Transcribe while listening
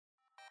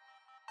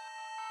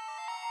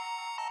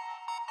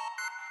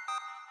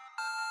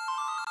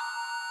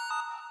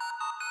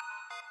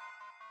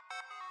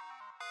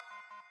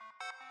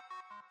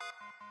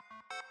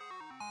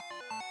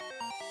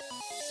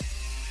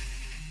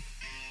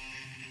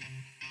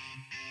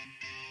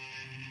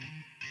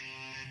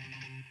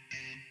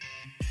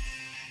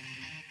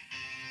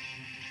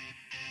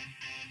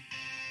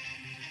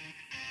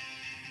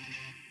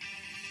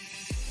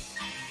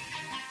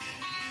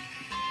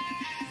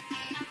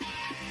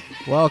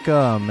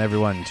Welcome,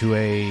 everyone, to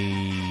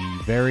a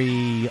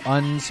very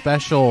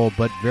unspecial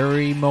but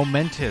very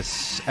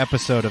momentous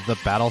episode of the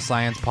Battle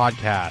Science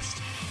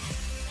Podcast.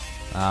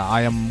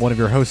 I am one of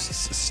your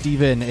hosts,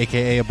 Steven,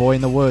 a.k.a. A Boy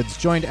in the Woods,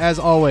 joined, as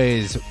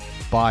always,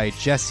 by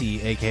Jesse,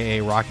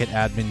 a.k.a. Rocket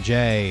Admin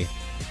J.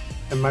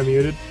 Am I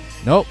muted?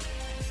 Nope.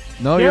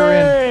 No, Yay! you're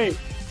in.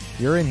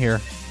 You're in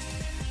here.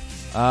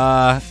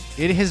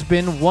 It has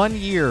been 1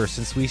 year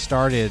since we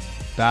started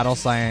Battle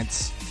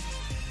Science,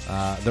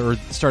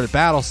 started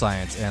Battle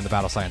Science and the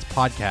Battle Science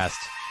Podcast.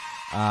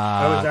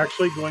 I was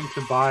actually going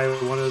to buy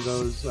one of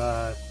those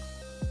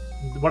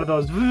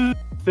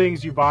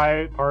things you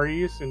buy at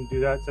parties and do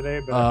that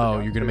today.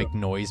 But you're going to make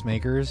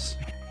noisemakers?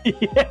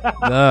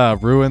 Yeah.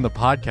 Ruin the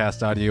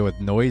podcast audio with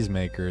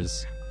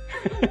noisemakers.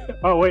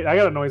 Oh, wait, I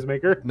got a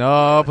noisemaker.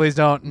 No, please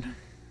don't.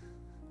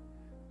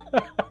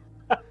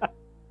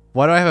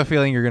 Why do I have a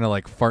feeling you're going to,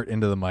 like, fart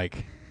into the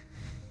mic?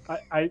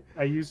 I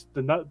used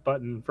the nut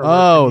button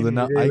from the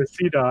nut. I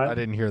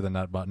didn't hear the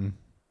nut button.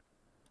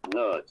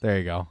 Nut. There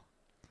you go.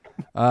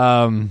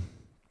 I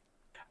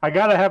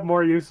gotta have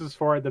more uses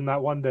for it than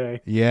that one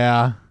day.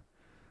 Yeah,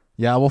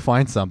 we'll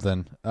find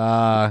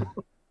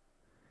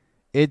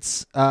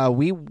it's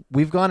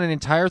we've gone an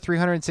entire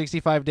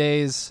 365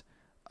 days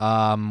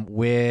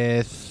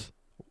with,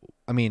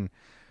 I mean,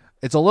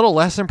 it's a little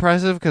less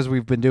impressive because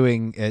we've been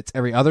doing it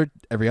every other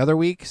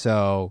week,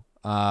 so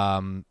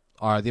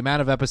the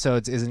amount of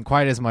episodes isn't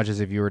quite as much as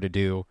if you were to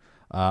do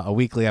a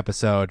weekly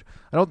episode.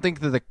 I don't think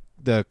that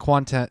the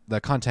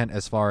content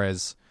as far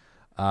as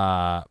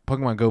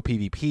Pokemon Go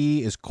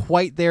PvP is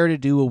quite there to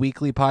do a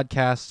weekly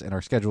podcast, and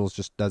our schedules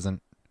just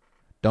don't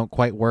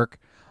quite work.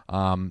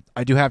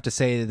 I do have to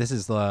say that this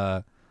is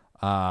the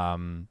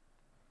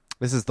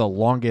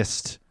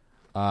longest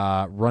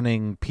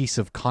running piece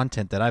of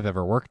content that I've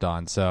ever worked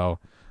on. So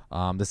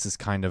this is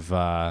kind of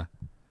I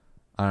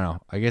don't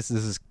know. I guess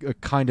this is a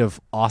kind of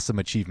awesome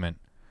achievement.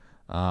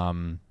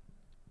 In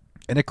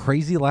a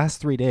crazy last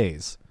 3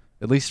 days,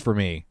 at least for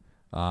me.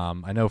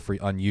 I know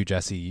on you,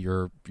 Jesse,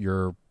 your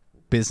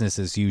business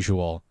as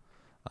usual.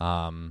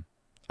 I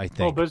think.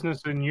 Well,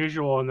 business as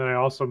usual, and then I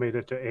also made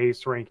it to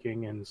Ace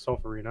ranking in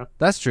Self Arena.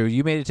 That's true.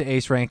 You made it to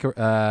Ace rank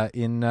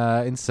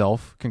in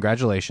Self.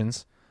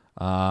 Congratulations.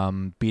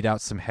 Beat out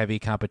some heavy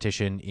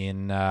competition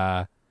in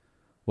what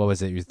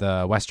was it? It was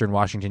the Western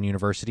Washington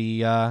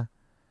University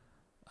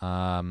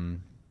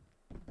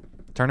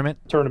tournament.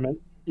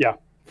 Yeah,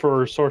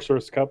 for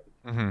Sorcerer's Cup.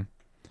 Mm-hmm.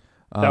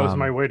 That was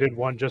my weighted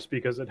one, just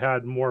because it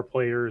had more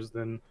players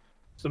than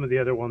some of the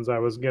other ones I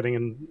was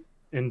getting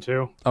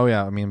into. Oh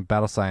yeah, I mean,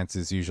 Battle Science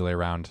is usually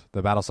around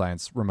the Battle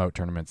Science remote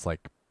tournaments.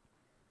 Like,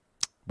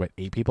 what,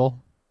 8 people?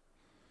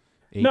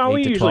 We 8 to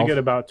usually 12? get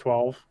about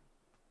 12.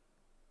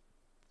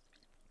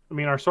 I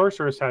mean, our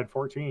Sorceress had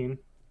 14.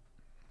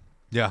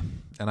 Yeah,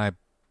 and I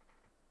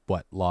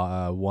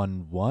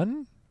won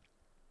one.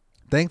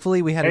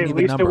 Thankfully, we had an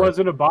even number. At least it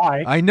wasn't a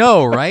bye. I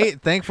know,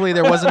 right? Thankfully,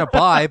 there wasn't a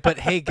bye. But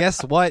hey,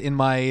 guess what? In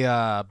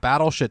my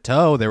Battle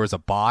Chateau, there was a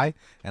bye,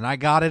 and I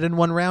got it in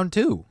one round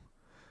too.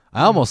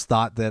 I almost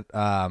thought that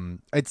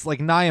it's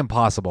like nigh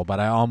impossible, but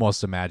I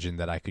almost imagined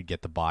that I could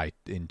get the bye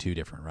in 2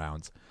 different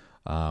rounds.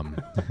 2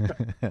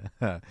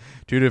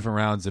 different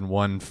rounds in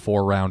one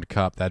 4-round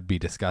cup. That'd be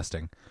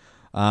disgusting.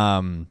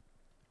 The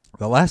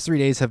last 3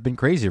 days have been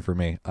crazy for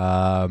me.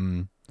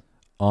 On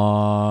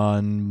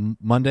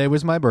Monday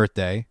was my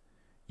birthday.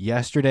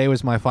 Yesterday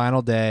was my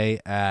final day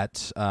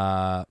at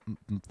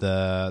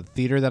the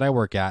theater that I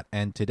work at,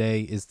 and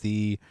today is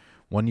the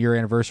 1-year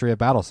anniversary of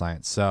Battle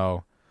Science.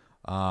 So,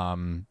 a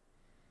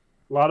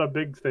lot of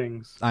big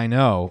things. I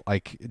know.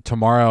 Like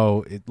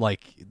tomorrow,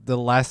 the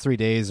last 3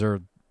 days are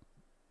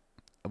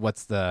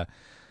what's the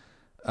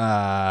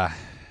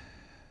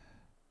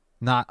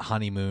not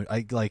honeymoon.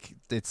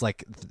 It's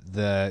like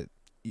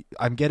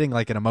I'm getting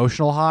like an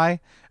emotional high,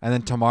 and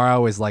then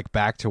tomorrow is like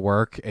back to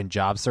work and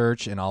job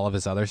search and all of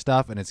this other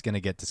stuff, and it's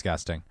gonna get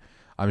disgusting.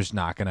 I'm just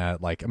not gonna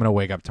I'm gonna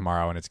wake up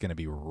tomorrow and it's gonna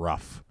be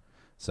rough.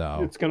 So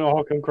it's gonna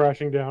all come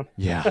crashing down.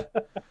 Yeah.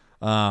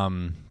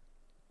 But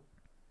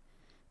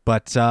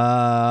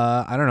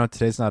I don't know.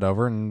 Today's not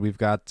over, and we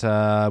got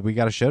a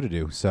show to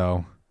do.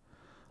 So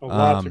a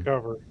lot to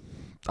cover.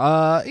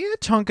 A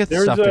chunk of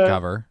stuff to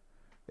cover.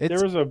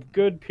 There was a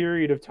good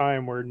period of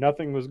time where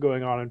nothing was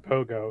going on in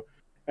Pogo.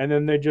 And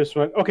then they just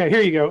went, okay, here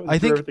you go. I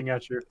think everything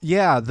at you.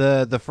 Yeah,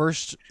 the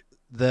first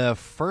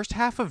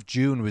half of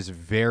June was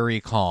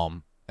very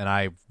calm, and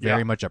I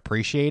very much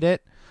appreciate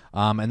it.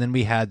 And then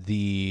we had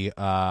the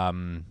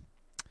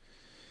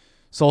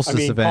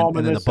solstice event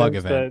and then the bug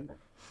event.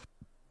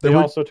 They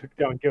also took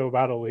down Go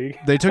Battle League.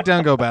 They took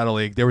down Go Battle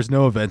League. There was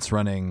no events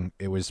running.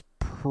 It was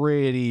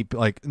pretty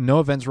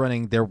no events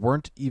running. There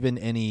weren't even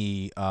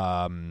any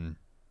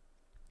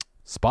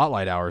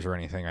spotlight hours or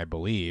anything, I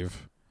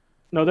believe.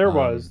 No, there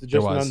was.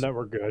 Just none that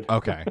were good.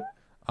 Okay.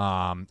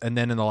 And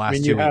then in the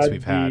last 2 weeks,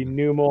 we've had the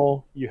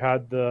Numel, you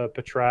had the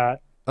Patrat.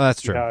 Oh, that's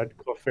true. You had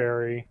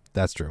Clefairy.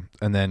 That's true.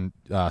 And then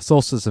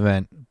Solstice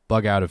event,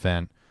 Bug Out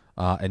event,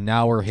 and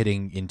now we're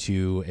hitting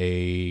into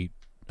a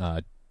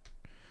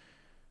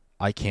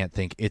I can't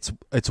think. It's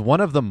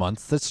one of the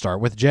months that start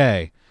with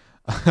J.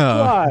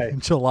 July.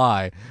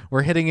 July.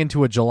 We're hitting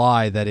into a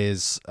July that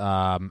is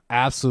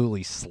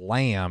absolutely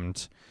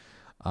slammed.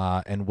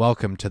 And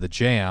welcome to the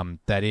jam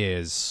that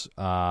is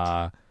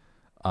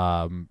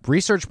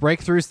research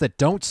breakthroughs that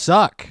don't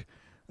suck.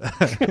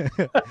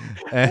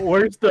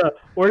 Where's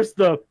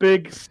the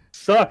big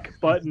suck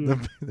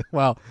button?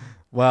 Well,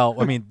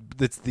 I mean,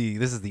 this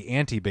is the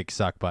anti-big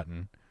suck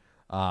button.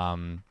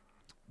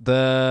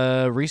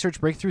 The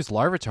research breakthroughs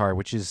Larvitar,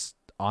 which is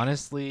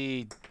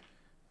honestly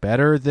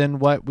better than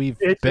what we've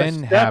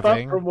been a step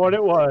having. up from what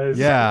it was.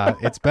 Yeah,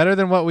 it's better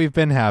than what we've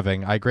been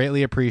having. I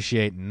greatly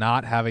appreciate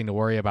not having to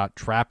worry about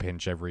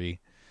Trapinch every,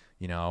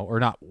 or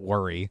not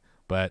worry,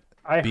 but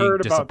I being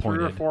heard about disappointed.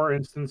 3 or 4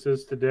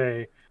 instances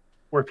today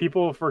where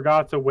people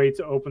forgot to wait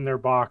to open their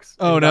box.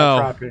 Oh and no!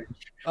 got Trapinch.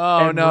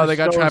 Oh And no! we're They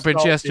got so Trapinch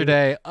salty.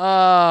 yesterday.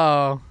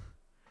 Oh,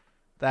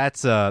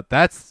 that's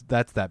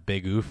that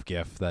big oof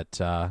gif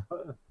that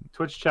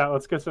Twitch chat,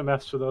 let's get some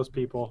Fs for those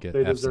people. get They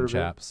F's and deserve it.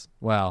 chaps.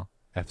 Well,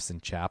 F's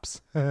and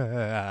chaps.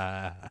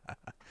 God,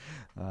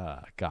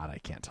 I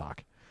can't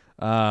talk.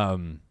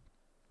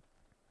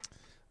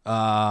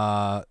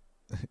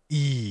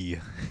 E.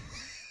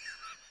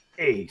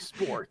 A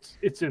sports.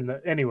 It's in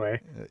the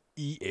anyway.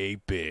 EA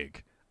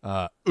big.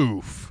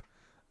 Oof.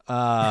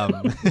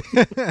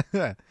 Again,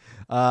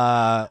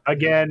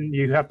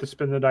 you have to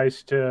spin the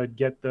dice to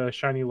get the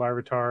shiny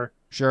Larvitar.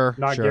 Sure.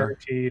 Not sure.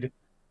 guaranteed.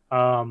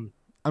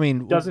 I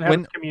mean, Doesn't have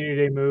a community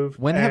day move.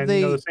 when have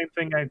they? The same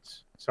thing.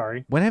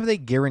 Sorry. When have they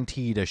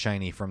guaranteed a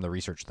shiny from the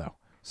research though?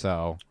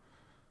 So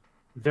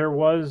there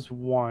was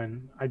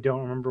one. I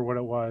don't remember what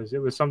it was. It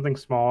was something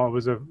small. It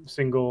was a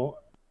single.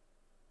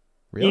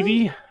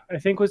 Really? Eevee, I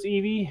think was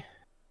Eevee.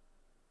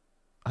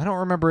 I don't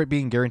remember it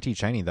being guaranteed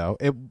shiny though.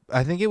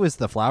 I think it was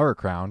the flower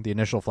crown, the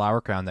initial flower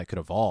crown that could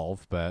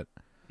evolve, but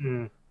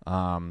I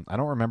don't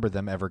remember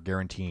them ever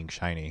guaranteeing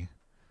shiny.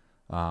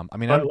 I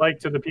mean, but like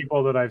to the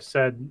people that I've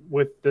said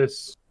with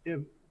this,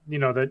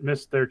 that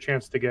missed their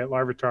chance to get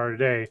Larvitar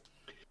today,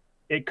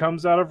 it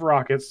comes out of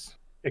rockets.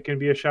 It can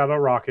be a shadow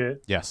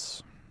rocket.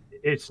 Yes.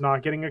 It's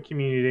not getting a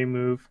community day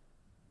move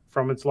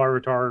from its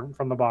Larvitar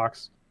from the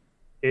box.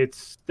 It's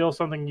still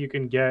something you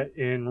can get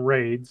in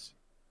raids.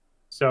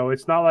 So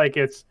it's not like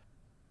it's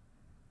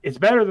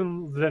better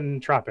than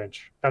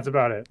Trapinch. That's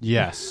about it.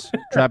 Yes.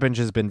 Trapinch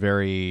has been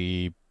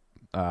very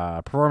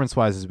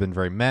performance-wise has been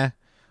very meh.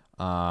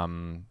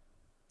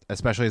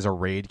 Especially as a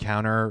raid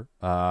counter,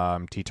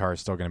 T-Tar is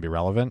still going to be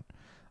relevant.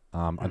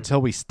 Until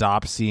we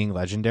stop seeing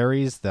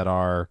legendaries that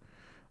are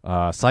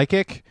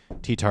psychic,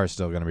 T-Tar is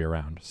still going to be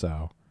around.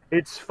 So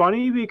it's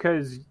funny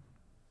because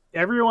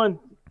everyone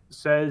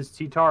says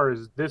T-Tar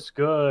is this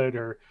good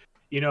or,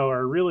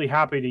 are really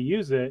happy to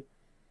use it,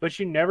 but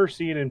you never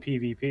see it in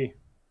PvP.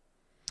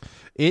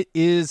 It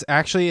is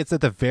actually, it's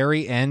at the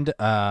very end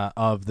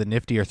of the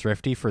Nifty or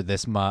Thrifty for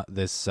this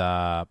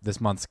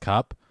month's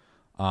cup.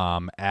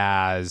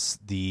 As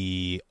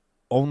the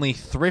only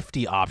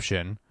thrifty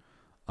option,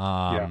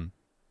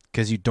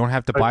 because you don't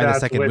have to buy the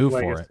second move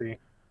Legacy. for it.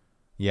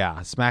 Yeah,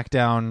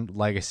 Smackdown,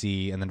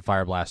 Legacy, and then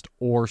Fire Blast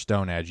or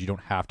Stone Edge. You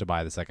don't have to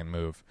buy the second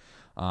move.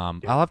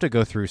 I'll have to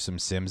go through some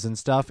sims and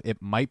stuff.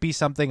 It might be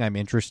something I'm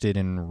interested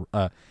in.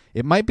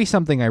 It might be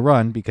something I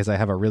run because I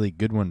have a really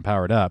good one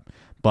powered up.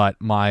 But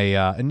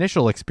my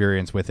initial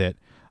experience with it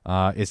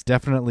is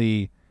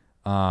definitely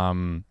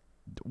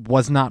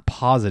was not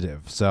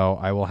positive. So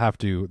I will have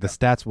to. The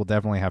stats will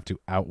definitely have to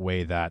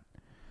outweigh that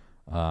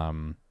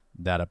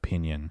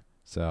opinion.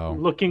 So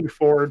looking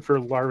forward for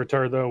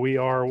Larvitar, though, we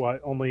are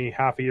only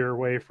half a year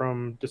away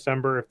from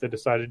December. If they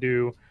decide to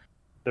do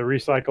the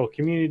Recycle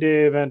Community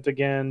Day event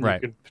again,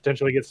 right. You could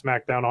potentially get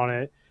Smackdown on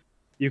it.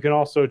 You can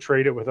also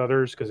trade it with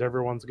others because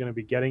everyone's going to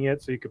be getting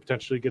it. So you could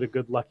potentially get a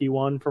good lucky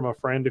one from a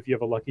friend if you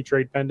have a lucky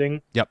trade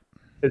pending. Yep.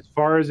 As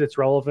far as its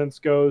relevance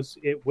goes,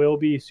 it will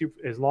be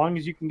super as long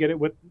as you can get it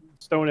with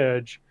Stone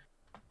Edge,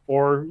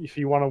 or if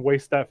you want to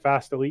waste that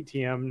fast Elite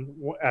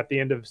TM at the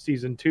end of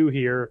Season 2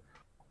 here,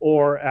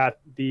 or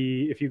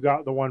if you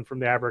got the one from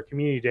the Abra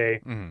Community Day,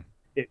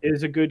 It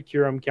is a good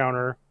Kyurem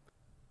counter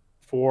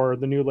for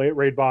the new late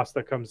raid boss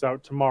that comes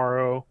out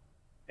tomorrow.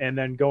 And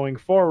then going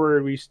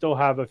forward, we still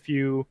have a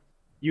few.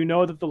 You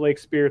know that the Lake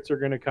Spirits are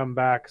going to come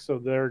back, so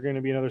they're going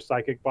to be another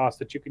Psychic boss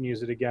that you can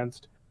use it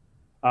against.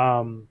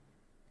 Going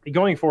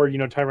forward,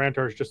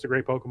 Tyranitar is just a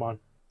great Pokemon.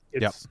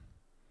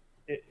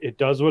 It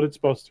does what it's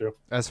supposed to.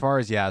 As far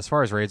as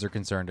raids are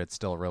concerned, it's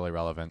still really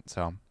relevant.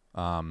 So,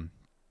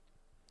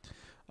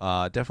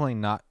 definitely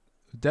an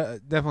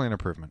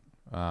improvement.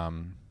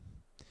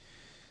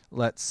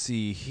 Let's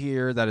see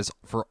here. That is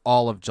for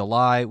all of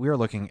July. We are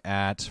looking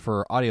at,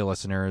 for audio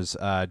listeners,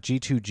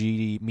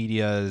 G2G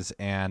Media's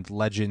and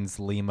Legends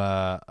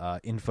Lima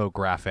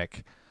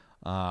infographic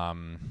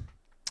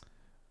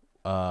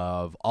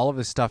of all of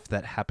the stuff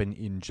that happened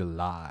in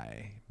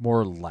July, more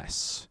or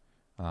less.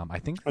 I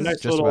think this a nice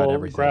is just about little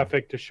everything.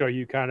 graphic to show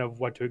you kind of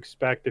what to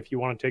expect if you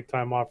want to take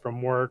time off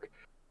from work,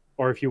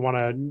 or if you want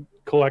to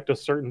collect a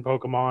certain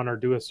Pokemon or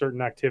do a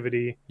certain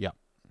activity. Yeah.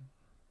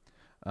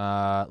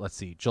 Let's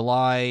see,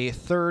 July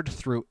 3rd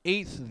through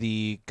 8th,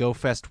 the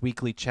GoFest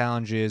Weekly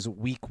Challenges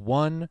Week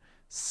 1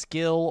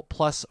 Skill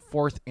plus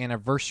 4th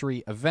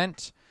Anniversary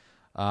event.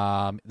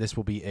 This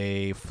will be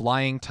a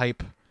flying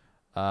type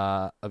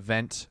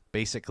event,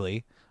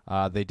 basically.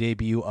 The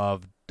debut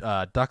of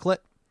Ducklet.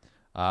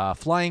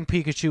 Flying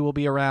Pikachu will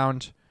be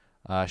around.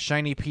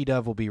 Shiny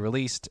Pidove will be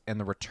released, and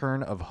the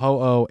return of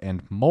Ho-Oh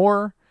and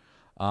more.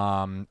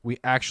 We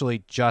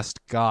actually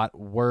just got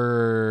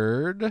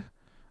word.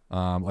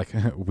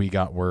 We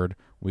got word.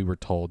 We were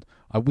told.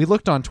 We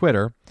looked on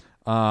Twitter.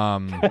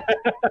 The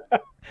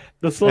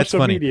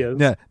social media.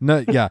 Yeah.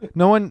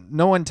 No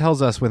one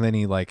tells us with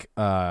any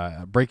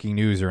breaking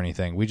news or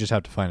anything. We just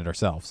have to find it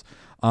ourselves.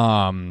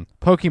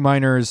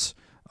 Pokeminers,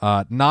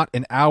 not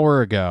an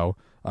hour ago,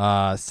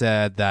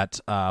 said that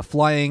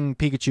Flying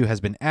Pikachu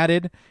has been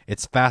added.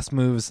 Its fast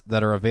moves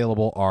that are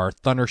available are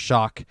Thunder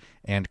Shock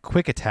and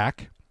Quick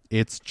Attack.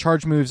 Its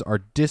charge moves are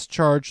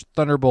Discharge,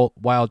 Thunderbolt,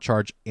 Wild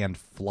Charge, and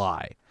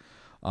Fly.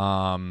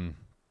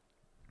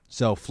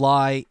 So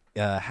Fly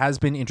has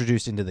been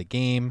introduced into the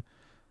game.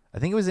 I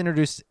think it was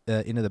introduced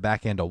into the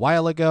back end a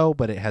while ago,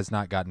 but it has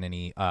not gotten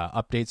any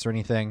updates or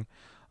anything.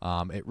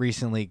 It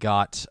recently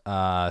got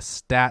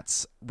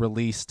stats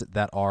released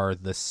that are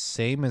the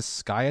same as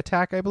Sky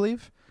Attack, I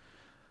believe.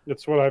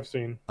 That's what I've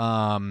seen.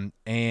 And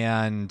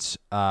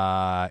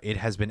it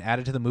has been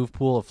added to the move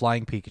pool of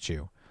Flying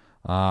Pikachu.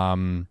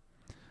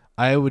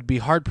 I would be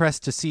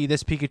hard-pressed to see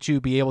this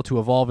Pikachu be able to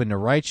evolve into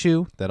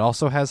Raichu that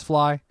also has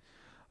Fly.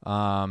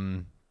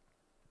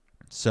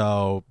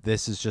 So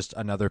this is just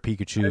another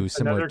Pikachu it's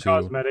similar another to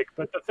cosmetic.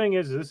 But the thing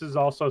is, this is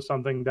also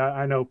something that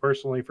I know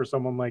personally for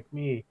someone like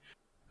me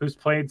who's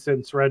played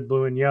since Red,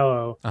 Blue, and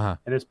Yellow and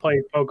has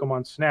played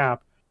Pokemon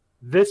Snap.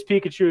 This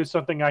Pikachu is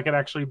something I can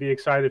actually be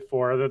excited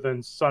for other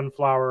than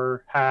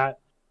Sunflower Hat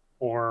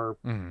or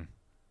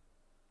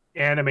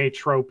anime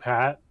trope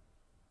hat.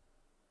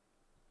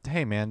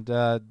 Hey man,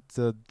 the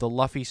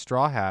Luffy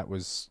Straw Hat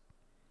was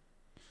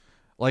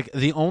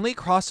the only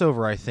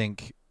crossover, I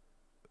think,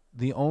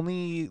 the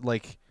only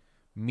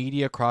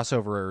media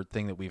crossover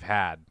thing that we've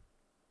had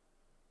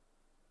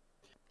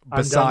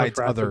besides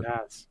other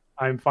hats.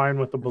 I'm fine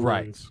with the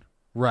balloons.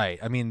 Right.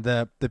 I mean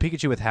the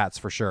Pikachu with hats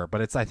for sure,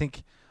 but it's I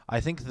think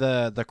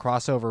the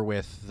crossover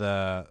with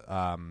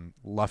the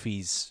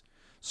Luffy's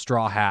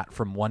straw hat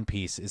from One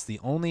Piece is the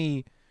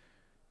only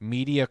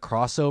media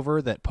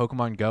crossover that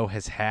Pokemon Go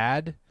has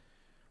had.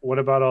 What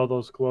about all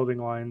those clothing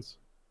lines?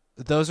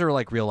 Those are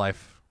real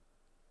life.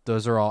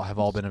 Those have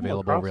all been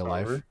available real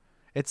life.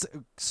 It's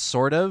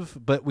sort of,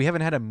 but we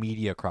haven't had a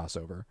media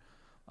crossover.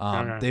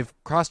 They've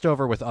crossed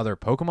over with other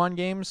Pokemon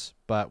games,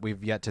 but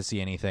we've yet to see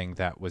anything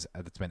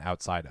that's been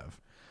outside of.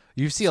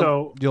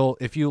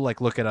 If you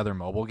look at other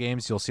mobile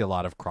games, you'll see a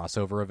lot of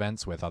crossover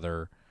events with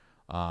other,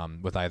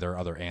 with either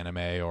other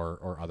anime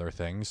or other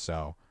things.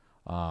 So,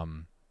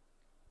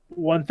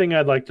 one thing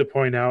I'd like to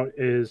point out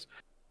is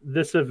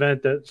this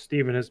event that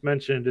Steven has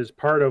mentioned is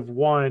part of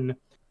one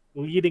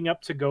leading up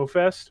to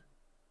GoFest.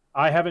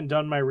 I haven't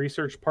done my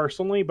research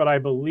personally, but I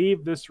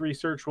believe this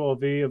research will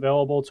be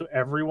available to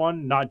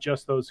everyone, not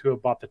just those who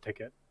have bought the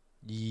ticket.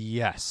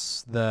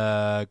 Yes,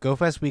 the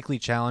GoFest Weekly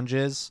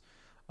Challenges.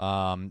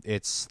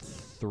 It's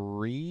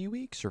 3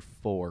 weeks or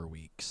 4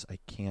 weeks. I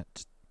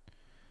can't.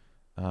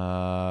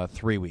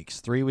 3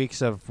 weeks. 3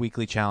 weeks of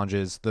weekly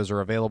challenges. Those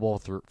are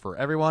available for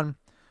everyone.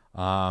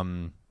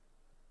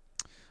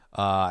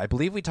 I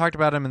believe we talked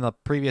about them in the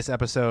previous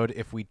episode.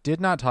 If we did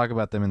not talk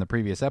about them in the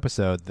previous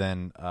episode,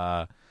 then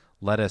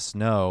let us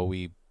know.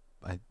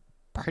 I'm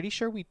pretty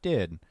sure we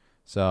did.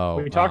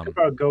 So we talked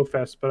about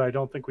GoFest, but I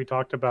don't think we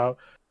talked about.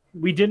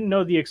 We didn't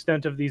know the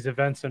extent of these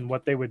events and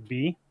what they would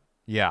be.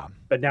 Yeah,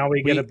 but now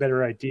we get a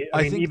better idea.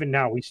 I mean, even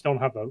now we still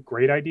don't have a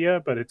great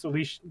idea, but it's at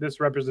least this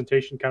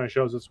representation kind of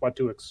shows us what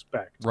to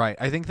expect. Right.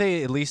 I think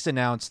they at least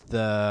announced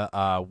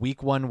the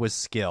week 1 was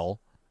skill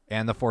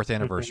and the 4th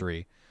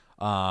anniversary.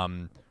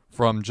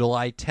 From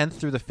July 10th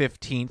through the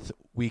 15th,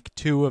 week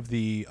 2 of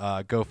the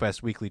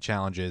GoFest weekly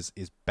challenges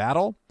is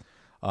battle.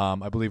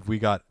 I believe we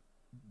got.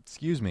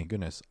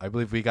 I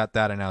believe we got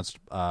that announced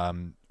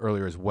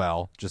earlier as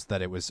well. Just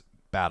that it was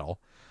battle.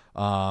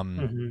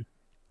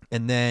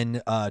 And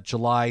then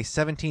July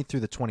 17th through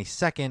the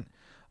 22nd,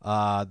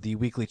 the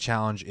weekly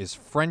challenge is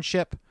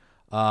Friendship.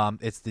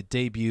 It's the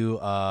debut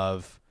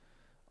of,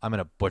 I'm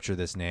going to butcher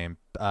this name.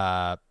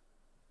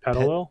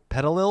 Petalil?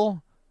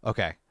 Petalil?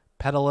 Okay.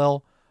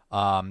 Petalil.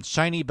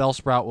 Shiny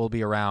Bellsprout will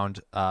be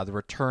around. The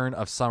return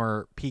of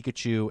Summer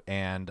Pikachu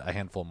and a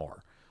handful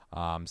more.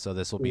 So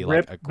this will be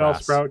Rip a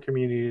grass. Bellsprout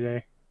Community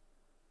Day.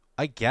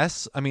 I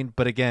guess. I mean,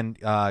 but again,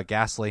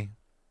 Ghastly.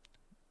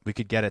 We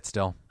could get it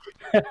still.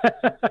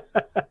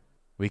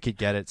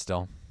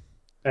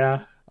 Yeah.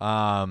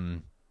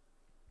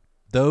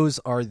 Those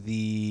are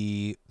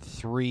the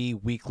 3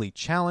 weekly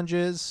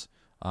challenges.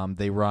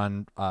 They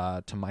run,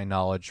 to my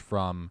knowledge,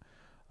 from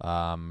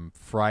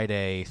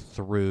Friday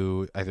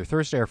through either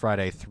Thursday or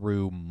Friday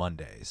through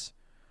Mondays.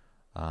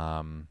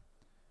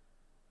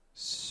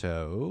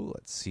 So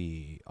let's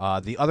see.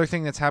 The other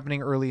thing that's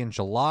happening early in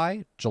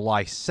July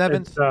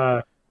 7th.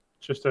 It's,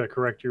 just to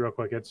correct you real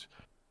quick, it's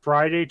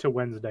Friday to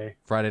Wednesday.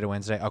 Friday to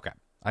Wednesday. Okay.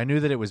 I knew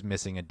that it was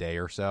missing a day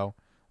or so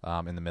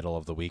in the middle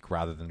of the week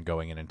rather than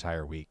going an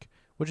entire week,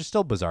 which is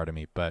still bizarre to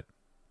me, but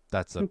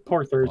that's a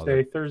Poor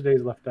Thursday.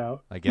 Thursday's left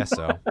out. I guess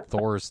so.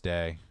 Thor's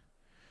day.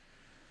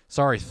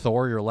 Sorry,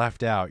 Thor, you're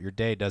left out. Your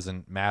day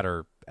doesn't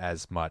matter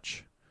as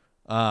much.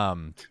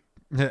 July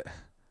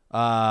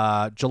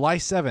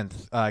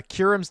 7th,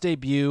 Kyurem's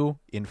debut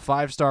in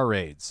 5-star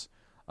raids.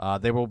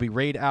 There will be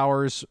raid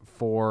hours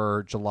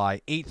for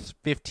July 8th,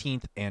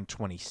 15th, and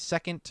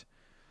 22nd.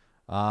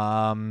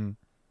 All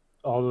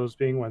those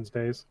being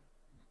Wednesdays.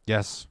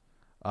 Yes.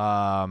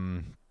 I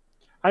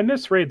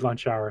miss raid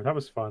lunch hour. That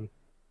was fun.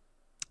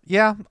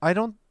 Yeah, I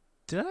don't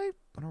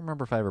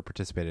remember if I ever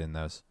participated in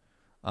those.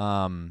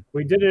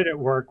 We did it at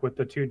work with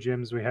the 2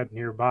 gyms we had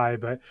nearby,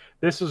 but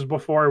this was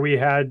before we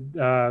had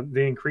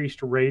the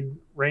increased raid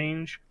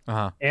range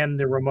and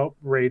the remote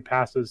raid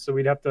passes. So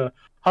we'd have to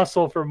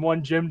hustle from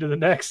one gym to the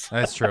next.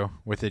 That's true.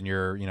 Within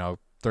your,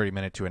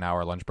 30-minute to an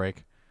hour lunch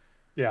break.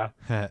 Yeah.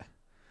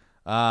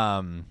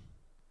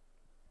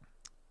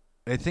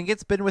 I think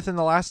it's been within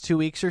the last 2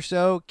 weeks or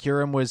so.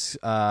 Kyurem was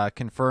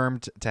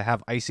confirmed to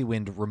have Icy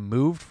Wind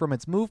removed from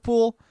its move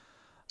pool.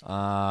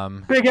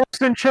 Big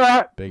F's in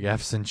chat. Big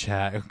F's in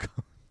chat.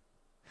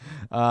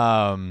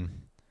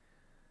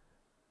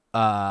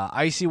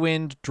 Icy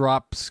Wind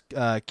drops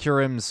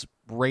Kyurem's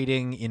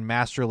rating in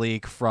Master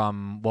League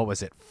from, what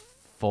was it,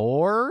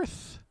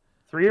 4th?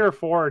 3 or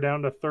 4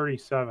 down to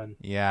 37.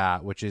 Yeah,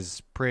 which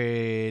is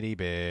pretty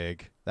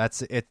big.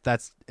 That's it.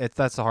 That's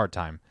a hard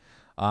time.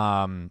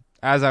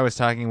 As I was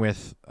talking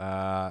with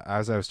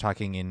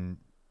in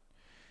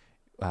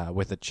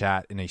with the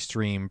chat in a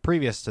stream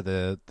previous to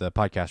the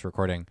podcast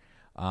recording,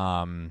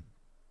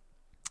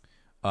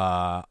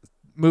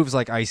 moves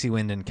like Icy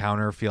Wind and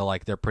Counter feel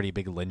like they're pretty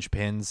big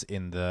linchpins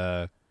in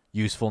the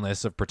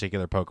usefulness of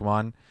particular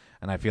Pokemon,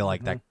 and I feel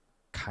like that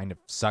kind of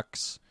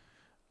sucks.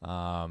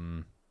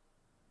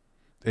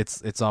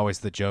 It's always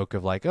the joke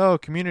of like, oh,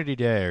 Community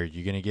Day, are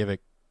you gonna give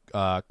it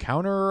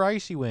Counter or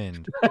Icy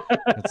Wind?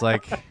 It's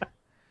like,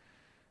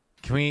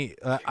 can we?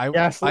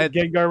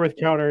 Gengar with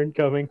Counter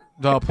incoming.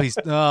 No, please,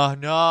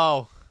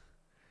 no,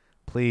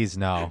 please,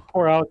 no.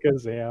 Poor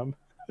Alakazam.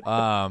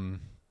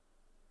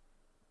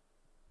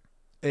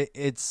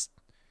 It's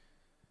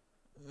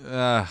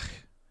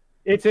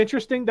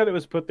interesting that it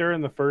was put there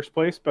in the first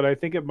place, but I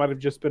think it might have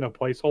just been a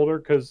placeholder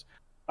because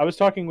I was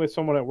talking with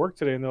someone at work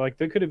today, and they're like,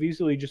 they could have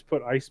easily just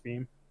put Ice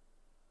Beam.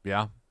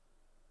 Yeah,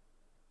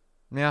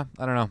 I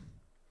don't know.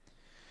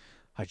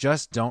 I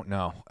just don't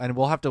know. And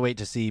we'll have to wait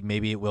to see.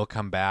 Maybe it will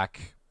come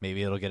back.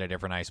 Maybe it'll get a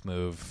different ice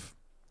move.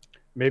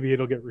 Maybe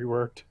it'll get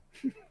reworked.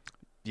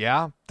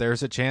 Yeah,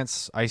 there's a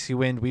chance. Icy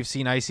Wind. We've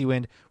seen Icy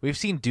Wind. We've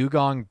seen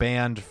Dugong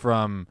banned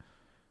from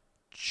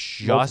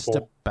just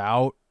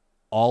about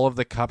all of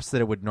the cups that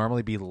it would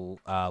normally be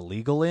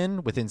legal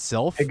in within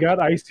Sylph. It got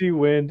Icy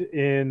Wind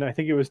in, I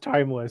think it was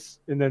Timeless,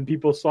 and then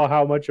people saw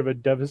how much of a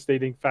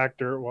devastating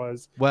factor it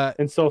was. What?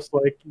 And Sylph's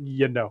like,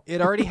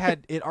 it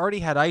already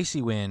had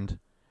Icy Wind.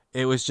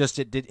 It was just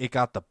it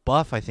got the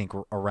buff, I think,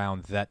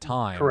 around that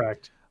time.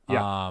 Correct.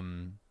 Yeah.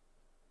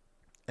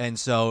 And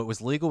so it was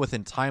legal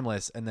within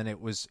Timeless, and then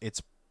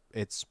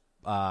its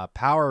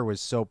power was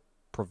so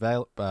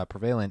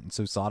prevalent and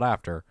so sought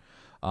after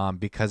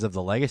because of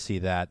the legacy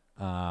that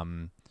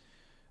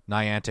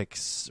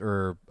Niantic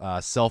or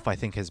Sylph, I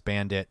think, has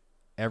banned it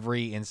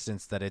every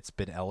instance that it's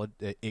been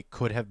it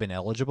could have been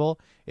eligible.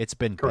 It's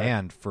been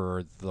banned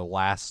for the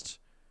last.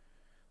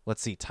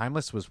 Let's see,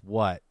 Timeless was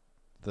what?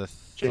 The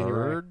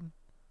January. 3rd?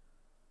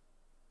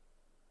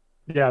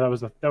 Yeah, that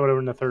would have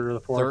been the 3rd or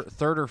the 4th.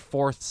 Third or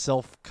 4th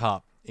Sylph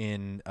Cup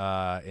in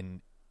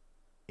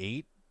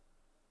 8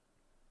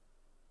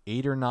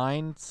 or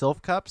 9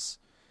 Sylph Cups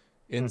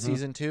in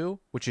season 2,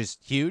 which is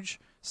huge.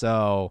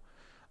 So,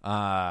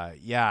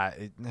 Dugong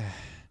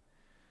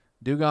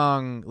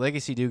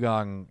Legacy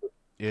Dugong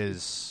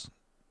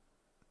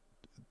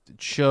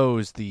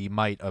shows the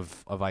might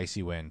of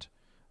Icy Wind,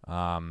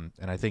 and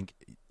I think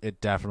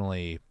it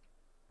definitely.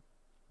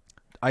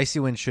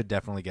 Icy Wind should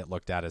definitely get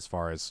looked at as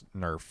far as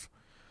nerf.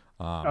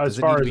 As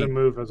far as a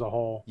move as a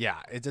whole. Yeah,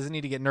 it doesn't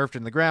need to get nerfed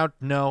in the ground.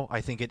 No, I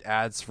think it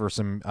adds for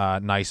some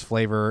nice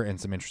flavor and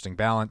some interesting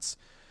balance.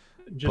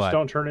 Just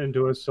don't turn it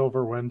into a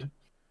Silver Wind.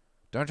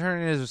 Don't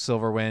turn it into a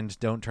Silver Wind.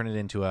 Don't turn it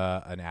into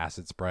an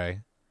acid spray.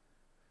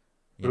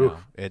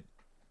 It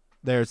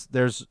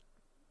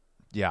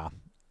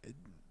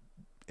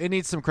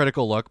needs some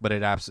critical look, but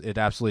it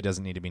absolutely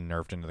doesn't need to be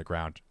nerfed into the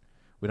ground.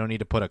 We don't need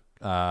to put it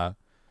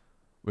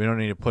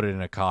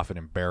in a coffin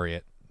and bury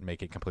it and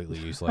make it completely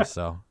useless.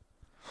 So,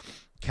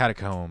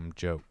 catacomb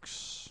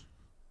jokes.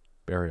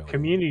 Burial.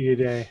 Community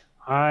Day.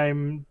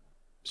 I'm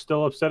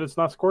still upset it's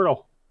not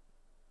Squirtle.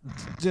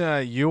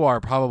 You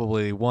are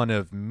probably one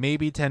of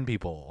maybe 10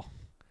 people.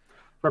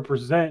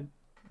 Represent.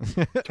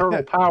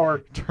 Turtle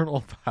power.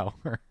 Turtle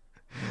power.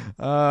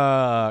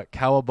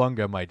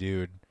 Cowabunga, my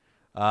dude.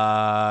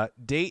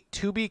 Date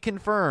to be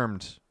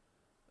confirmed.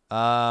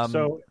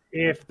 So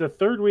if the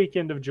third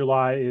weekend of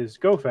July is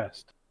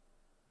GoFest,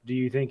 do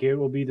you think it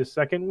will be the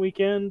second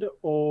weekend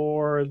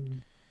or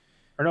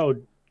no?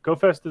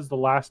 GoFest is the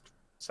last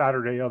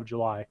Saturday of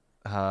July.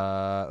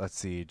 Let's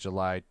see,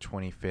 July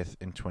 25th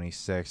and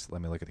 26th.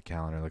 Let me look at the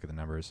calendar, look at the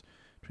numbers.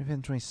 25th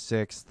and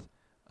 26th.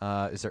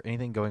 Is there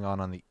anything going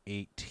on the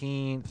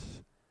 18th?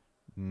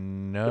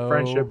 No. The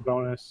friendship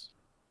bonus.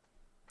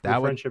 That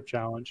would friendship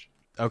challenge.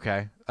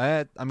 Okay.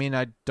 I mean,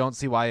 I don't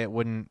see why it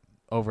wouldn't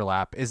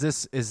overlap. Is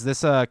this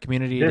a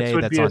community day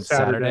that's on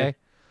Saturday?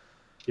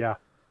 Yeah.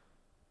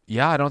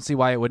 Yeah, I don't see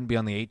why it wouldn't be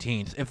on the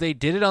 18th. If they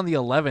did it on the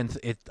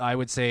 11th, I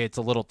would say it's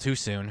a little too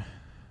soon.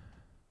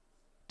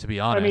 To be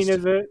honest. I mean,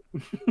 is it?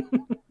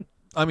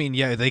 I mean,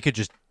 yeah, they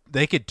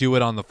could do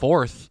it on the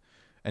 4th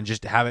and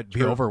just have it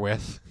be over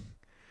with.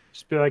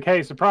 Just be like,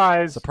 hey,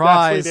 surprise.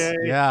 Day.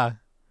 Yeah.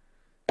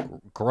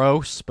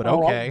 Gross, but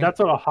okay.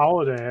 That's on a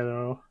holiday,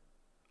 though.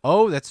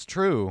 Oh, that's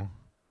true.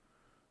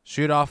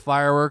 Shoot off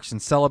fireworks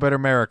and celebrate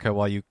America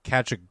while you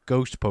catch a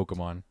ghost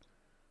Pokemon.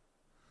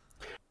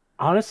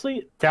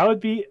 Honestly, I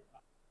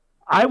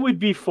would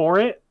be for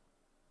it,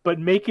 but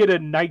make it a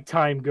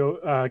nighttime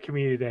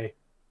community day.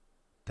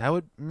 That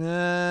would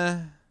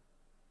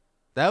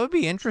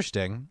be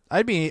interesting.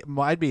 I'd be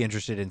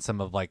interested in some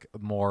of like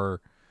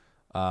more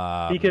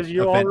because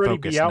you'll already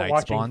be out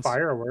watching spawns.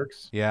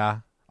 Fireworks. Yeah.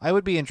 I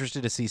would be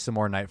interested to see some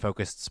more night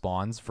focused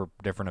spawns for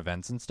different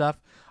events and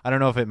stuff. I don't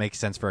know if it makes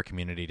sense for a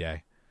community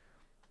day.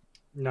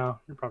 No,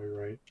 you're probably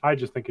right. I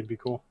just think it'd be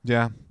cool.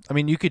 Yeah. I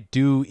mean, you could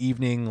do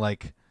evening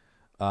like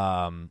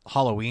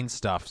Halloween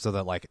stuff so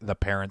that like the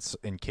parents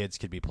and kids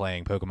could be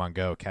playing Pokemon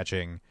Go,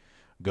 catching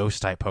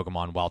ghost type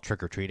Pokemon while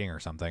trick or treating or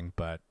something,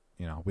 but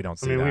we don't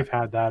see that. We've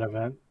had that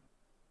event.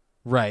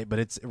 Right, but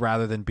it's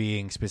rather than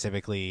being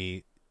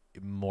specifically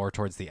more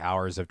towards the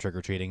hours of trick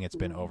or treating, it's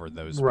been over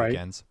those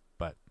weekends.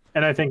 But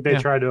and I think they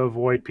try to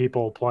avoid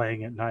people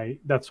playing at night.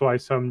 That's why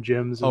some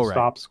gyms and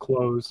stops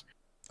close.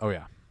 Oh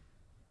yeah.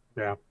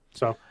 Yeah.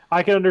 So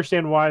I can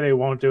understand why they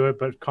won't do it,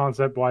 but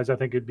concept wise, I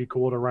think it'd be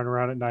cool to run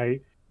around at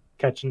night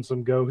catching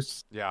some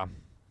ghosts. Yeah.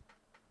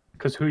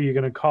 Because who are you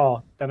gonna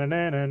call?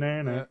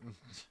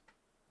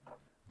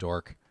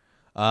 Dork.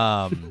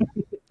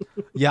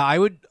 Yeah, I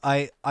would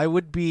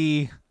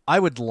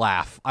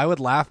laugh. I would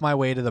laugh my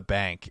way to the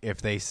bank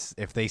if they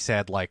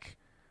said like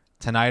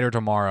tonight or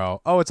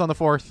tomorrow. Oh, it's on the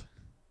 4th.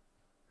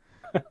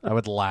 I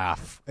would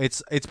laugh.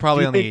 It's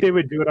probably on the. Do you think they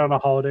would do it on a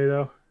holiday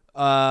though?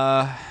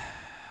 I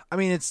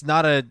mean, it's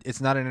not an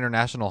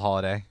international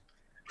holiday.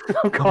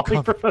 I'm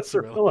calling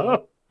Professor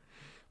Willow.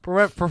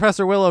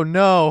 Professor Willow,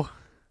 no.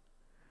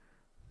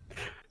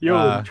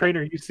 Yo,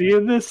 trainer, you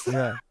seeing this?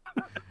 Yeah.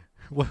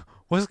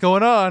 What's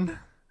going on?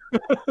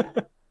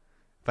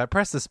 If I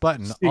press this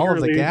button, all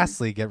of the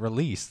Ghastly get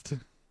released.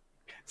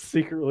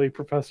 Secretly,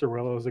 Professor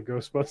Willow is a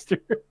Ghostbuster.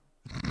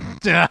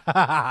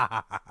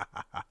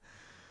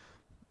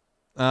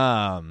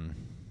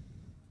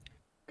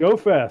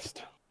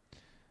 GoFest.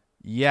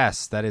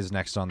 Yes, that is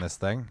next on this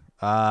thing.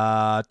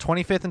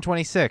 25th and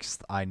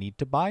 26th. I need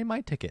to buy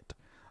my ticket.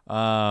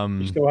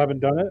 You still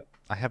haven't done it?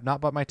 I have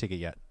not bought my ticket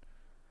yet.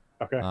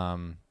 Okay.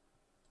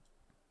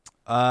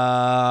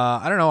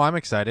 I don't know. I'm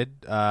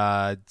excited.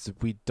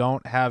 We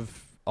don't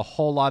have a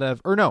whole lot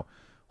of, or no,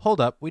 hold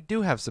up. We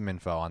do have some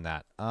info on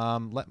that.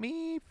 Let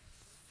me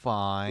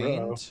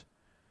find.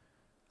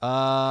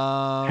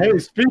 Hey,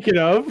 speaking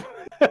of,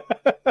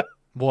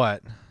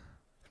 what?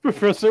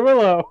 Professor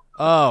Willow.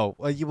 Oh,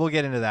 well, we'll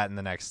get into that in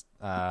the next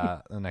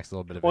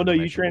little bit of. Well, no,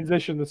 you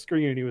transitioned the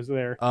screen and he was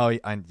there. Oh,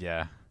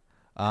 yeah.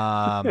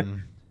 Oh,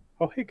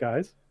 hey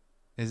guys.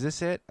 Is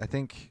this it? I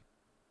think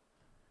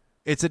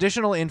it's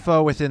additional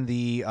info within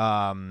the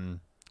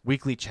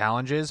weekly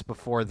challenges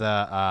before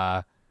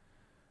the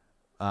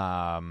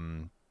blah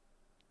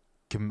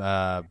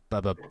blah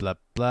blah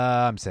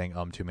blah. I'm saying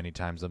too many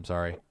times. I'm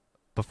sorry.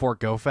 Before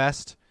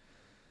GoFest,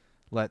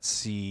 let's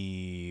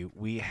see.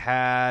 We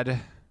had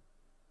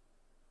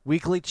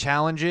weekly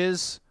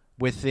challenges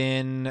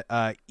within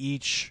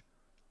each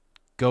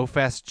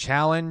GoFest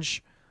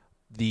challenge.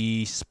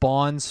 The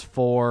spawns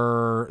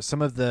for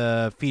some of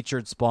the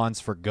featured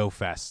spawns for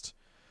GoFest.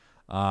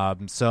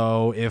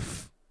 So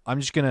if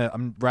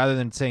I'm rather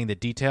than saying the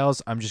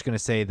details, I'm just gonna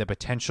say the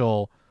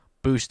potential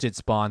boosted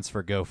spawns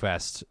for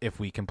GoFest if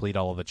we complete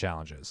all of the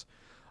challenges.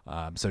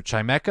 So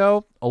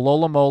Chimecho,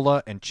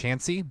 Alola-Mola, and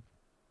Chansey.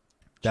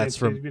 That's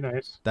from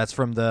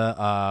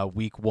the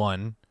week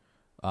 1.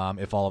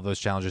 If all of those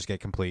challenges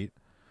get complete.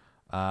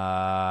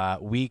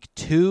 Week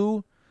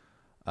 2,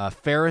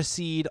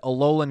 Ferroseed,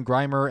 Alolan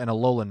Grimer, and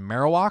Alolan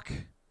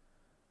Marowak.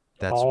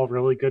 That's all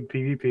really good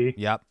PvP.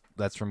 Yep,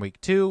 that's from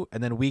week 2.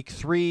 And then week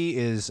 3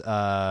 is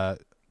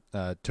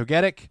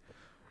Togetic,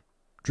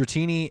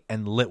 Dratini,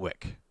 and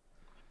Litwick.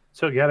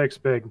 Togetic's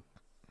big.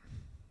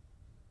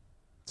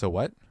 So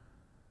what?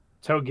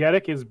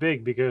 Togetic is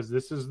big because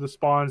this is the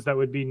spawns that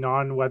would be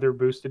non-weather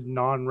boosted,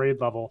 non-raid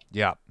level.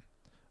 Yeah.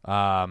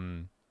 I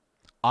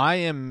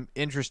am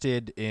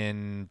interested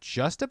in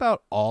just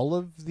about all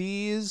of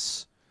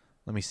these.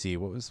 Let me see.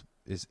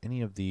 Is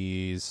any of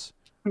these?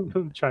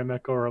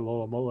 Chimecho or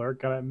Alola are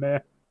kind of meh.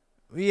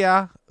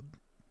 Yeah,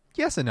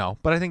 yes and no,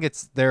 but I think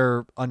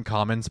they're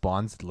uncommon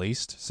spawns at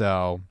least.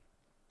 So,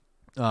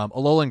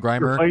 Alolan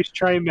Grimer, Replace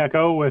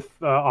Chimecho with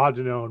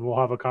Audino, and we'll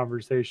have a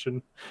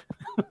conversation.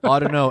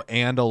 Audino,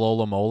 and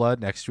Alola Mola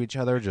next to each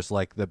other, just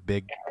like the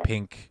big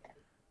pink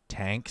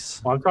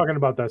tanks. Well, I'm talking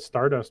about that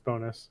Stardust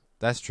bonus.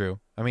 That's true.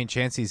 I mean,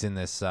 Chansey's in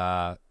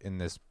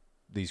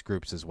these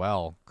groups as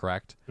well,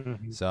 correct?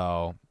 Mm-hmm.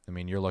 So, I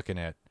mean, you're looking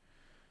at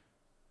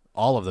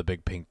all of the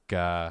big pink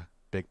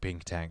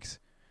tanks.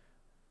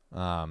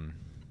 Alola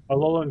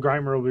and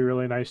Grimer will be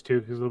really nice too,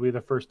 because it'll be the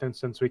first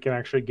instance we can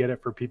actually get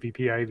it for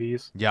PvP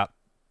IVs. Yeah,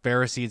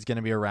 Ferroseed's going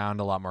to be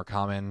around, a lot more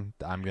common.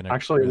 I'm going to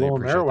actually really Alola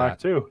appreciate Marowak that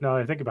too. Now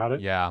that I think about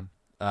it. Yeah.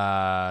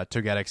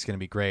 Togetic's going to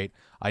be great.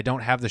 I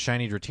don't have the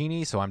shiny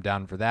Dratini, so I'm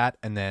down for that.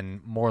 And then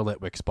more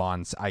Litwick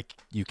spawns.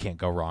 You can't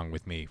go wrong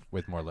with me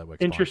with more Litwick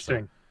spawns.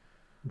 Interesting.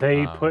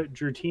 They put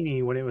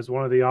Dratini when it was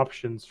one of the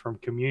options from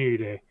Community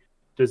Day.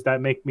 Does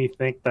that make me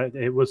think that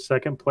it was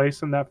second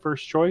place in that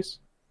first choice?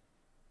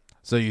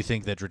 So you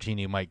think that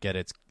Dratini might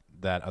get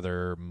that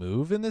other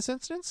move in this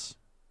instance?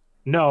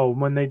 No,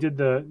 when they did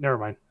never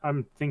mind.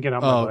 I'm thinking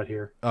out my butt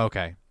here.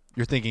 Okay.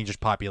 You're thinking just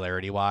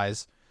popularity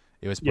wise,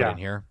 it was put in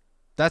here.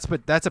 That's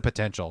a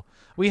potential.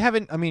 We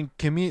haven't. I mean,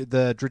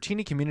 the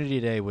Dratini Community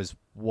Day was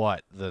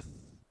what the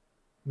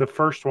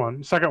first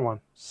one, second one.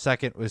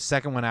 Second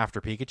one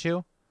after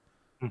Pikachu.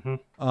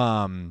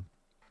 Mm-hmm.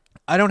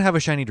 I don't have a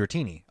shiny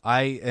Dratini.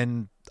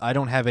 I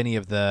don't have any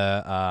of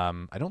the.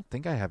 I don't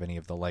think I have any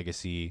of the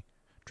Legacy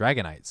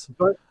Dragonites.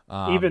 But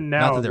even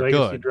now,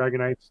 Legacy good.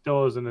 Dragonite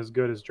still isn't as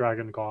good as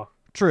Dragon Claw.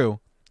 True.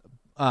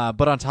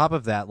 But on top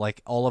of that,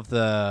 like all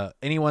of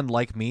anyone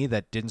like me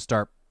that didn't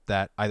start,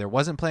 that either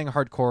wasn't playing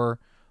hardcore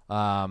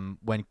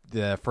when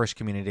the first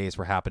community days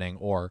were happening,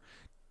 or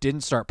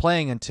didn't start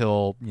playing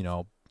until,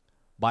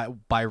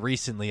 by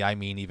recently, I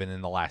mean even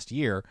in the last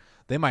year,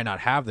 they might not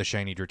have the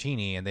shiny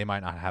Dratini, and they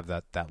might not have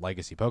that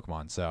legacy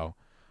Pokemon. So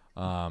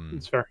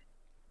it's fair.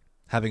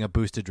 Having a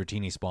boosted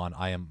Dratini spawn,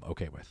 I am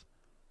okay with.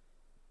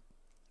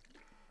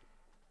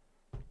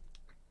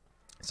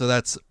 So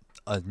that's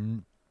a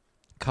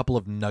couple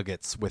of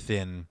nuggets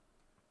within.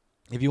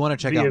 If you want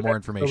to check out more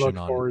information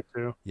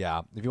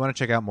if you want to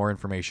check out more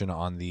information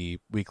on the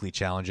weekly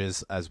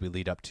challenges as we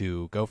lead up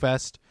to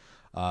GoFest,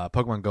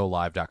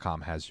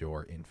 PokemonGoLive.com has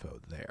your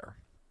info there.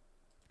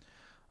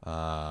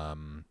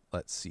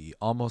 Let's see,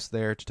 almost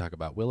there to talk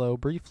about Willow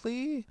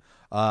briefly.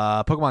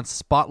 Pokemon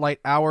Spotlight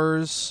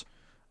Hours.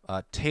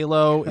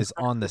 Talo is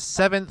on the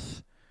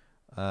 7th.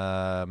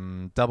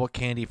 Double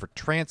candy for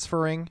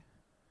transferring.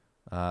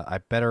 I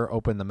better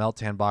open the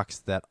Meltan box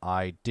that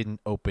I didn't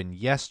open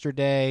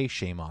yesterday.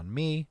 Shame on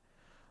me.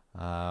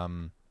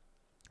 One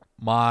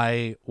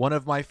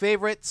of my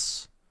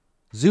favorites,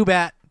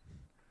 Zubat,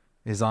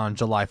 is on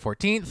July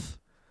 14th.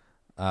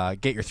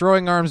 Get your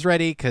throwing arms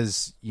ready,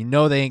 because they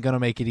ain't going to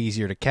make it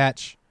easier to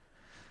catch.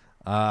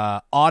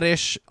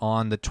 Oddish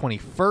on the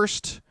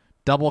 21st.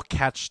 Double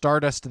catch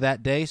Stardust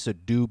that day, so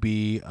do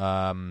be...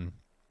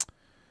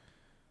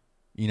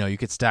 you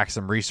could stack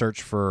some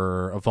research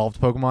for evolved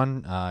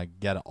Pokemon,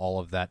 get all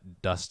of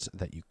that dust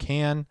that you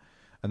can.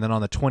 And then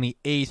on the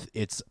 28th,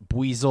 it's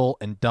Buizel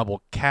and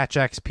double catch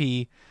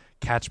XP.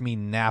 Catch me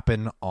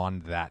napping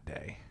on that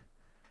day.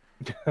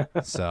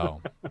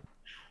 So,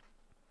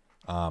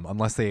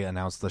 unless they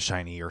announce the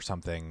shiny or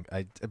something,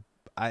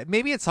 I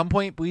maybe at some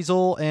point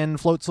Buizel and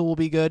Floatzel will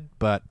be good.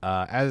 But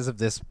as of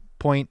this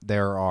point,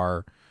 there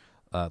are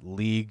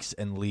leagues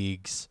and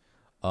leagues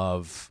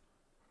of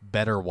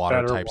better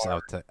water types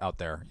out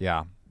there.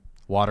 Yeah,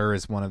 water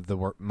is one of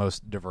the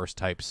most diverse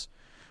types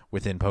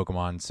within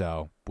Pokemon.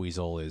 So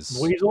Buizel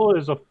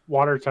is a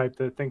water type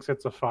that thinks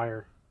it's a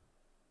fire.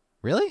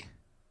 Really?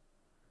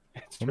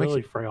 It's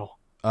really frail.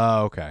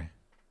 Oh, okay.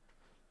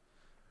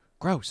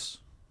 Gross.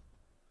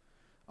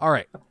 All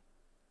right.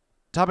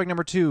 Topic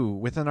number 2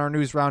 within our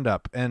news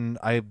roundup, and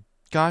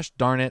gosh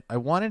darn it, I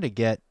wanted to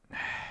get.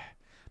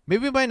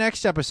 Maybe by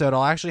next episode,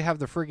 I'll actually have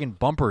the friggin'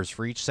 bumpers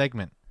for each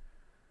segment.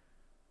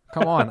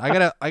 Come on, I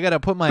gotta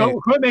put my.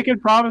 Don't quit making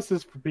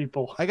promises for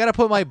people. I gotta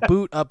put my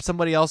boot up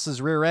somebody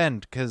else's rear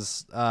end,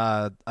 because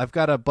I've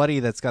got a buddy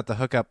that's got the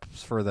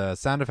hookups for the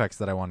sound effects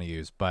that I want to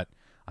use, but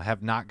I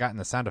have not gotten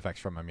the sound effects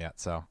from him yet.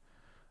 So,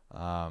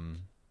 I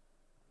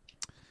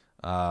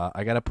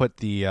gotta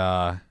put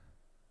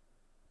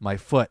my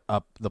foot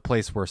up the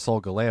place where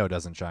Solgaleo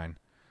doesn't shine.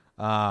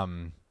 All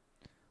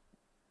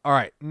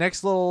right,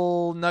 next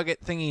little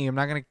nugget thingy.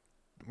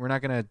 We're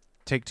not gonna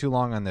take too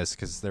long on this,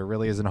 because there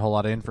really isn't a whole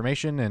lot of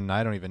information, and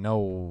I don't even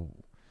know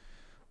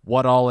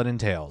what all it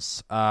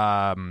entails.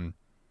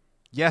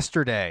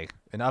 Yesterday,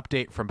 an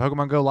update from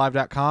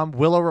PokemonGoLive.com.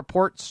 Willow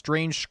report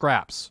strange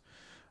scraps.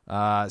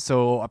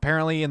 So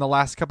apparently in the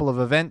last couple of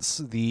events,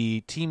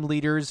 the team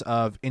leaders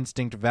of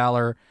Instinct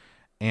Valor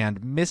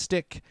and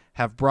Mystic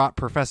have brought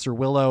Professor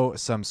Willow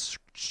some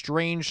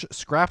strange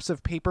scraps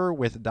of paper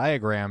with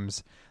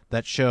diagrams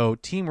that show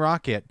Team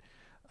Rocket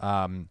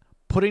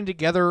putting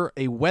together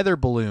a weather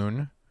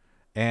balloon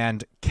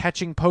and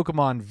catching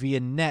Pokemon via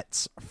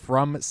nets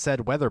from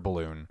said weather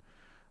balloon.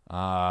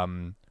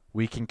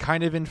 We can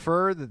kind of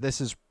infer that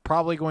this is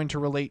probably going to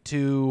relate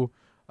to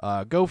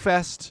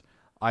GoFest,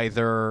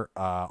 either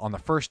on the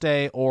first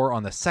day or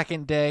on the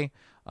second day.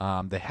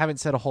 They haven't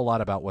said a whole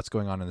lot about what's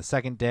going on the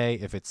second day.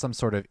 If it's some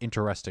sort of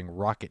interesting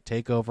rocket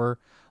takeover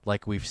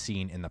like we've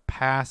seen in the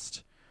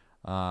past,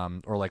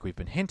 or like we've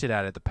been hinted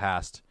at the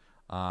past,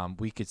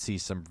 we could see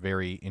some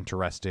very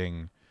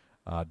interesting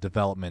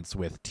developments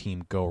with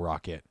Team Go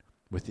Rocket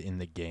within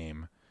the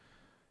game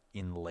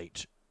in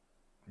late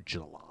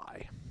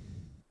July.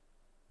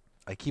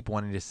 I keep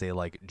wanting to say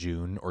like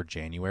June or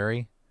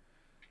January.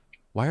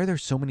 Why are there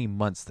so many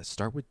months that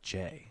start with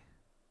J?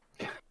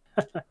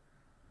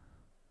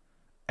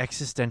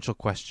 Existential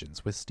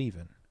questions with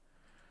Steven.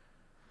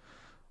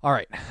 All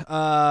right.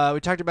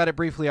 We talked about it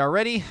briefly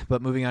already,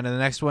 but moving on to the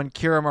next one.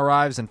 Kyurem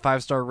arrives in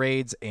 5-star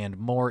raids and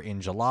more in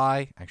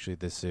July. Actually,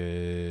 this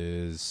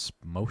is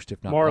most,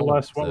 if not more or all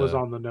less, of what was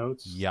on the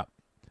notes. Yep.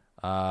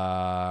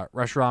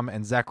 Reshiram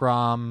and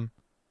Zekrom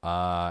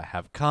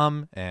have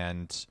come,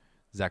 and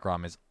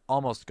Zekrom is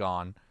almost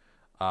gone.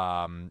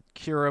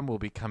 Kyurem will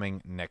be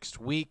coming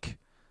next week,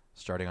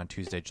 starting on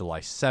Tuesday, July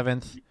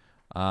 7th.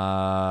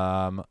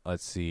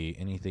 Let's see.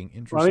 Anything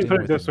interesting? Well, let me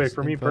put it this way. this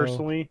For me info?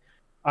 personally,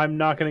 I'm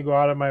not going to go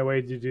out of my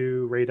way to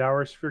do raid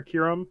hours for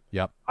Kyurem.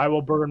 Yep. I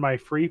will burn my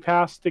free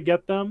pass to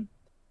get them.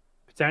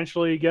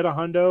 Potentially get a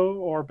hundo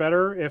or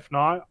better. If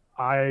not,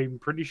 I'm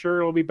pretty sure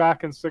it'll be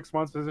back in 6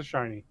 months as a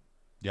shiny.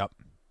 Yep.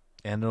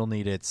 And it'll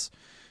need its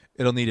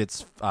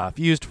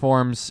fused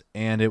forms,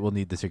 and it will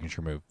need the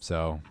signature move.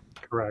 So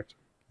Correct.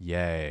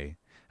 yay.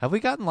 Have we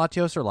gotten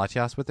Latios or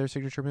Latias with their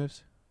signature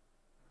moves?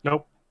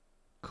 Nope.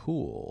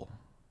 Cool.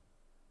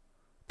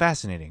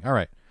 Fascinating. All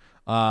right.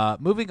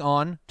 Moving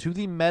on to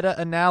the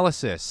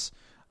meta-analysis.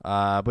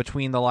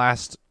 Between the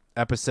last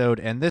episode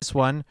and this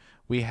one,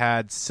 we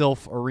had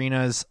Sylph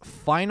Arena's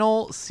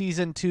final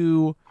Season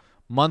 2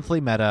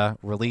 monthly meta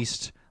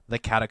released, the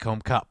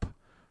Catacomb Cup.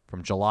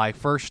 From July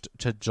 1st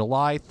to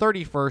July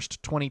 31st,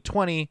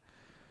 2020.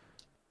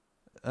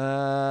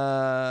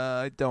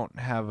 I don't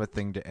have a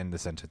thing to end the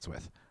sentence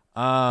with.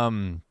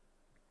 Catacomb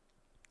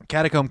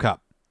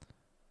Cup.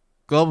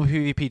 Global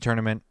PvP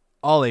tournament,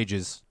 all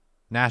ages,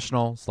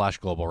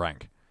 national/global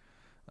rank.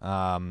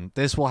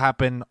 This will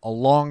happen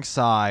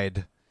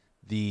alongside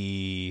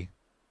the,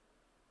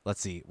 let's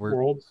see,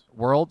 Worlds.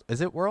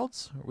 Is it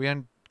Worlds? Are we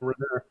on We're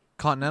there.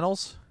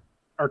 Continentals?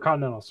 Or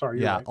Continental, sorry.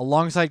 You're Yeah, right.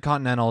 alongside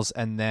Continentals,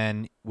 and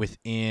then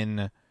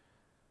within,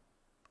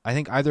 I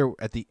think either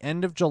at the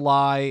end of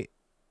July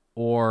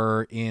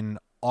or in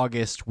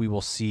August, we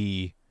will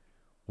see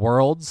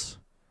Worlds.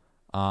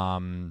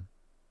 And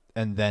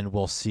then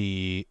we'll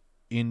see,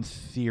 in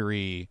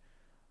theory,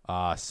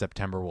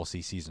 September we'll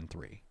see Season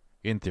 3.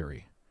 In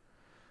theory.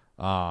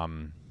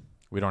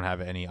 We don't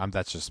have any,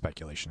 that's just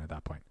speculation at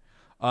that point.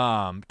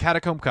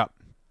 Catacomb Cup.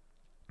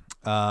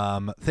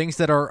 Things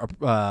that are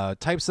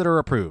types that are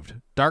approved: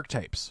 dark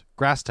types,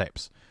 grass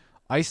types,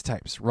 ice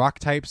types, rock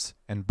types,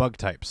 and bug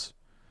types.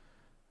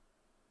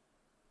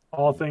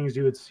 All things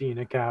you would see in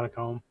a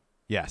catacomb.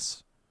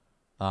 Yes.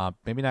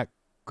 Maybe not.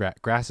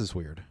 Grass is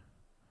weird,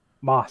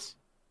 Moss.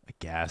 I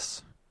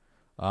guess.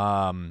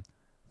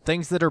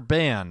 Things that are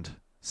banned: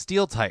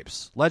 steel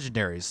types,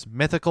 legendaries,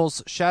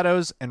 mythicals,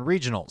 shadows, and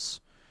regionals.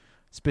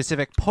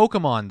 Specific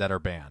Pokemon that are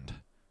banned: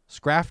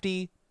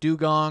 Scrafty,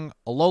 Dugong,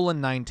 Alolan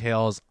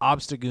Ninetales,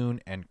 Obstagoon,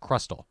 and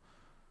Crustle.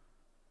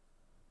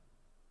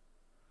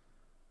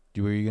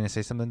 Were you going to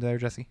say something there,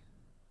 Jesse?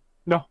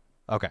 No.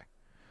 Okay.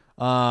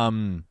 I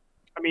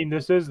mean,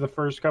 this is the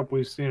first cup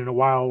we've seen in a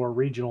while where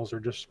regionals are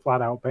just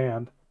flat out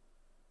banned.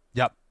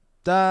 Yep.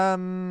 Yeah,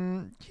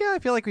 I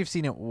feel like we've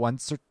seen it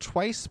once or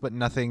twice, but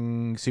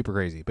nothing super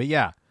crazy. But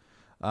yeah.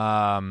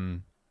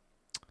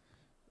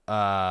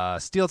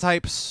 Steel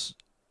types.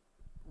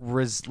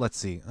 Let's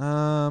see.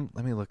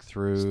 Let me look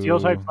through.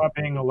 Steel types not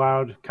being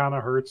allowed kind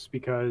of hurts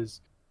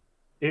because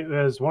it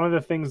was one of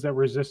the things that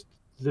resist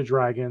the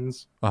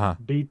dragons,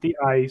 beat the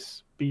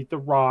ice, beat the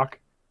rock.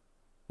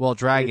 Well,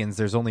 dragons,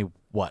 there's only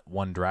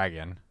one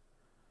dragon.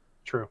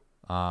 True.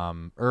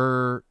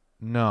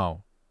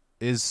 No.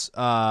 Is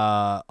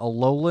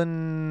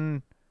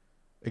Alolan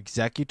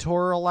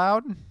Executor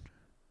allowed?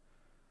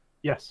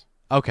 Yes.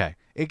 Okay.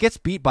 It gets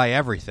beat by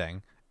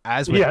everything.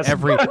 As with Yes.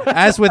 every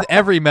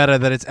meta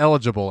that it's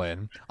eligible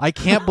in. I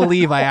can't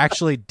believe I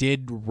actually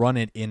did run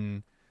it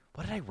in.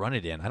 What did I run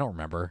it in? I don't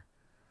remember.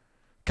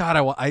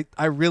 God,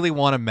 I really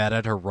want a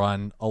meta to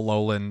run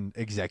Alolan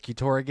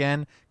Executor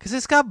again because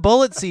it's got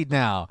Bullet Seed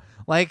now.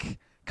 Like,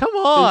 come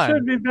on, it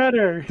should be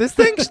better. this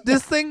thing,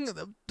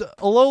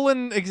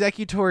 Alolan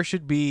Executor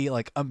should be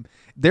like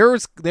there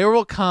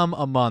will come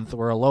a month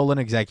where Alolan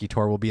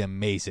Executor will be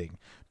amazing.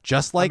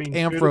 Just like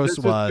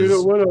Ampharos was. It's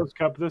Pseudo-Wudos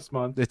Cup this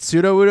month. It's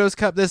Pseudo-Wudos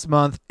Cup this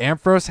month.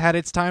 Ampharos had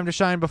its time to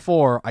shine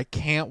before. I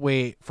can't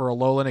wait for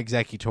Alolan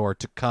Executor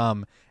to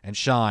come and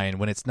shine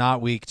when it's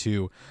not weak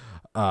to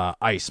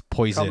ice,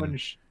 poison.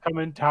 Come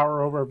and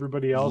tower over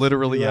everybody else.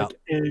 Literally, yeah.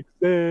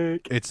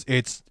 Like,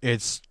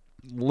 It's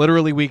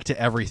literally weak to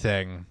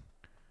everything.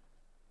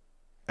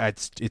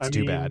 It's too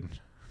mean, bad.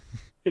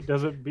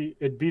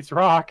 It beats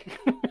rock.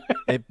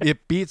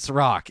 It beats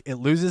rock. It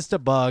loses to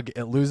bug.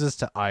 It loses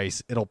to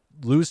ice. It'll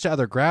lose to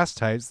other grass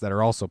types that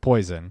are also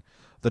poison.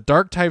 The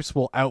dark types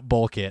will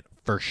outbulk it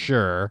for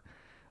sure.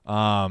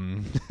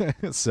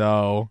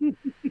 So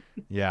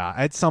yeah,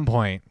 at some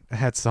point,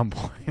 I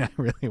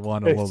really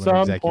want a At Alolan some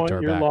Executor point,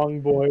 your back.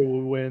 long boy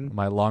will win.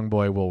 My long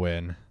boy will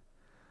win.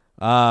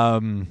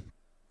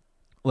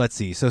 Let's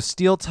see. So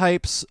steel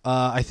types,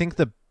 I think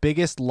the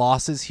biggest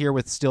losses here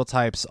with steel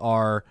types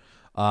are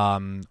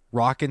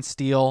rock and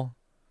steel.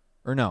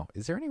 Or no,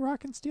 is there any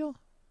rock and steel?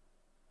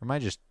 Or am I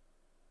just...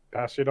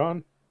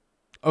 Bastiodon?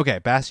 Okay,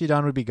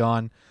 Bastiodon would be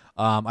gone.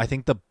 I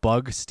think the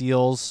bug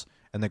steels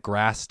and the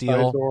grass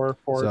steel. Scizor,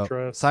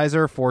 Fortress. So,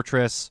 Scizor,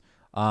 Fortress.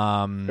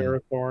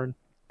 Ferrothorn.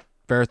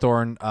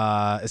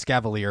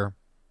 Escavalier.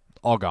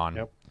 All gone.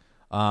 Yep.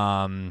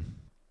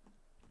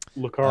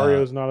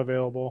 Lucario is not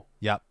available.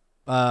 Yep.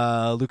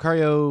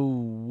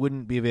 Lucario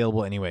wouldn't be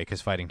available anyway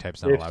because fighting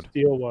type's not allowed.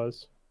 Steel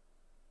was.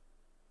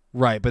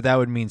 Right, but that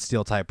would mean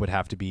steel type would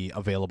have to be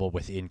available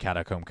within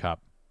Catacomb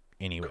Cup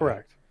anyway.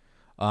 Correct.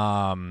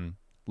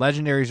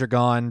 Legendaries are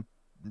gone.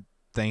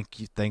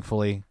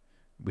 Thankfully,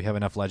 we have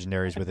enough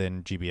legendaries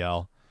within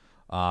GBL.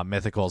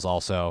 Mythicals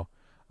also.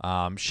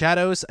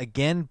 Shadows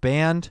again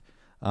banned.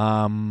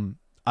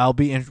 We'll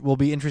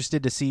be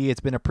interested to see.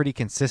 It's been a pretty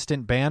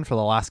consistent ban for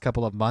the last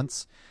couple of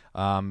months.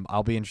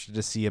 I'll be interested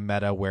to see a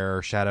meta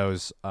where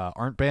shadows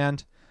aren't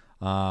banned.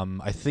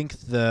 I think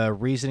the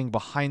reasoning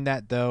behind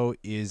that, though,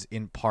 is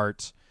in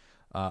part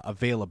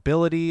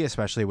availability,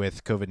 especially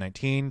with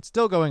COVID-19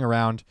 still going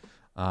around.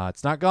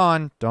 It's not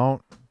gone.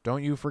 Don't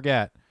you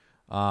forget,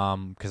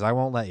 because I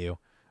won't let you.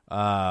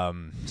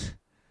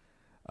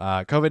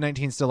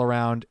 COVID-19 still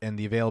around, and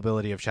the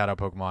availability of shadow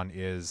Pokemon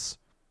is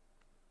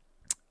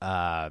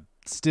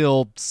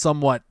still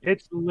somewhat...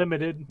 It's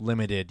limited.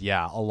 Limited,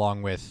 yeah,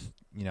 along with,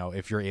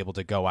 if you're able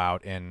to go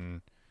out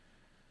and...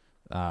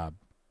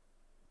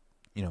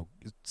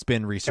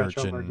 spin research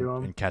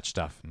and catch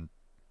stuff, and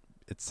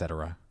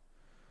etc.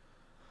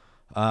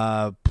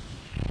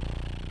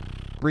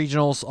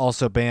 Regionals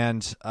also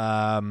banned.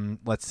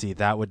 Let's see,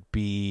 that would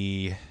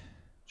be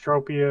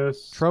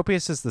Tropius.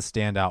 Tropius is the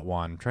standout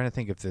one. I'm trying to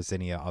think if there's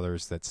any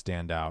others that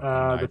stand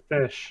out. The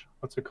fish.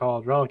 What's it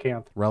called?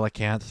 Relicanth.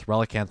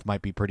 Relicanth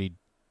might be pretty...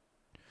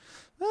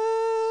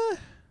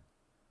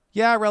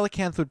 yeah,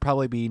 Relicanth would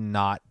probably be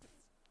not...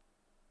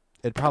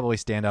 It'd probably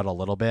stand out a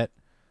little bit.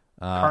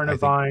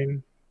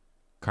 Carnivine.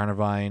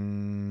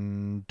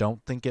 Carnivine,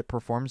 don't think it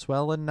performs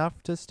well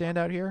enough to stand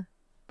out here,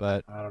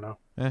 but I don't know.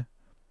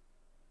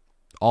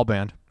 All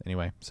banned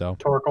anyway. So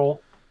Torkoal.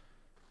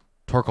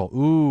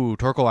 Ooh,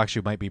 Torkoal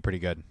actually might be pretty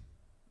good.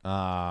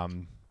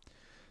 And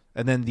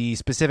then the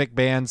specific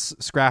bans,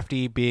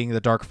 Scrafty being the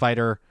Dark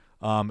Fighter,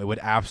 it would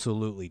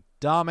absolutely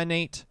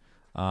dominate.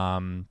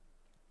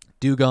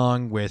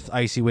 Dugong with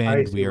Icy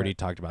Wind. We already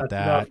talked about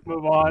that. Enough.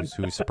 Move on.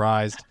 Who's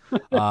surprised?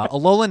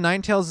 Alolan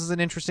Ninetales is an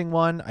interesting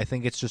one. I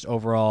think it's just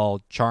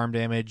overall charm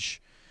damage.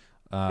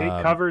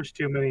 It covers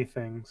too many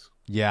things.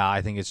 Yeah,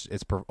 I think it's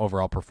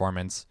overall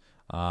performance.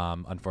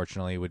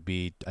 Unfortunately, would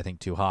be, I think,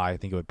 too high. I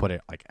think it would put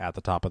it at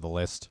the top of the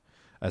list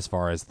as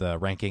far as the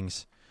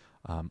rankings.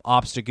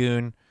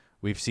 Obstagoon.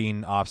 We've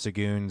seen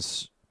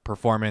Obstagoon's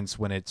performance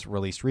when it's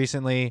released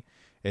recently.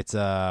 It's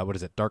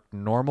Dark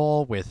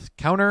Normal with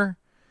counter.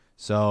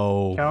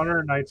 So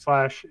counter, Night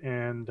Slash,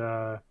 and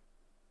it's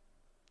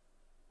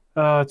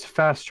a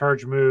fast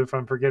charge move.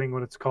 I'm forgetting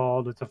what it's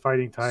called. It's a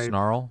fighting type.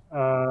 Snarl?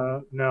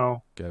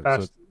 No.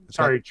 Okay,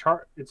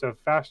 it's a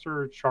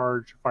faster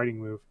charge fighting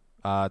move.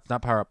 It's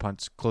not Power Up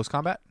Punch. Close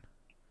combat?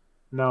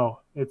 No,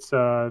 it's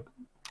bad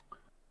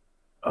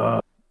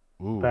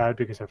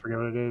because I forget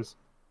what it is.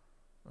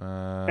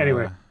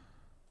 Anyway,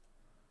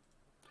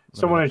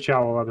 someone in chat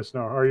will let us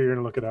know, or you're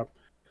gonna look it up.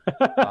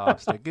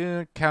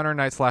 Obstagoon, counter,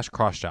 Night Slash,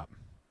 Cross Chop.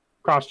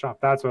 Cross Chop,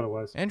 that's what it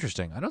was.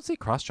 Interesting. I don't see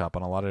Cross Chop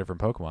on a lot of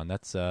different Pokemon.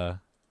 That's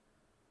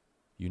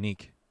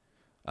unique.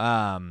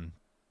 And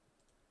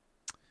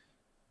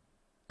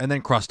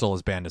then Crustle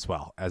is banned as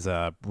well as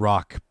a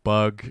rock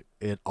bug.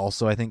 It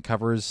also, I think,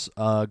 covers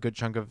a good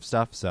chunk of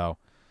stuff. So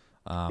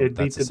it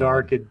beat the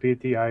dark, it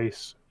beat the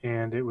ice,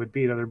 and it would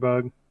beat other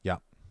bug. Yeah.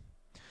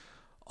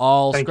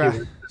 All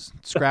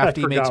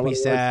Scrafty makes me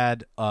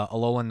sad.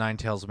 Alolan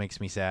Ninetales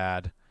makes me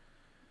sad.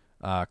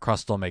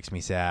 Crustle makes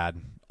me sad.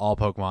 All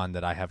Pokemon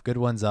that I have good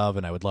ones of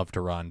and I would love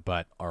to run,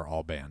 but are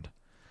all banned.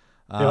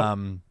 Yep.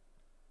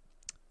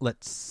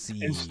 Let's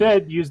see.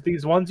 Instead, use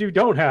these ones you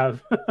don't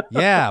have.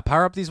 Yeah,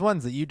 power up these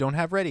ones that you don't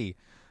have ready.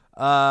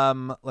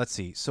 Let's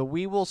see. So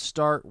we will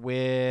start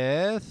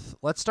with...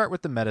 Let's start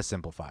with the Meta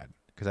Simplified,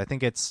 because I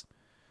think it's...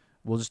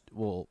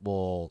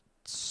 We'll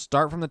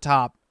start from the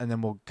top, and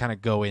then we'll kind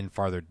of go in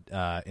farther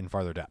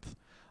depth.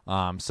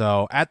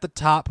 So at the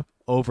top,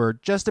 over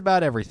just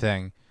about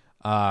everything,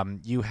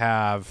 you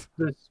have...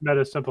 This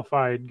Meta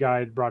Simplified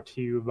guide brought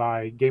to you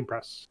by Game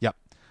Press. Yep.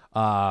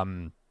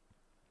 Umbreon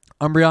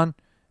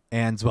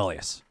and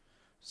Zweilous.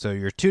 So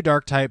your two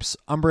dark types,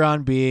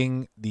 Umbreon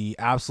being the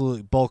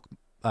absolute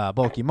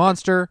bulky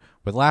monster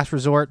with Last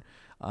Resort.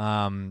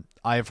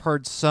 I've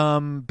heard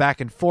some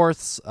back and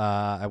forths.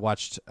 I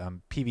watched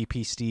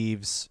PvP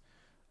Steve's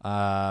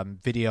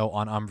video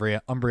on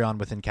Umbreon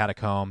within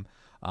Catacomb.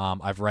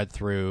 I've read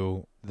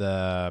through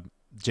the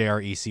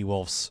JREC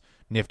Wolf's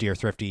Nifty or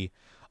Thrifty.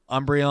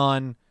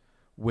 Umbreon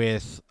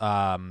with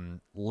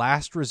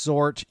Last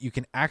Resort, you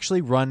can actually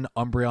run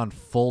Umbreon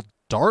full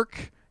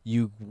dark.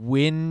 You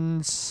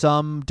win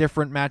some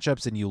different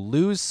matchups and you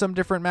lose some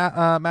different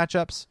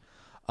matchups.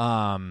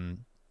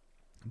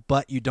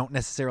 But you don't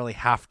necessarily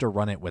have to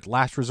run it with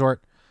Last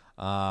Resort.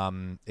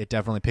 It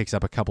definitely picks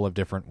up a couple of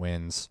different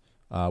wins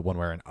one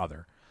way or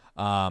another.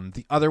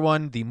 The other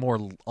one, the more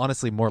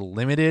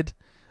limited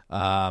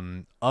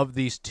of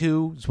these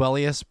two,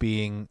 Zweilous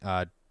being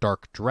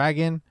Dark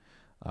Dragon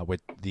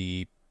with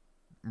the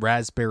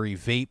Raspberry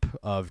Vape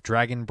of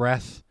Dragon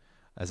Breath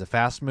as a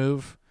fast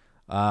move.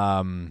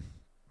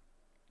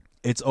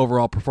 Its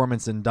overall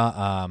performance and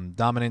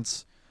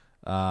dominance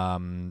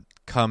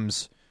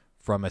comes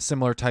from a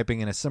similar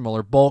typing and a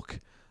similar bulk,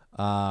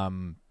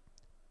 but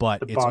The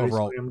its body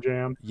overall slam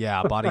jam.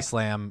 body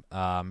slam.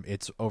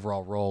 Its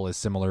overall role is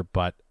similar,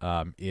 but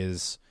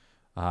is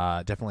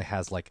definitely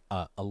has like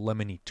a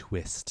lemony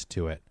twist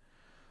to it.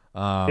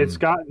 It's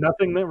got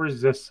nothing that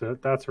resists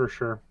it, that's for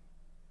sure.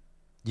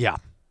 Yeah.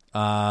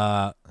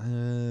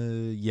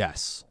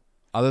 Yes.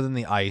 Other than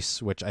the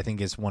ice, which I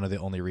think is one of the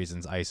only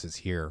reasons ice is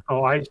here.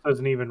 Oh, ice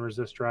doesn't even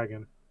resist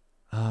dragon.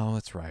 Oh,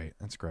 that's right.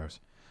 That's gross.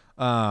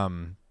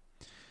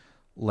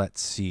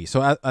 Let's see.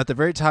 So at the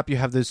very top, you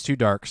have those two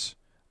darks.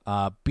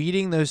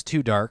 Beating those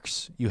two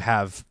darks, you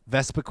have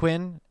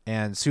Vespiquen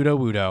and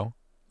Sudowoodo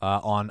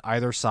on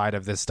either side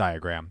of this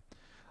diagram.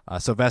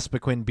 So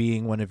Vespiquen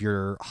being one of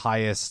your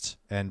highest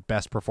and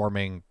best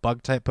performing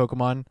bug type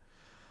Pokemon.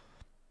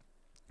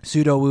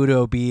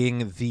 Sudowoodo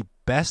being the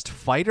best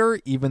fighter,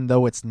 even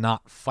though it's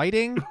not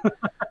fighting.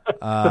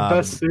 The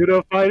best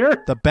pseudo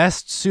fighter? The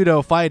best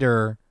pseudo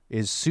fighter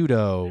is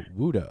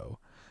Sudowoodo.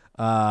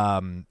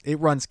 It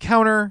runs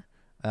counter.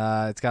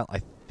 It's got,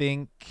 I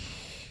think,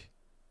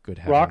 good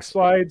heavens. Rock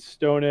Slide,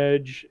 Stone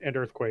Edge, and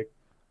Earthquake.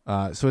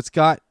 So it's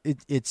got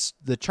it's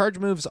the charge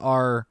moves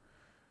are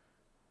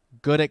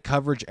good at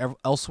coverage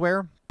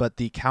elsewhere, but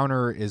the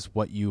counter is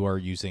what you are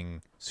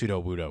using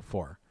Sudowoodo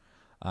for.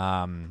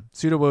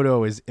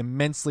 Sudowoodo is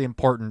immensely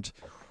important.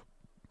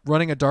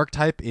 Running a dark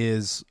type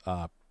is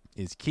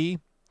key.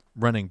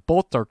 Running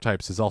both dark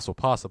types is also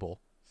possible.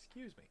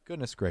 Excuse me.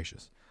 Goodness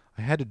gracious.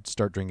 I had to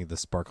start drinking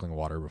this sparkling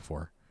water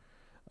before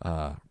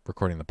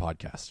recording the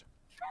podcast.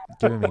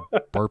 Giving me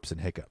burps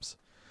and hiccups.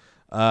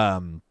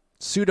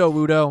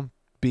 Sudowoodo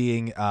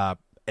being an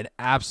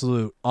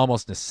absolute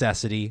almost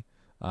necessity.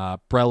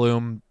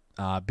 Breloom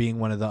being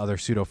one of the other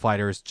pseudo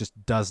fighters just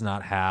does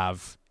not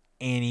have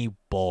any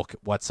bulk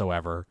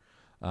whatsoever.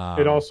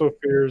 It also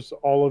fears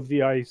all of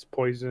the ice,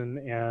 poison,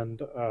 and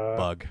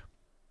bug.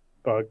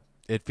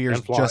 It fears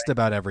and fly. just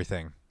about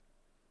everything.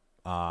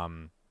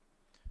 So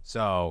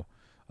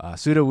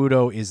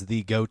Sudowoodo is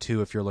the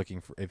go-to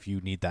if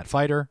you need that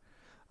fighter,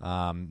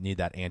 need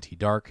that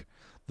anti-dark.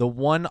 The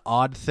one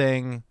odd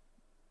thing,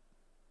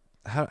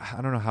 I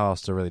don't know how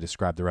else to really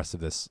describe the rest of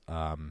this.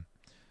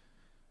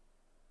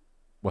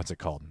 What's it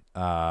called?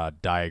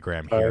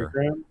 Diagram here.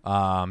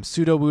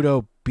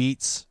 Sudowoodo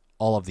beats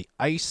all of the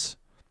ice.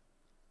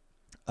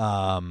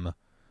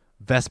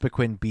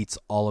 Vespiquen beats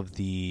all of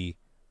the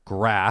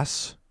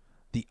grass.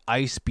 The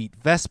ice beat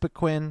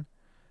Vespiquen,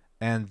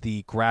 and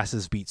the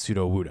grasses beat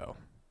Sudowoodo,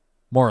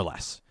 more or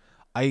less.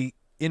 There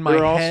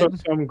are also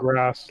some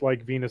grass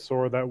like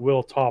Venusaur that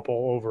will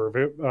topple over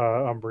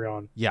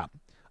Umbreon. Yeah.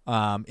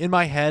 In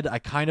my head, I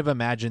kind of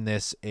imagine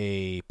this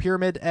a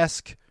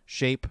pyramid-esque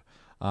shape,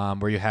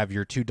 where you have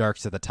your two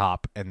darks at the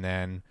top, and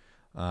then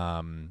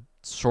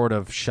sort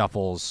of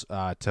shuffles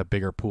to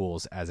bigger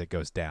pools as it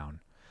goes down.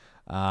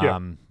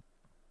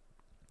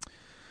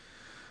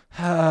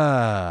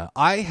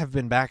 I have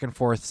been back and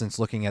forth since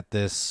looking at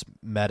this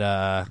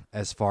meta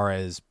as far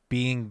as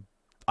being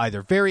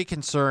either very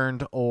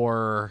concerned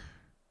or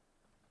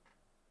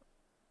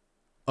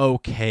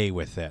okay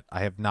with it.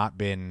 I've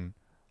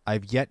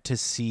yet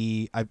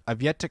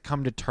to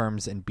come to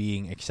terms and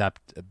being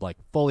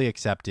fully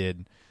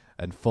accepted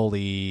and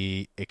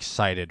fully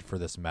excited for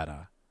this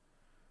meta.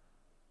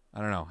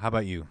 I don't know. How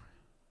about you?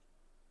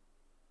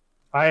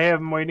 I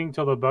am waiting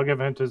till the bug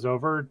event is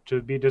over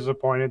to be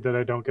disappointed that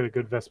I don't get a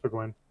good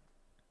Vespiquen.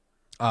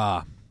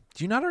 Do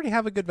you not already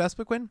have a good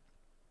Vespiquen?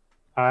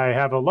 I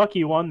have a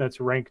lucky one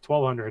that's rank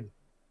 1200.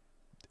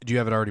 Do you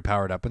have it already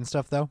powered up and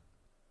stuff, though?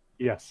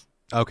 Yes.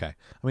 Okay.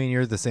 I mean,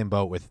 you're the same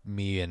boat with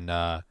me and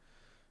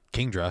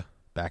Kingdra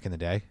back in the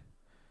day.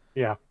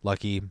 Yeah.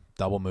 Lucky,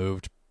 double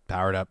moved,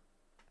 powered up,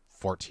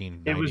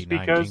 1499. It was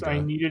because Kingdra. I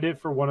needed it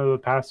for one of the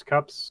past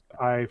cups.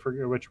 I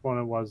forget which one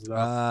it was,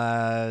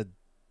 though.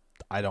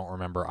 I don't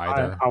remember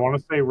either. I want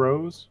to say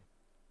Rose.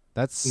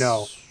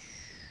 No.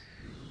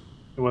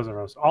 It wasn't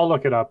Rose. I'll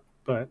look it up,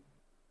 but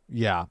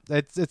yeah,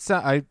 it's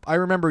I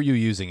remember you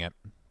using it.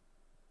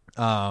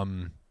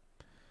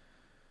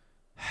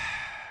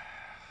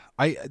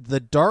 The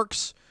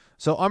darks.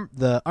 So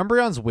the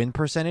Umbreon's win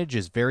percentage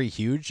is very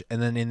huge,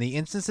 and then in the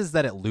instances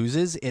that it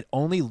loses, it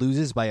only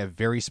loses by a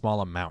very small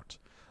amount.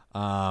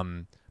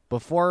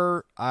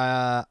 Before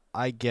I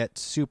get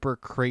super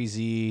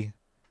crazy,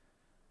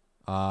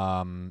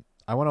 I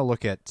want to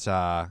look at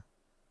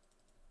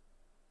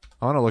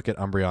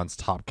Umbreon's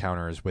top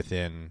counters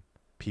within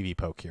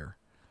PvPoke here.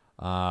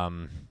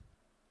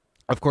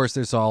 Of course,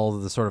 there's all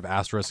the sort of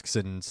asterisks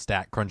and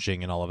stat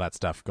crunching and all of that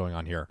stuff going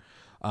on here.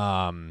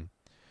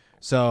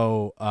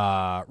 So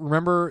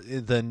remember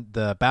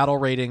the battle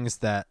ratings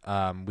that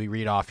we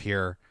read off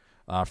here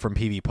from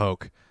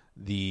PvPoke.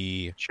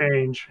 The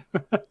change.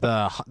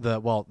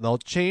 well, they'll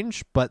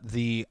change, but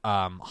the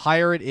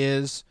higher it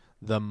is,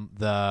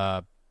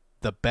 the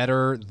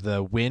better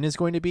the win is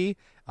going to be.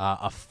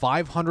 A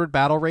 500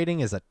 battle rating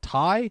is a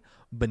tie.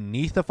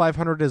 Beneath the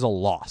 500 is a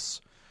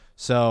loss.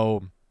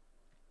 So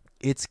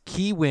its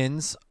key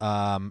wins,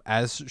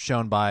 as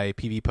shown by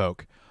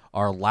PvPoke,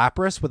 are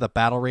Lapras with a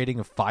battle rating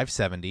of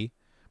 570,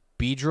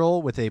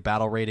 Beedrill with a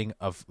battle rating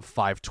of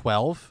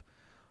 512,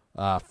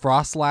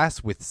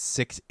 Frostlass with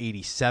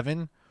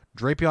 687,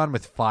 Drapion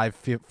with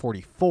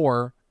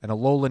 544, and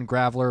Alolan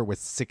Graveler with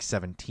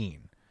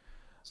 617.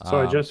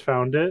 So I just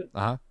found it.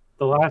 Uh-huh.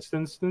 The last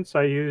instance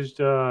I used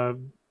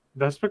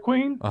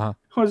Vespiquen Uh-huh.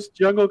 was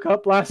Jungle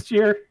Cup last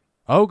year.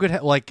 Oh,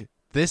 good. Like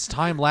this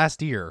time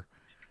last year.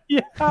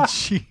 Yeah.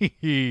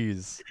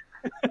 Jeez.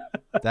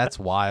 That's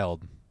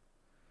wild.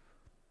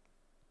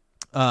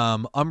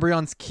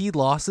 Umbreon's key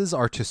losses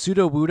are to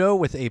Sudowoodo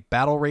with a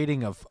battle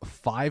rating of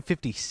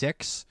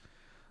 556,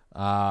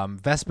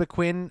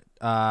 Vespiquen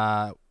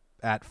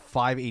at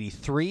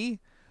 583,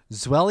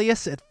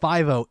 Zweilous at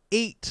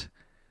 508,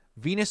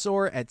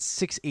 Venusaur at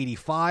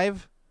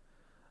 685,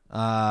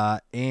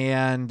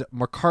 and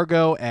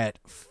Magcargo at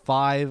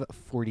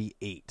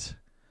 548.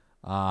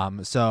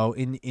 So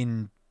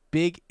in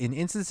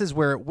instances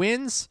where it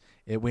wins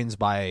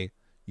by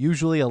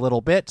usually a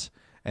little bit.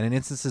 And in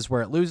instances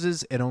where it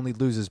loses, it only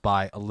loses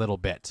by a little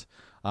bit.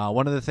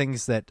 One of the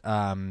things that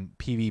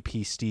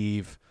PvP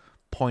Steve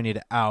pointed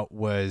out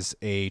was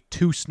a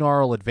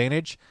 2-snarl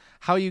advantage.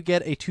 How you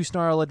get a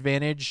 2-snarl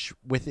advantage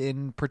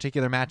within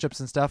particular matchups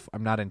and stuff,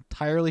 I'm not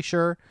entirely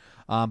sure.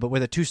 But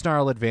with a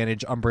 2-snarl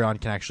advantage, Umbreon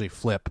can actually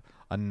flip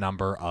a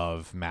number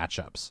of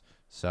matchups.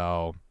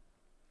 So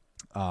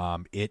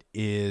it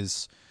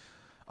is...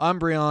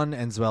 Umbreon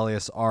and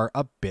Zweilous are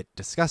a bit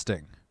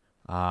disgusting.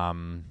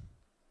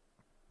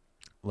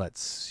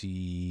 Let's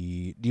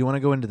see. Do you want to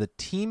go into the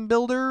team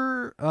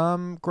builder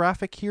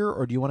graphic here,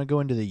 or do you want to go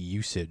into the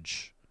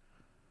usage?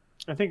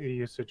 I think the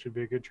usage would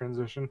be a good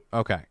transition.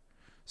 Okay.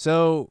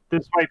 So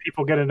this way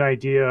people get an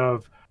idea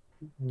of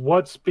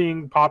what's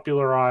being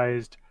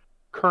popularized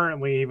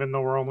currently, even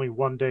though we're only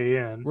one day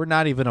in. We're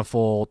not even a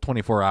full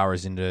 24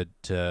 hours into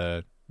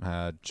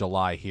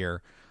July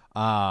here.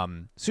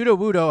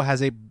 Sudowoodo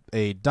has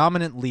a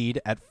dominant lead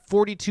at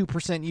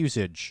 42%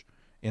 usage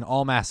in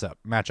all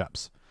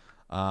matchups.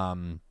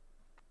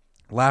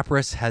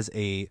 Lapras has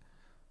a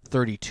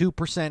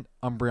 32%,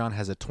 Umbreon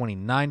has a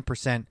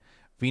 29%,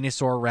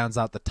 Venusaur rounds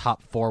out the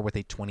top 4 with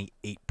a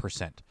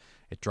 28%.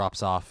 It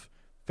drops off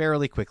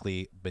fairly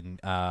quickly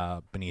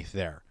beneath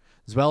there.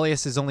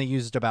 Zweilous is only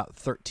used about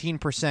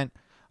 13%,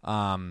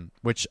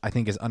 which I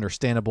think is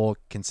understandable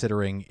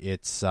considering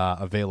its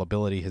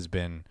availability has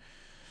been...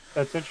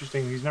 That's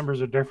interesting. These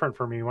numbers are different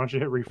for me. Why don't you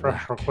hit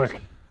refresh real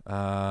quick?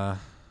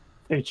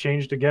 They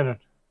changed again.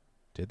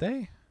 Did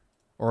they?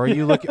 Or are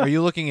you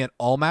looking at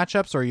all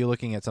matchups, or are you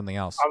looking at something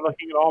else? I'm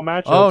looking at all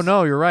matchups. Oh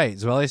no, you're right.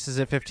 Zweilous is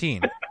at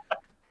 15.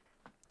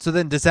 So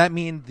then, does that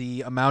mean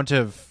the amount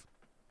of?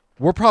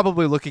 We're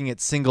probably looking at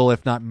single,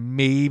 if not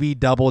maybe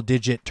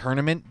double-digit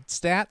tournament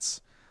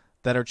stats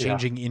that are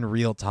changing in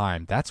real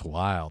time. That's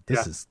wild.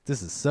 This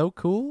is so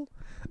cool.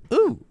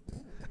 Ooh,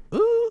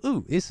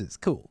 this is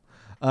cool.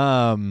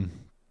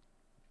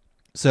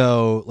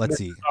 So let's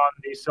see. On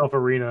the Self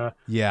Arena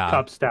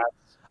Cup stats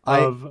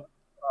of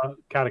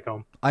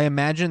Catacomb. I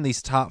imagine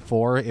these top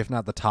 4, if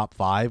not the top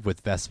 5,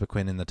 with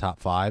Vespiquen in the top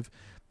 5,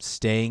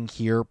 staying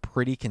here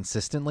pretty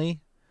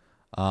consistently.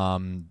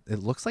 It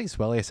looks like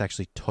Zweilous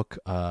actually took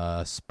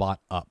a spot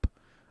up,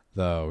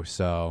 though.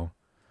 So,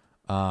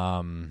 So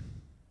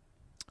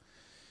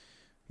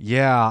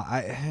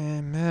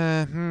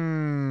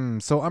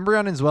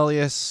Umbreon and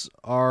Zweilous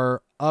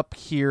are up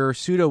here.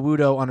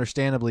 Sudowoodo,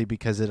 understandably,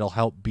 because it'll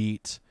help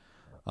beat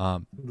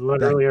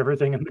literally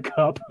everything in the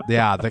cup.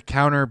 Yeah, the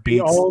counter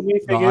beats the only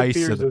thing the it ice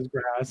fears and is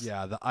grass.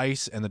 Yeah, the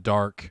ice and the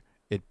dark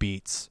it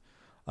beats,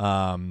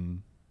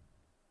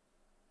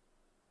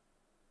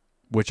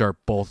 which are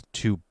both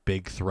two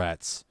big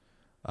threats.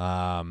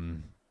 I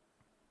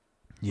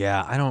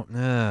don't.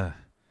 I'm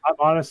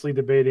honestly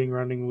debating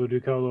running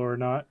Ludicolo or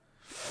not.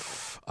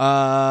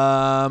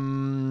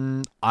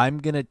 I'm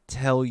gonna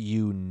tell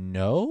you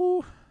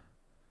no,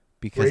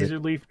 because Razor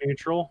Leaf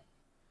neutral.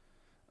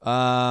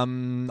 I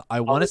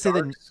want to say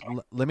that.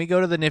 Let me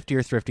go to the Nifty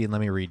or Thrifty and let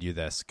me read you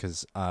this,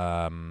 because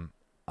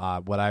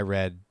what I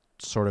read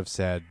sort of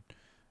said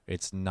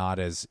it's not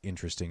as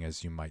interesting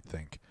as you might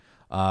think.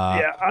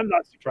 Yeah, I'm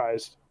not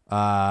surprised.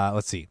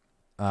 Let's see.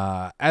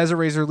 As a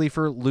Razor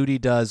Leafer, Ludi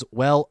does,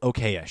 well,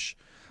 okay-ish.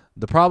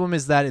 The problem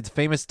is that its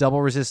famous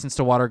double resistance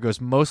to water goes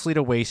mostly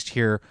to waste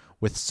here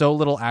with so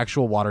little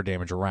actual water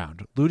damage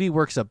around. Ludi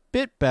works a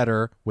bit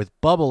better with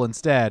Bubble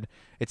instead.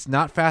 It's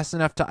not fast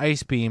enough to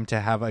Ice Beam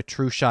to have a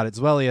true shot at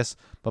Zweilous,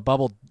 but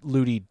Bubble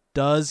Ludi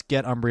does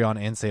get Umbreon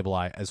and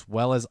Sableye, as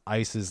well as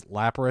Ice's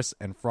Lapras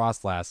and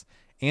Frostlass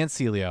and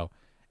Celio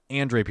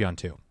and Drapion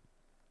too.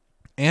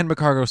 And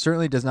Magcargo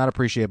certainly does not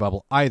appreciate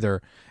Bubble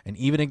either, and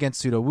even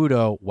against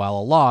Sudowoodo, while a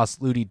loss,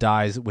 Ludi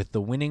dies with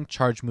the winning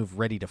charge move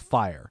ready to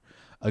fire.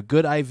 A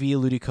good IV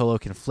Ludicolo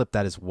can flip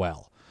that as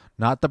well.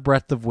 Not the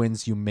breadth of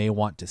wins you may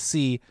want to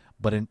see,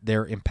 but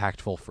they're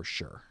impactful for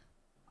sure.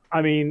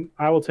 I mean,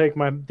 I will take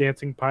my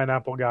dancing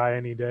pineapple guy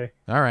any day.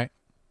 All right.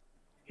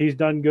 He's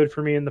done good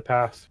for me in the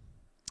past.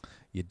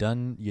 You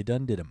done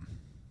did him.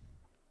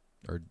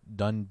 Or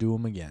done do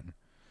him again.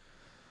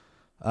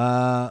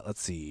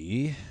 Let's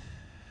see.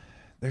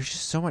 There's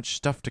just so much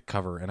stuff to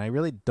cover, and I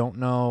really don't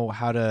know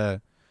how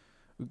to...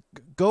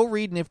 Go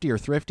read Nifty or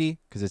Thrifty,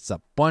 because it's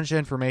a bunch of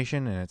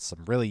information, and it's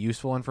some really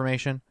useful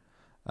information.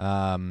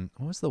 What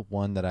was the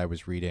one that I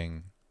was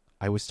reading?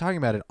 I was talking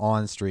about it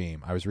on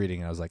stream. I was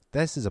reading, and I was like,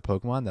 this is a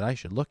Pokemon that I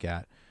should look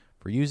at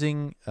for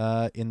using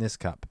in this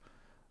cup.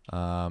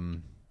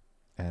 And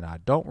I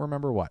don't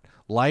remember what.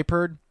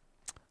 Liepard,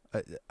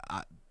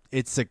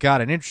 it's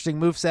got an interesting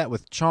moveset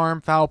with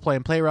Charm, Foul Play,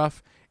 and Play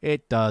Rough.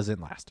 It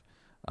doesn't last.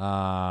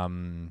 I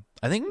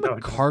think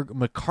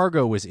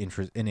Magcargo was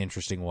an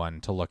interesting one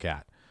to look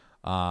at.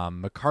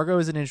 Magcargo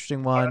is an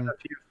interesting one.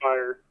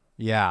 Fire.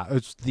 Yeah,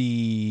 it's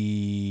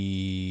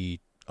the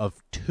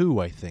of two,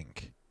 I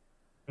think.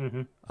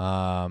 Mm-hmm.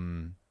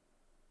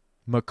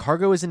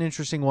 Magcargo is an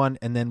interesting one,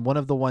 and then one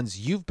of the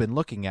ones you've been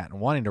looking at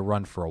and wanting to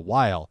run for a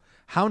while.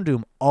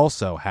 Houndoom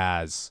also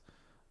has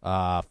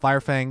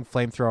Fire Fang,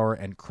 Flamethrower,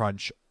 and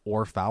Crunch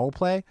or Foul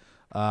Play.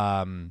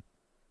 A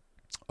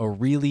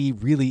really,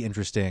 really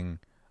interesting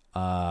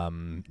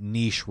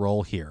niche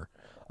role here.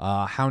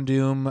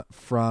 Houndoom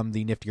from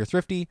the Nifty or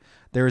Thrifty.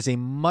 There is a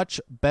much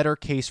better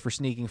case for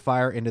sneaking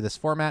fire into this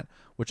format,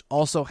 which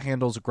also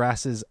handles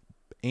grasses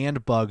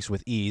and bugs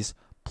with ease,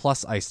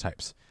 plus ice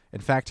types.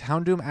 In fact,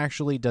 Houndoom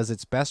actually does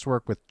its best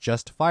work with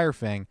just Fire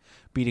Fang,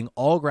 beating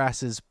all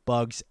grasses,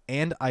 bugs,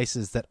 and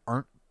ices that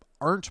aren't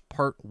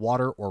part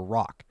water or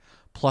rock,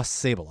 plus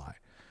Sableye.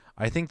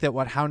 I think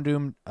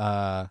Houndoom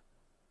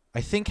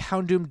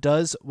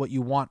does what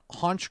you want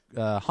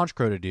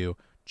Honchkrow to do,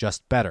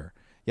 just better.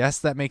 Yes,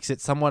 that makes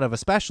it somewhat of a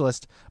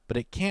specialist, but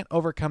it can't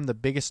overcome the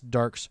biggest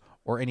darks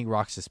or any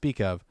rocks to speak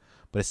of,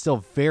 but it's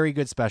still very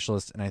good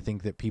specialist, and I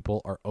think that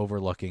people are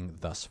overlooking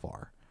thus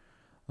far.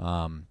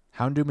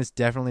 Houndoom is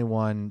definitely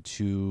one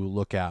to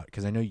look out,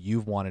 because I know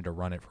you've wanted to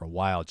run it for a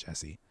while,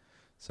 Jesse.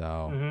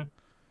 So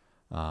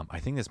I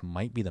think this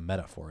might be the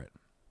meta for it.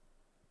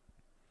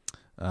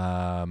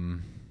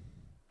 Part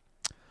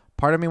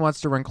of me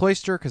wants to run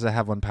Cloyster because I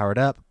have one powered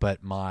up,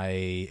 but my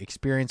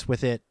experience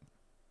with it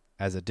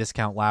as a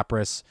discount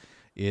Lapras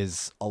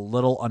is a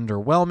little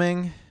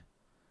underwhelming.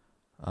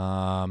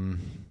 I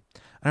don't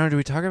know, do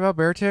we talk about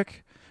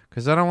Beartic?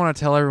 Because I don't want to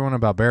tell everyone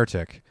about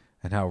Beartic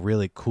and how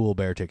really cool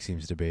Beartic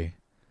seems to be.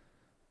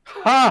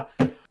 Ha!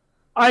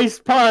 Ice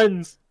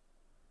puns!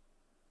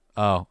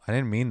 Oh, I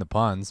didn't mean the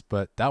puns,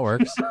 but that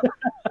works.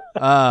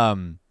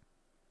 Beartic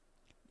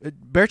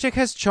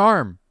has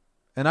Charm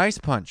and Ice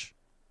Punch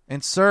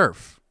and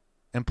Surf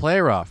and Play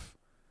Rough.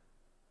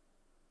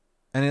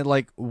 And it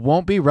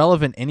won't be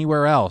relevant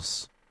anywhere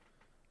else.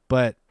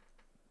 But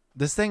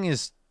this thing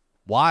is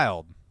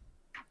wild.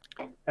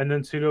 And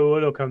then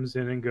Sudowoodo comes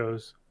in and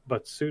goes,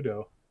 but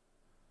Pseudo.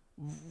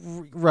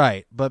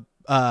 Right. But,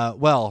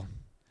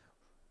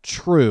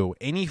 true.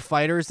 Any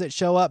fighters that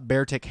show up,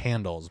 Beartic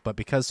handles. But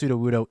because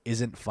Sudowoodo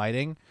isn't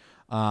fighting,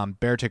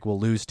 Beartic will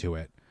lose to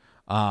it.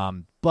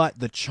 But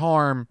the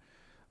Charm,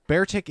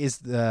 Beartic is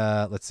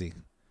the, let's see.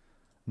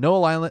 I'm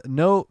going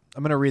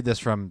to read this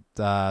from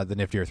the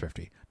Nifty or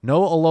Thrifty.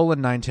 No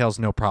Alolan Ninetales,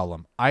 no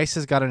problem. Ice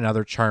has got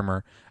another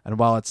Charmer, and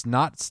while it's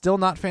still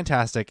not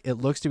fantastic, it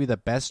looks to be the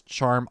best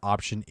Charm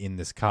option in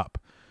this cup.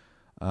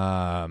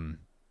 Note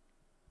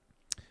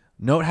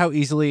how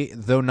easily,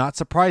 though not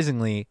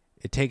surprisingly,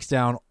 it takes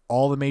down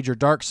all the major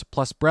darks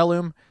plus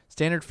Breloom,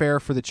 standard fare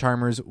for the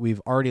Charmers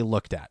we've already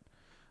looked at.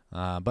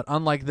 But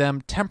unlike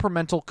them,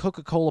 temperamental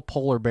Coca-Cola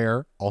polar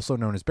bear, also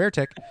known as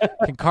Beartic,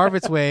 can carve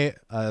its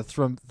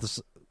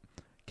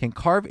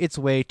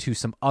way to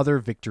some other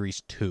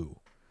victories too.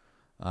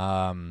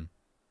 Liepard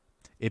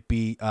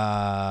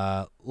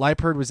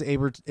was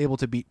able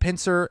to beat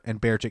Pinsir, and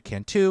Beartic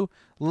can too.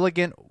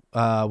 Lilligant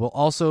will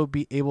also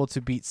be able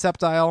to beat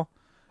Sceptile,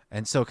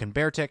 and so can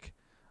Beartic.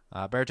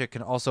 Beartic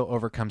can also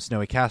overcome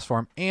Snowy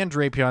Castform and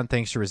Drapion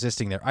thanks to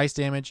resisting their ice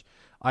damage.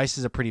 Ice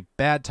is a pretty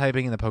bad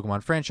typing in the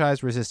Pokemon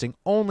franchise, resisting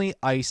only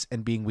ice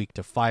and being weak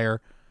to fire.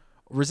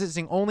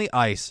 Resisting only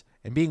ice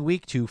and being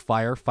weak to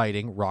fire,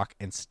 fighting, rock,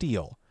 and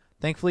steel.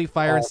 Thankfully,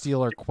 fire and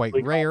steel are quite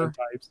rare.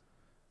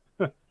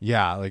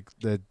 Yeah,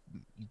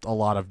 a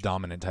lot of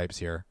dominant types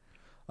here.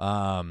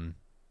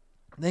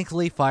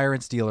 Thankfully, fire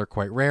and steel are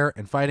quite rare,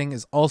 and fighting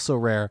is also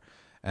rare,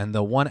 and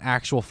the one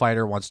actual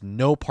fighter wants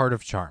no part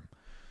of charm.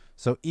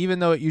 So even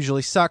though it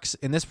usually sucks,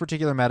 in this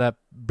particular meta,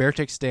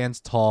 Beartic stands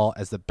tall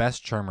as the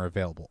best charmer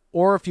available.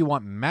 Or if you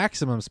want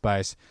maximum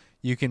spice,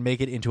 you can make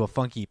it into a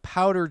funky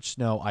powdered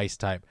snow ice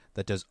type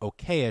that does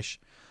okayish,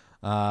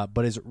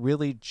 but is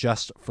really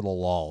just for the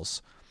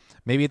lols.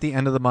 Maybe at the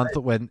end of the month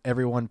when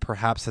everyone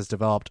perhaps has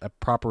developed a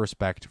proper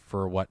respect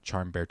for what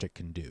Charm Beartic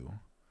can do.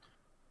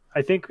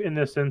 I think in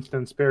this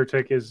instance,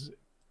 Beartic is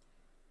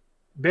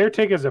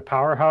a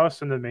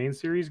powerhouse in the main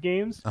series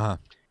games,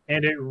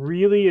 and it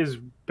really is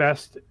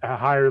best at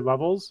higher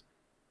levels.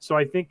 So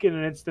I think in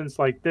an instance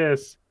like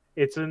this,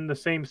 it's in the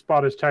same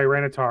spot as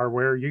Tyranitar,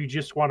 where you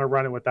just want to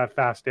run it with that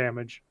fast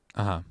damage.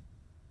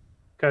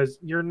 Because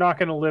you're not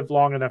going to live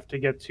long enough to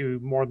get to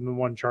more than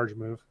one charge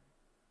move.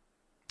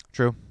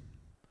 True.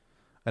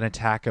 An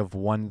attack of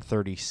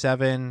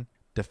 137,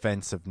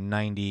 defense of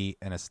 90,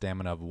 and a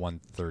stamina of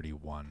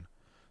 131.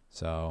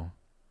 So,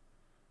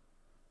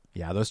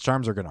 yeah, those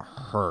charms are going to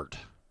hurt.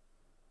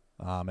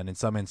 And in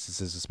some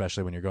instances,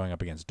 especially when you're going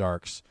up against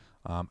Darks.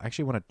 I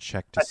actually want to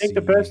check to see. I think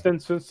the best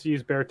instance to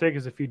use Beartic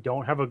is if you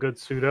don't have a good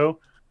pseudo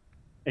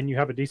and you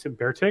have a decent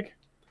Beartic.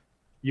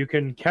 You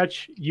can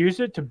use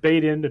it to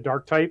bait into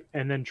Dark type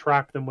and then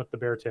trap them with the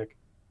Beartic.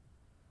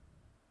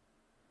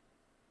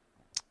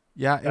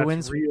 Yeah,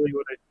 That's really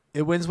what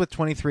it wins with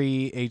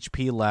 23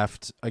 HP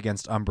left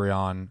against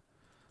Umbreon.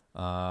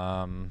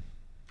 And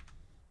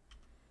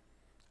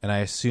I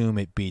assume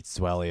it beats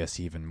Zweilous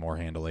even more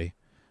handily.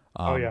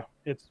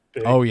 it's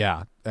big. Oh,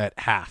 yeah, at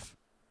half.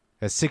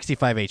 It has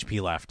 65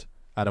 HP left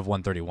out of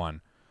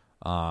 131.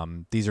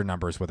 These are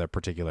numbers with a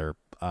particular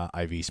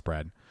IV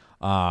spread.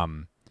 Yeah,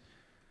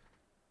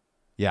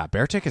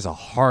 Beartic is a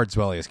hard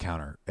Zweilous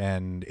counter,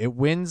 and it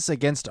wins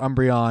against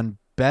Umbreon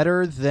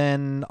better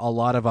than a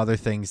lot of other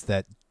things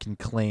that can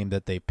claim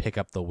that they pick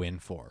up the win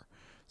for.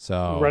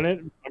 So run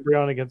it,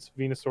 Umbreon against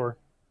Venusaur.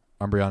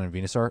 Umbreon and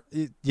Venusaur?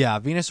 Yeah,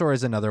 Venusaur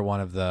is another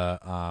one of the...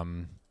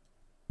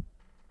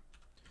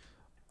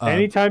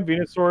 anytime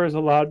Venusaur is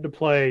allowed to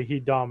play, he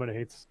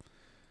dominates.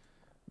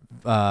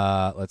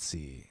 Let's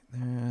see.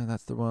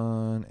 That's the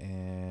one.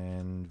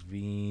 And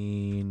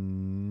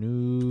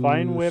Venusaur.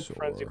 Vine Whip,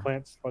 Frenzy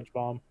Plant, Sludge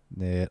Bomb.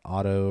 It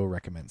auto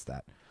recommends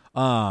that.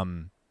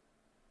 No.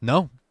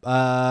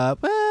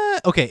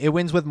 Okay, it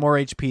wins with more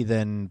HP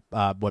than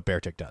what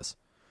Beartic does.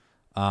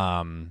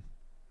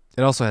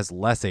 It also has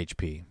less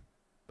HP.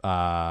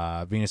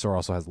 Venusaur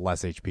also has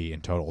less HP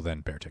in total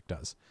than Beartic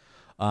does.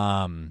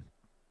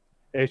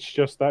 It's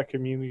just that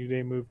Community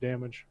Day move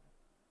damage.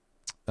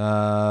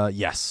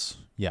 Yes.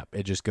 Yep.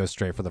 It just goes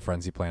straight for the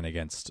Frenzy Plant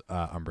against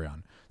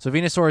Umbreon. So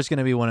Venusaur is going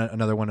to be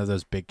another one of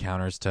those big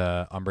counters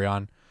to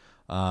Umbreon,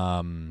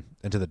 and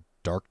to the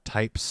Dark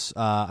types.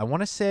 I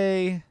want to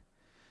say,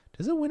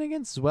 does it win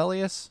against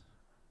Zweilous?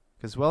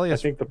 Because Zweilous, I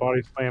think the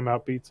Body Slam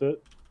outbeats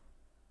it.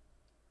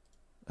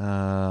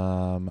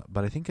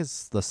 but I think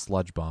it's the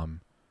Sludge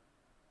Bomb.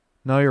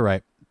 No, you're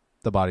right.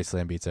 The Body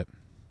Slam beats it.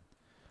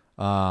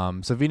 So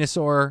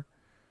Venusaur.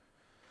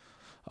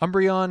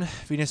 Umbreon,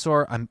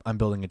 Venusaur, I'm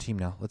building a team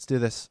now. Let's do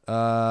this.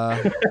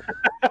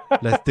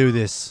 Let's do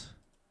this.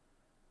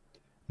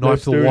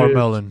 Knife the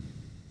watermelon.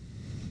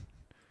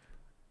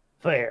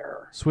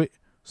 There.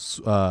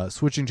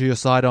 Switching to your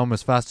sidearm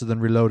is faster than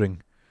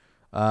reloading.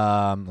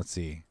 Let's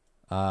see.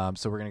 So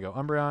we're gonna go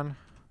Umbreon.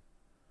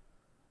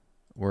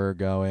 We're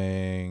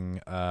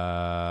going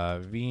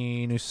Venusaur.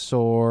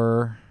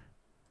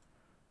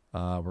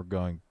 We're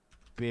going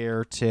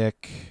Beartic.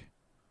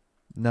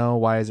 No,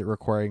 why is it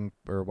requiring,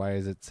 or why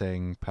is it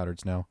saying powdered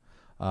snow?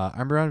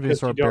 Umbreon,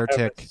 Venusaur,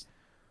 Beartic.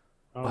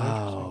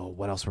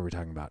 What else were we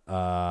talking about?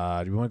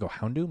 Do we want to go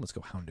Houndoom? Let's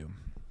go Houndoom.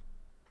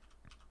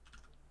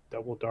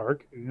 Double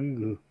Dark.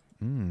 Ooh.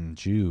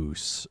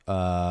 Juice. It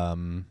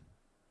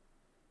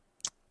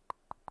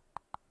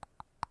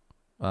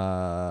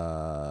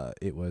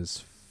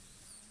was...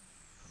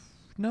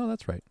 No,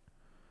 that's right.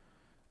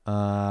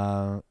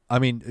 I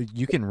mean,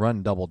 you can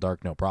run Double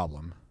Dark, no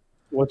problem.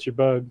 What's your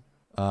bug?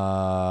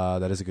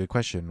 That is a good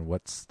question.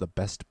 What's the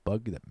best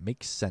bug that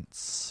makes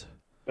sense?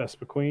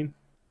 Vespa Queen.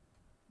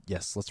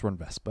 Yes, let's run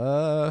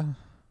Vespa.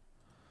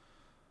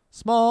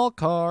 Small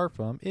car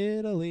from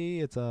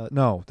Italy.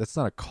 No, that's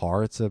not a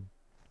car. It's a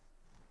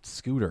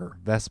scooter.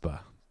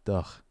 Vespa.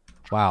 Ugh.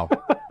 Wow.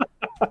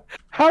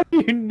 How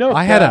do you know?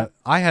 I had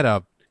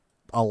a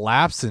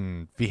lapse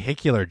in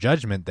vehicular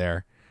judgment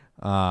there.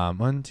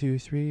 1, 2,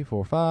 3,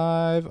 4,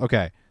 5.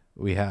 Okay,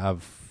 we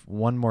have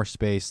one more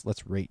space.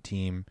 Let's rate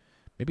team.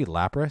 Maybe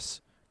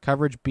Lapras.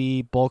 Coverage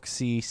B, bulk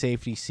C,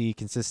 safety C,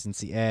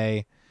 consistency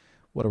A.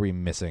 What are we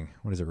missing?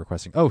 What is it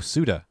requesting? Oh,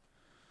 Suda.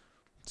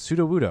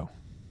 Sudowoodo.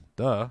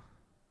 Duh.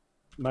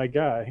 My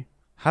guy.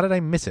 How did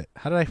I miss it?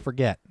 How did I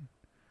forget?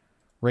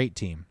 Rate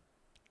team.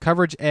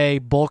 Coverage A,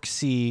 bulk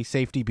C,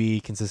 safety B,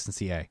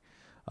 consistency A.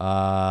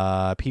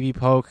 PV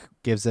Poke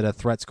gives it a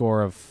threat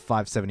score of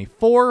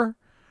 574.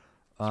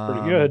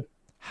 Pretty good.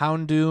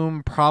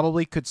 Houndoom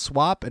probably could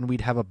swap, and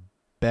we'd have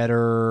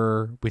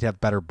better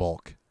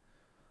bulk.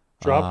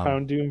 Drop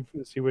Houndoom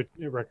and see what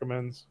it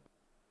recommends.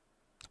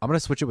 I'm gonna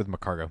switch it with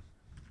Macargo,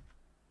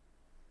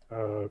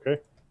 Okay.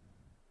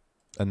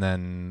 and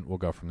then we'll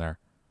go from there.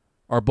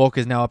 Our bulk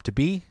is now up to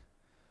B.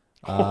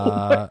 Oh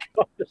my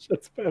gosh,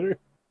 that's better.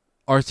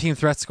 Our team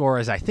threat score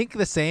is, I think,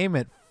 the same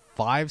at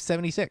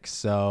 576.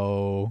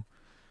 So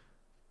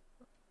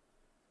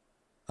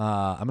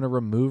I'm gonna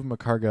remove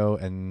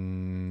Macargo,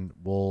 and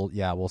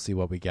we'll see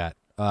what we get.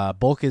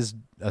 Bulk is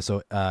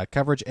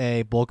coverage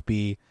A, bulk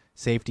B,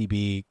 safety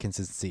B,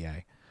 consistency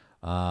A.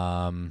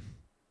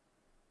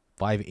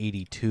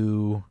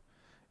 582.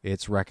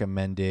 It's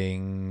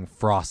recommending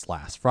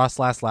Frostlass,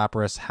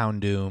 Lapras,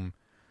 Houndoom,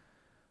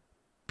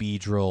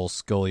 Beedrill,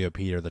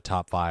 Scoliope are the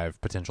top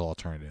 5 potential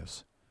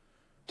alternatives.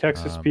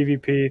 Texas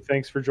PvP,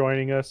 thanks for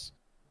joining us.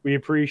 We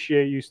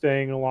appreciate you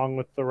staying along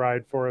with the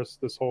ride for us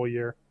this whole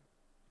year.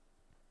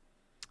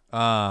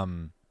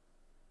 Man,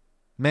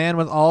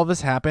 when all of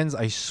this happens,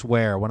 I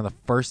swear one of the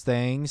first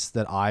things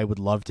that I would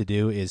love to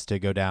do is to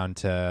go down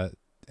to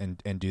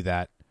and do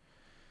that.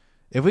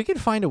 If we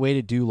could find a way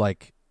to do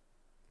like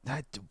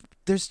that,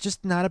 there's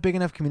just not a big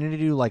enough community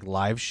to do like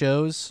live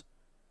shows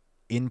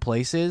in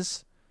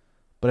places.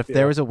 But if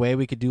there was a way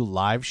we could do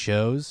live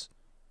shows,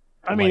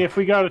 I mean, if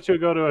we got to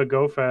go to a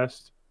Go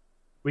Fest,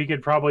 we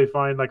could probably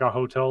find like a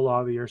hotel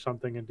lobby or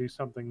something and do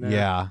something there.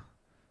 Yeah,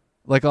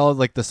 like all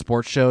like the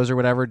sports shows or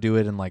whatever, do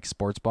it in like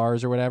sports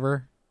bars or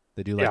whatever.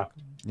 They do like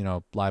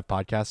live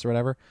podcasts or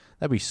whatever.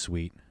 That'd be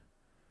sweet.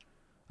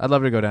 I'd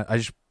love to go down. I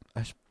just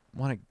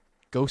want to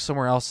go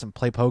somewhere else and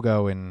play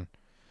Pogo and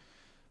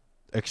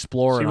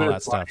explore and all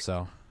that stuff.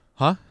 So,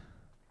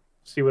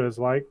 see what it's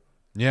like.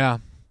 Yeah.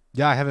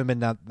 I haven't been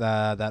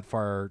that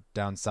far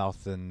down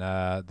south in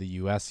the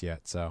U.S.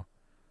 yet, so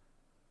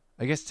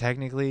I guess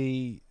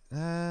technically,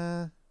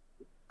 no,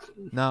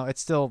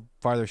 it's still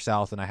farther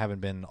south, and I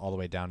haven't been all the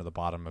way down to the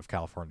bottom of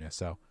California.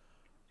 So,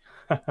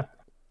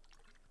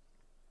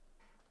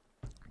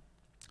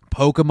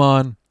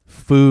 Pokemon,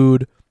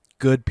 food,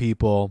 good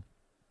people.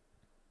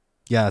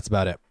 Yeah, that's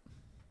about it.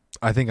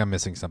 I think I'm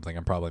missing something.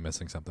 I'm probably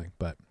missing something,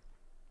 but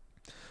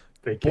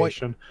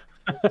vacation.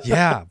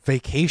 Yeah,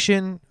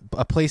 vacation,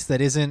 a place that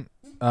isn't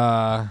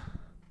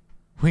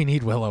we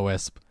need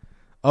Will-O-Wisp.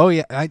 Oh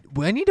yeah, I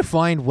need to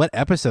find what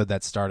episode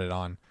that started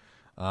on.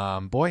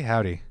 Boy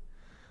howdy.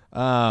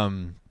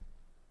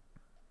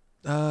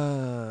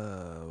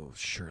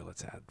 Sure,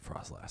 let's add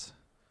Frostlass.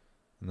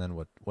 And then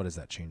what does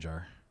that change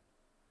our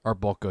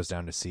bulk goes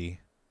down to C.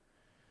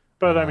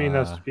 But I mean,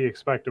 that's to be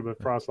expected with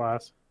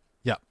Frostlass.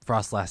 Yeah,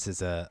 Frostlass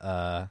is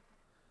a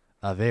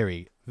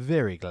very,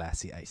 very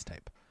glassy ice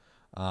type.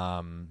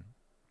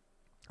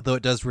 Though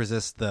it does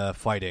resist the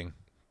fighting,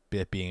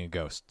 it being a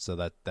ghost, so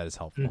that is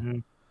helpful.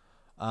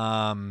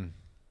 Mm-hmm.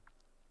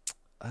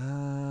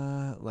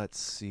 Let's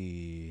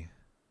see.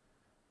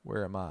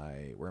 Where am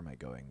I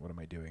going? What am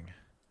I doing?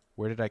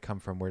 Where did I come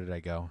from? Where did I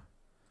go?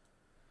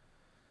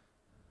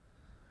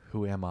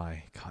 Who am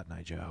I? Cotton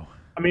Eye Joe.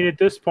 I mean, at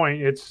this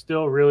point, it's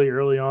still really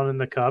early on in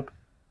the cup,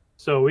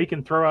 so we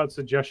can throw out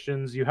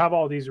suggestions. You have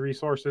all these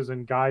resources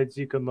and guides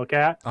you can look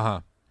at.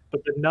 Uh-huh.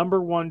 But the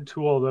number one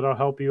tool that'll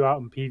help you out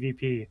in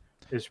PvP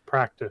is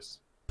practice.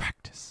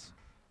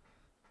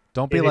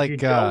 Don't be and like... if you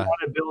don't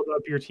want to build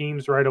up your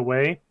teams right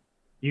away,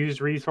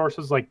 use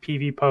resources like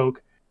PvPoke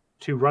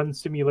to run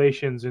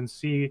simulations and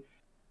see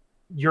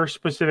your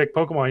specific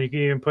Pokemon. You can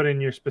even put in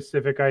your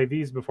specific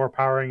IVs before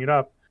powering it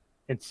up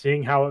and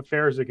seeing how it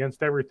fares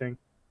against everything.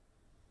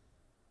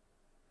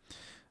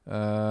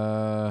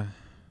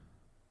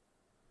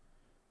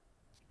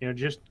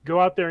 Just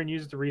go out there and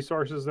use the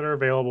resources that are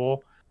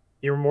available.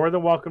 You're more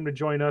than welcome to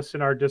join us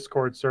in our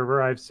Discord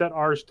server. I've set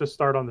ours to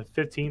start on the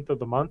 15th of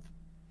the month,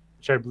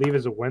 which I believe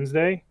is a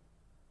Wednesday.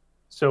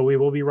 So we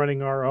will be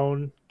running our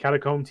own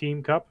Catacomb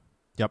Team Cup.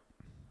 Yep.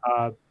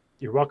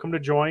 You're welcome to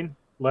join.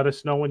 Let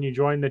us know when you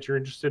join that you're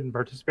interested in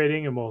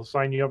participating, and we'll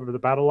sign you up for the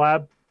Battle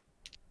Lab.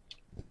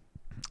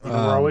 We're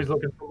always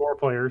looking for more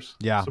players.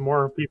 Yeah. Some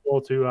more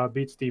people to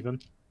beat Steven.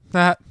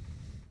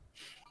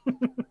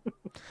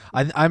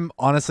 I'm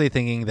honestly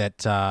thinking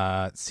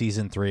that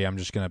season 3, I'm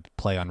just going to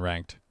play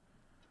unranked.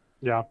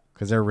 Yeah.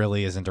 Because there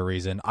really isn't a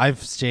reason.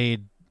 I've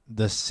stayed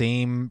the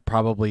same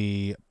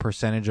probably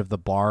percentage of the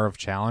bar of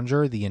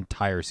Challenger the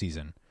entire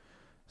season.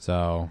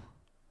 So,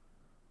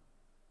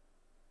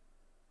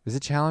 is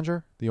it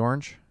Challenger? The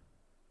orange?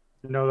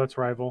 No, that's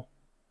Rival.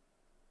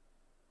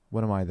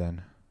 What am I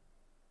then?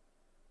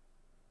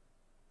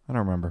 I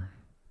don't remember.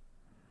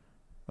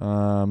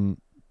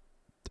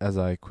 As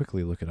I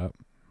quickly look it up.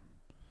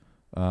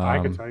 I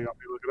can tell you. I'll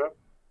look it up.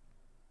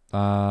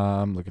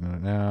 I'm looking at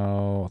it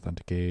now.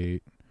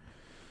 Authenticate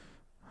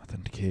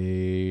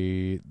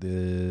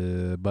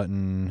the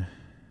button.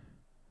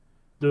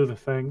 Do the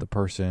thing. The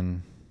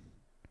person.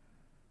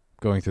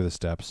 Going through the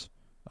steps.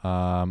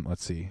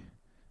 Let's see.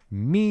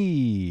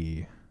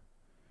 Me.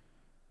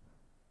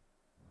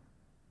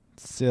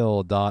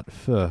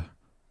 Sil.f.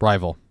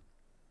 Rival.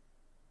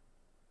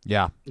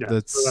 Yeah,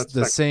 that's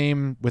the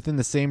same within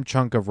the same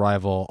chunk of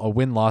Rival, a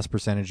win-loss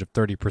percentage of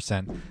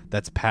 30%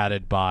 that's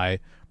padded by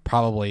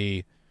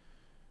probably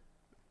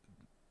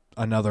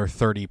another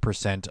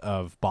 30%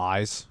 of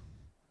buys.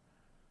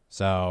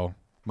 So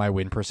my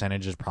win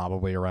percentage is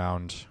probably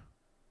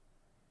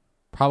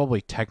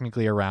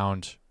technically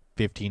around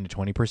 15 to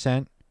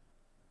 20%.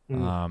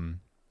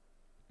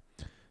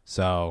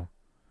 So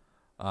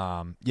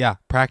yeah,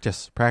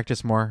 practice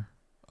more.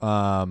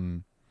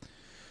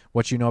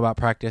 What you know about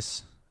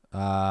practice?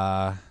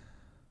 What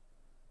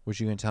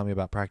you gonna tell me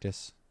about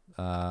practice?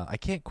 I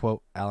can't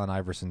quote Allen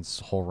Iverson's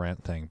whole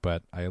rant thing,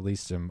 but I at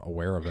least am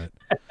aware of it.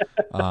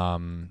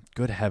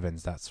 Good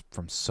heavens, that's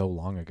from so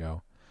long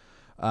ago.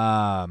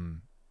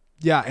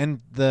 Yeah, and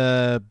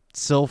the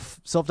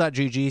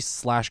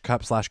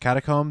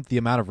sylph.gg/cup/catacomb, the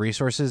amount of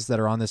resources that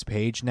are on this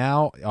page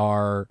now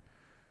are,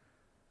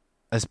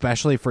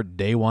 especially for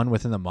day one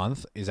within the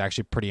month, is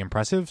actually pretty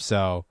impressive.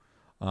 So,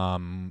 do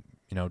some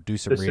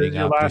reading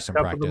up, do some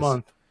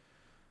practice.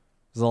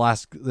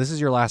 This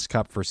is your last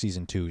cup for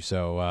season 2.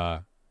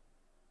 So,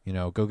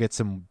 go get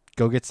some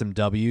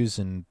W's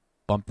and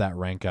bump that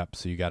rank up.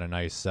 So you got a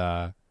nice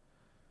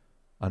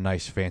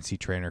fancy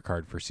trainer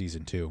card for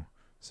season 2.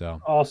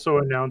 So also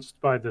announced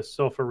by the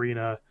Sylph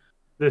Arena,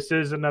 this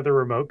is another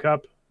remote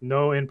cup.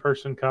 No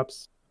in-person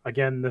cups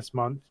again this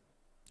month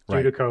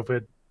due to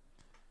COVID.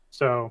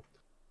 So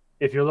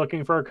if you're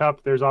looking for a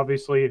cup, there's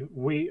obviously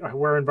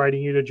we're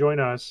inviting you to join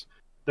us.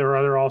 There are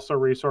other also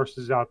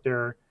resources out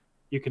there.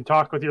 You can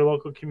talk with your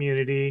local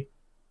community,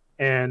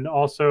 and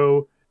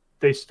also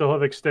they still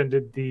have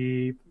extended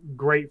the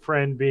Great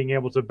Friend being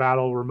able to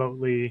battle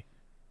remotely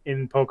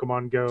in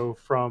Pokemon Go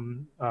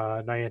from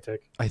Niantic.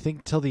 I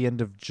think till the end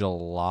of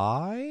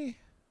July,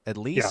 at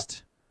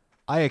least. Yeah.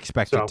 I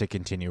expect it to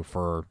continue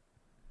for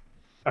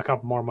a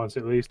couple more months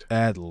at least.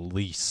 At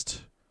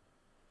least.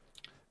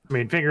 I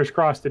mean, fingers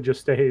crossed it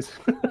just stays.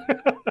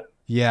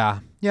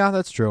 Yeah,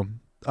 that's true.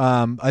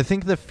 I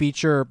think the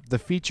feature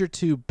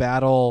to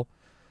battle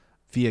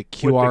via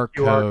QR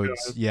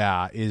codes,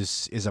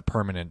 is a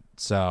permanent.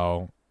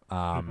 So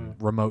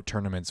remote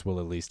tournaments will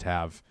at least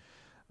have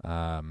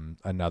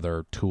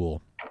another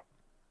tool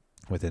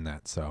within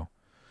that. So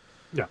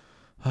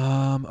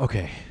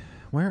okay,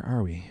 where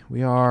are we?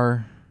 We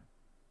are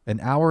an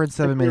hour and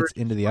 7 minutes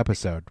into the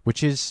episode,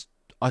 which is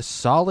a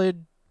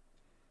solid.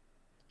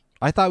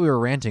 I thought we were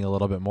ranting a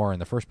little bit more in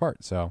the first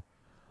part. So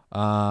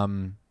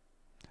do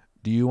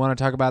you want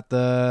to talk about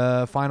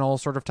the final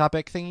sort of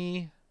topic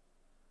thingy?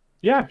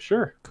 Yeah,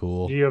 sure.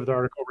 Cool. Do you have the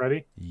article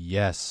ready?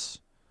 Yes.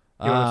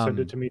 You want to send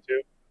it to me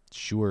too?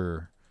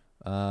 Sure.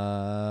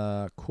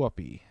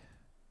 Coffee.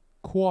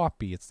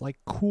 It's like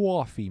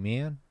coffee,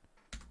 man.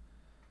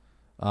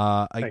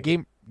 A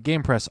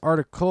Game Press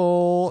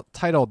article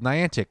titled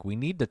Niantic, We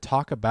Need to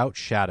Talk About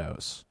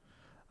Shadows.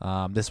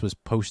 This was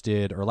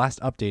posted or last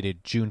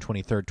updated June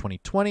 23rd,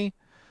 2020.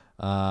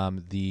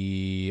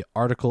 The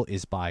article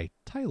is by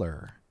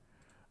Tyler.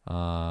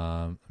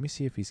 Let me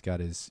see if he's got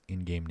his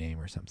in-game name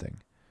or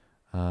something.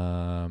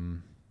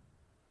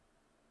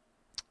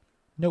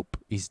 Nope.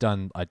 He's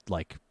done I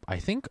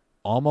think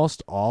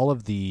almost all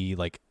of the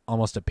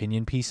almost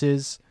opinion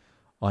pieces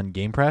on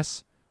Game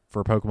Press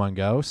for Pokemon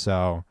Go.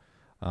 So,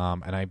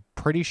 and I'm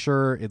pretty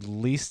sure, at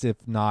least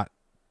if not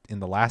in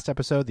the last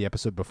episode, the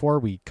episode before,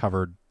 we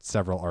covered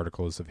several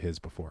articles of his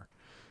before.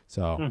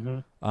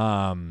 So,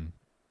 I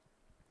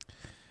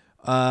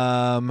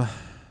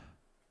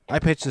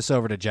pitched this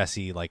over to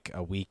Jesse like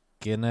a week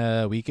and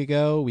a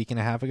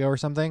half ago or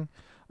something.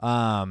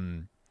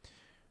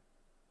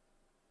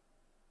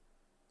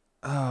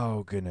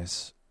 Oh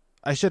goodness,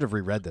 I should have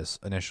reread this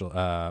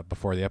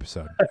before the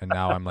episode, and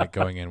now I'm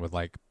going in with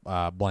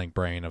blank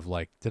brain of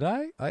did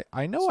I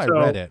know I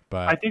read it,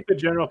 but I think the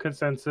general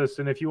consensus,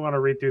 and if you want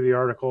to read through the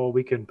article,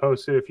 we can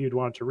post it if you'd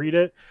want to read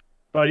it.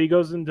 But he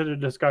goes into the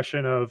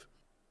discussion of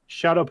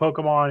shadow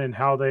Pokemon and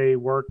how they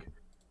work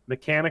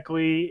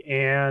mechanically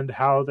and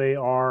how they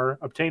are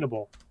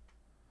obtainable.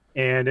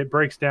 And it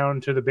breaks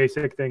down to the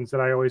basic things that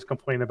I always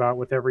complain about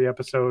with every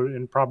episode,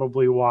 and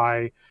probably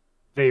why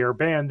they are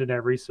banned in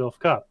every Sylph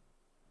Cup.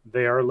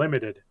 They are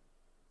limited.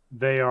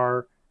 They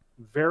are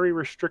very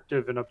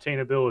restrictive in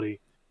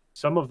obtainability.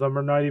 Some of them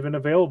are not even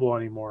available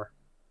anymore.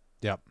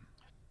 Yep.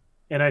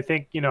 And I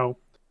think,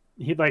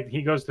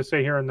 he goes to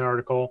say here in the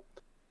article,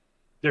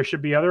 there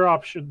should be other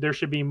options. There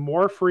should be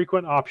more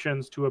frequent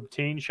options to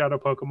obtain shadow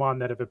Pokemon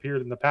that have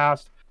appeared in the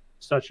past,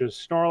 such as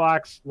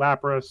Snorlax,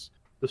 Lapras,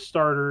 the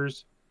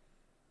starters,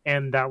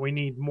 and that we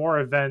need more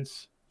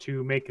events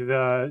to make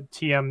the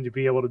TM to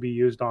be able to be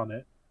used on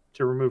it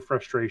to remove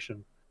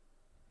frustration.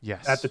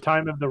 Yes. At the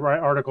time of the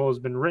article has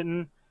been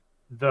written,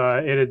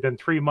 it had been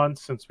 3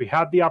 months since we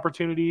had the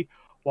opportunity,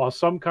 while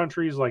some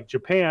countries like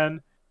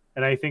Japan,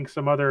 and I think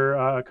some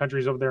other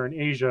countries over there in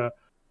Asia,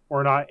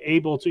 were not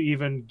able to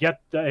even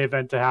get the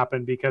event to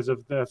happen because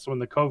that's when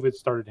the COVID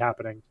started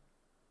happening.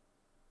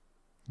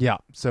 Yeah.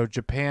 So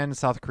Japan,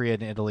 South Korea,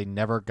 and Italy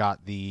never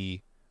got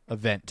the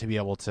event to be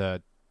able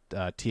to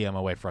TM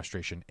away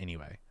frustration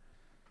anyway.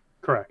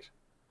 Correct.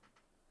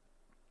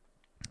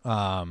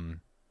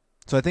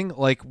 So I think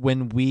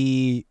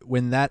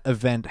when that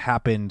event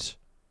happened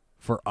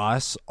for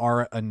us,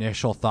 our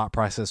initial thought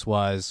process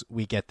was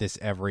we get this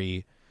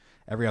every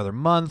every other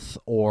month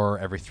or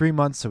every 3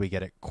 months, so we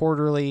get it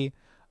quarterly.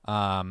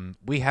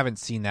 We haven't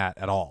seen that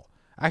at all.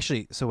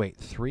 Actually, so wait,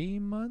 3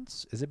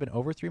 months? Has it been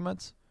over 3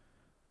 months?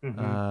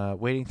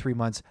 Waiting 3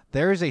 months.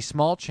 There is a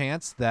small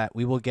chance that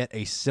we will get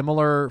a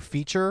similar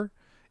feature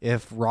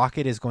if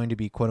Rocket is going to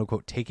be quote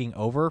unquote taking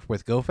over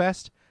with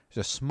GoFest.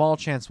 There's a small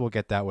chance we'll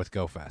get that with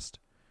GoFest.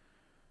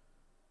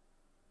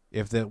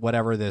 If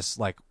whatever this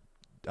like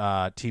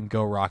Team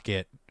Go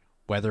Rocket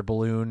weather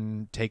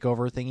balloon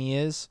takeover thingy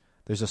is,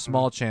 there's a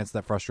small chance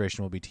that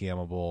Frustration will be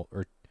TMable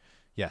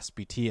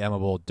be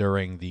TMable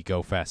during the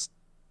GoFest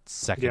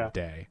second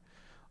day.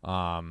 So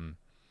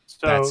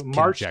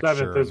March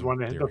 7th is when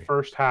the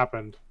first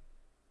happened.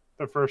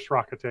 The first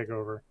Rocket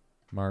takeover.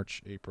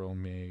 March, April,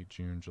 May,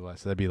 June, July.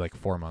 So that'd be like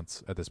 4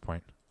 months at this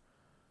point.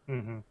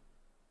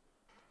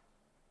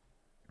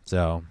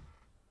 So,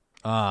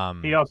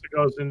 he also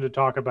goes in to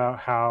talk about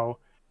how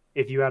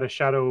if you had a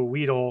Shadow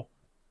Weedle,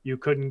 you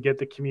couldn't get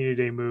the Community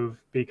Day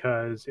move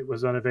because it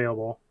was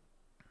unavailable.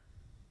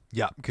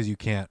 Yeah, because you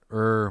can't.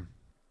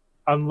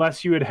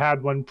 Unless you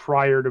had one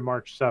prior to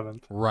March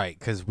 7th. Right,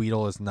 because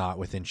Weedle is not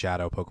within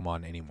Shadow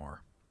Pokemon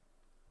anymore.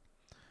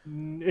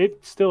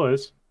 It still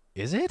is.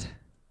 Is it?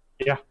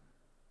 Yeah.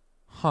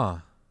 Huh.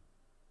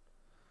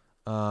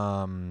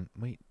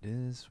 Wait,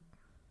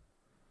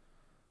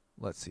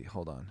 let's see,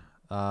 hold on.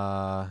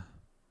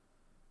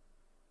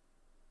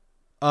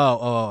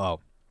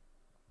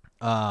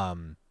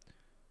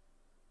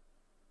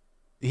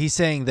 He's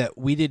saying that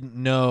we didn't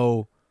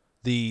know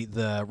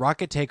the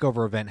Rocket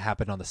Takeover event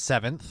happened on the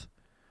 7th.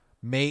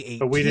 May 18th,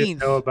 but we didn't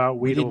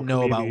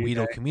know about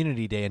Weedle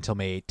Community Day until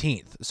May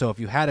 18th. So if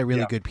you had a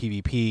really good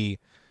PvP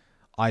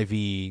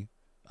IV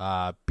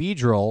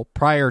Beedrill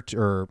prior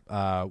to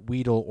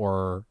Weedle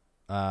or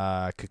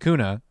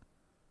Kakuna,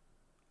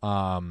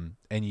 and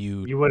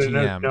you wouldn't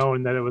have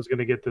known that it was going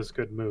to get this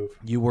good move.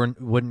 You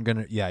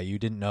you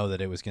didn't know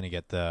that it was going to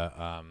get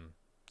the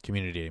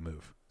Community Day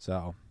move.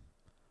 So,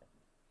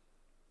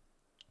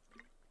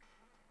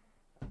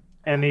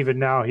 and even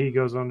now he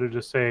goes on to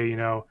just say,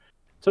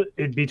 so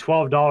it'd be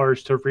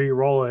 $12 to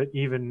re-roll it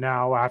even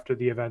now after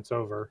the event's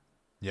over.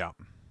 Yeah.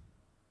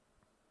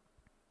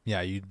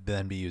 Yeah, you'd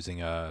then be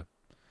using and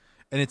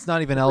it's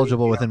not even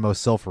eligible within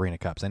most Silph Arena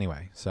Cups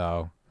anyway,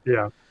 so.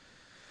 Yeah.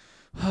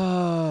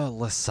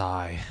 Let's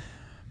sigh.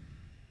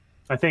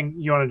 I think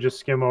you want to just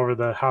skim over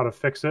the how to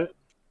fix it.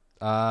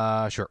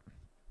 Sure.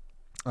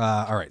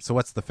 All right, so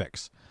what's the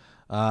fix?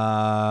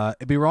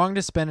 It'd be wrong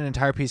to spend an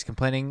entire piece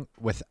complaining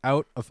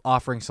without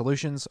offering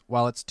solutions.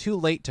 While it's too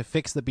late to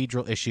fix the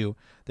Beedrill issue,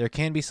 there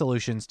can be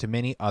solutions to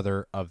many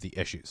other of the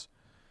issues.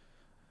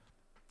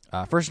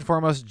 First and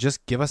foremost,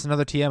 just give us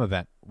another TM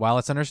event. While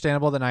it's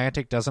understandable that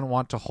Niantic doesn't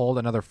want to hold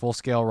another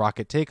full-scale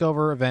Rocket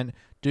Takeover event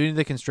due to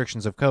the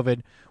constrictions of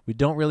COVID, we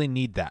don't really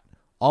need that.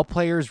 All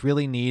players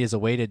really need is a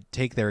way to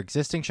take their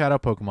existing Shadow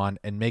Pokemon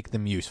and make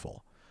them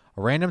useful.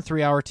 A random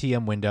 3-hour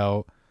TM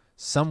window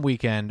some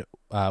weekend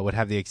would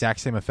have the exact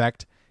same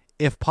effect.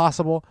 If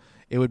possible,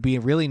 it would be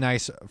really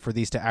nice for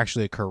these to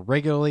actually occur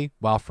regularly,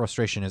 while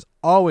Frustration is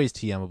always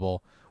TMable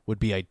would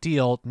be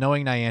ideal.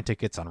 Knowing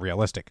Niantic, it's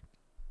unrealistic.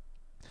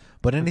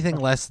 But anything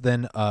less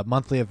than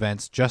monthly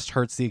events just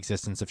hurts the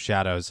existence of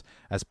Shadows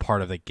as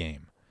part of the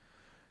game.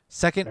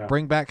 Second,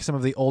 bring back some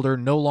of the older,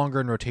 no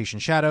longer in rotation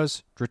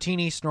Shadows.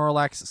 Dratini,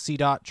 Snorlax,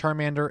 Seedot,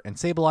 Charmander, and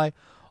Sableye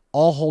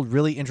all hold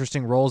really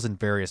interesting roles in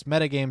various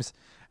metagames,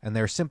 and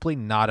they're simply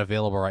not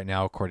available right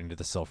now according to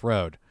the Silph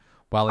Road.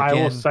 While again,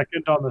 I will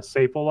second on the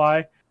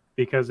Sableye,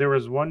 because there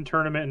was one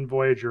tournament in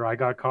Voyager I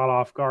got caught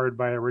off guard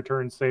by a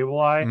returned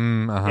Sableye,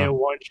 and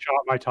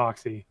one-shot my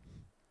Toxie.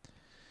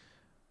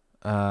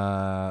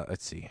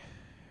 Let's see.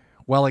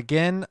 Well,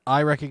 again,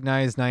 I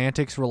recognize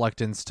Niantic's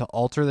reluctance to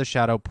alter the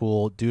Shadow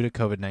Pool due to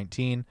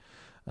COVID-19.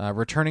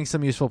 Returning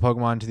some useful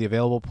Pokemon to the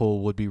available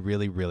pool would be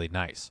really, really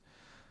nice.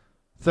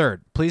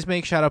 Third, please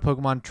make Shadow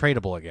Pokemon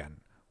tradable again.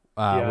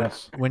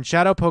 Yes. When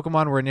Shadow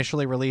Pokemon were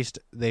initially released,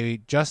 they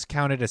just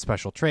counted as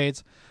special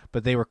trades,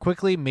 but they were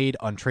quickly made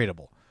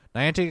untradeable.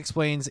 Niantic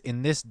explains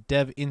in this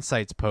Dev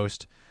Insights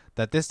post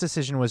that this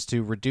decision was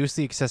to reduce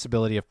the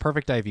accessibility of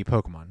perfect IV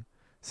Pokemon.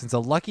 Since a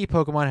lucky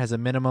Pokemon has a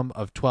minimum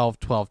of 12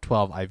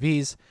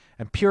 IVs,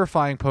 and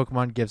purifying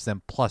Pokemon gives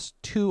them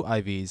 +2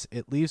 IVs,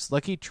 it leaves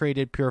lucky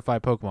traded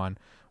purified Pokemon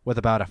with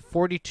about a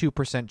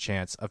 42%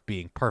 chance of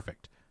being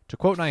perfect. To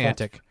quote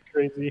Niantic,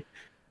 crazy.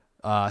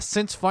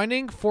 Since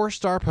finding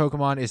 4-star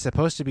Pokemon is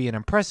supposed to be an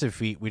impressive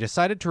feat, we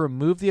decided to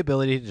remove the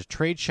ability to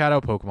trade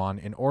Shadow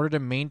Pokemon in order to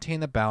maintain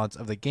the balance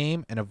of the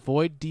game and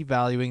avoid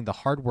devaluing the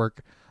hard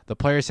work the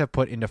players have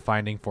put into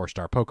finding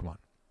 4-star Pokemon.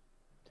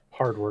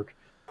 Hard work.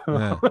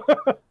 Yeah.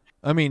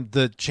 I mean,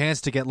 the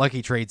chance to get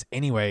lucky trades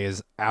anyway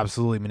is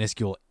absolutely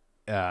minuscule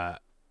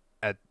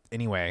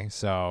anyway,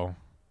 so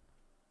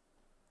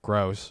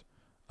gross.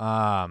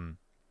 There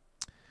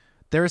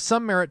is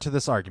some merit to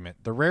this argument.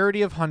 The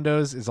rarity of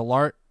Hundos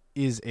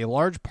is a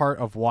large part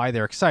of why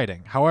they're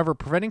exciting. However,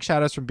 preventing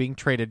Shadows from being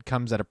traded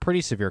comes at a pretty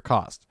severe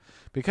cost.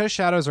 Because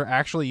Shadows are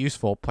actually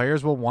useful,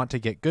 players will want to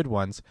get good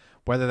ones,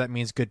 whether that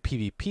means good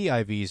PvP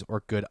IVs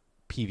or good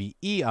PvE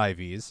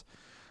IVs,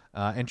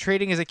 and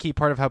trading is a key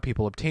part of how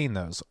people obtain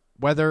those.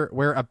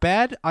 Where a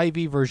bad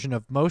IV version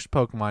of most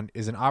Pokemon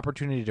is an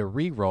opportunity to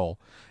re-roll,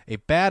 a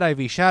bad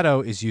IV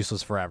Shadow is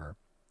useless forever.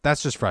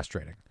 That's just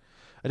frustrating.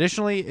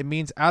 Additionally, it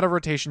means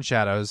out-of-rotation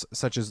Shadows,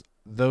 such as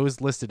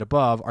those listed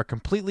above, are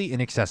completely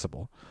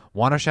inaccessible.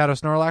 Want a Shadow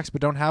Snorlax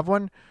but don't have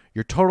one?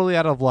 You're totally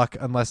out of luck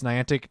unless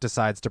Niantic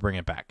decides to bring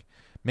it back.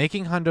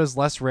 Making Hundos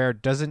less rare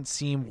doesn't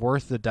seem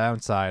worth the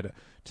downside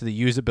to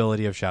the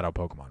usability of Shadow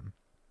Pokemon.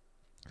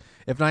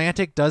 If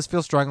Niantic does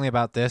feel strongly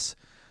about this,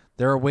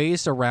 there are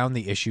ways around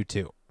the issue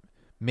too.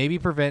 Maybe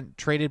prevent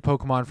traded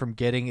Pokemon from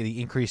getting the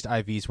increased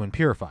IVs when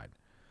purified.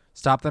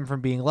 Stop them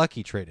from being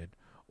lucky traded,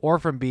 or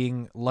from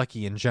being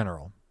lucky in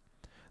general.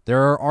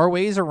 There are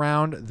ways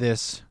around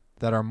this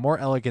that are more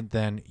elegant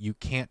than you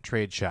can't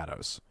trade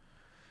Shadows.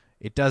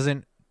 It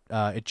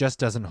just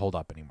doesn't hold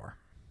up anymore.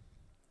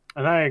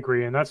 And I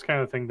agree, and that's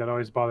kind of the thing that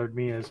always bothered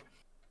me is,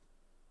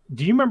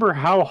 do you remember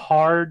how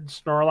hard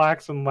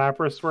Snorlax and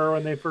Lapras were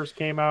when they first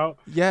came out?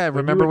 Yeah,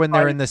 remember when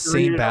they're in the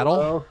same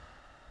battle?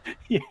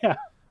 Yeah.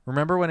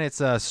 Remember when it's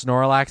a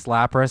Snorlax,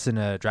 Lapras, and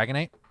a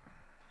Dragonite?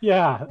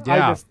 Yeah,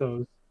 I miss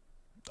those.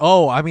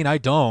 Oh, I mean, I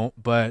don't,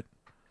 but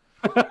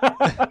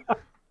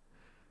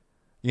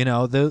you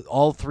know,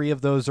 all three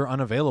of those are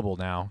unavailable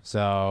now.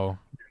 So,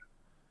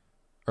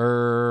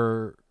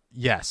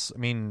 yes, I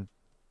mean,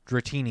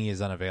 Dratini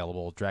is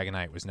unavailable.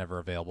 Dragonite was never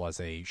available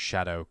as a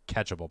shadow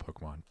catchable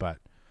Pokemon, but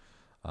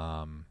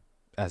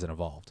as an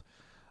evolved.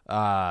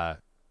 Shadow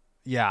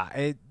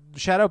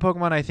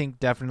Pokemon I think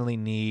definitely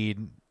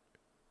need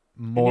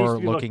more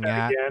looking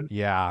at.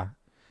 Yeah.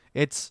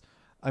 We're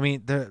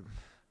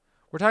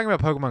talking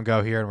about Pokemon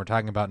Go here and we're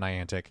talking about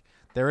Niantic.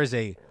 There is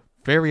a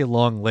very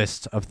long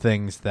list of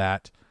things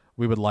that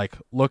we would like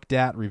looked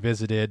at,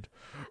 revisited,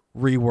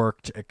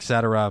 reworked,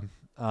 etc.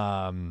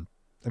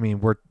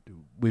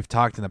 We've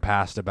talked in the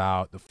past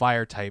about the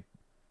fire type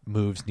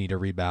moves need a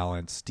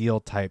rebalance, steel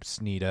types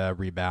need a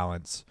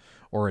rebalance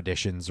or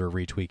additions or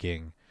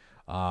retweaking.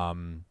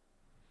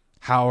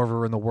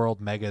 However in the world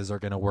megas are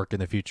going to work in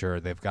the future,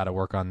 they've got to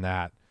work on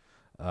that.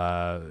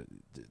 And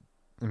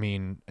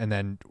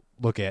then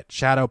look at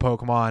Shadow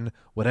Pokemon,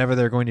 whatever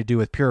they're going to do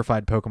with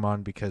Purified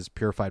Pokemon, because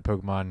Purified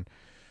Pokemon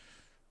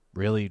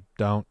really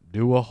don't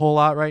do a whole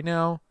lot right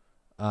now.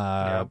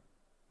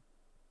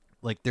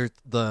 Like there's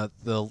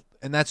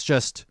and that's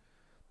just,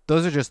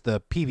 those are just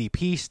the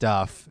PvP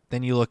stuff.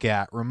 Then you look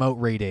at remote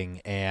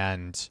raiding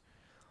and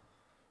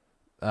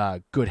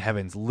good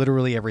heavens,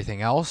 literally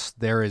everything else.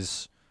 There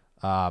is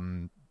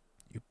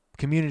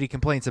community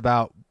complaints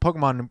about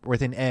Pokemon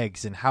within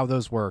eggs and how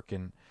those work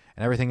and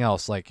everything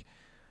else. Like,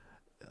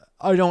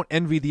 I don't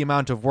envy the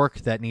amount of work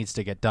that needs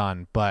to get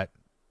done, but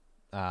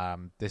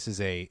this is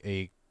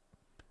a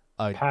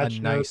patch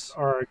notes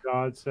are a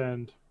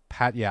godsend.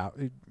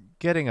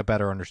 Getting a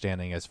better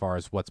understanding as far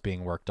as what's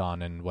being worked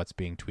on and what's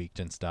being tweaked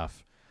and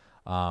stuff.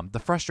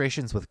 The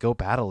frustrations with Go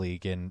Battle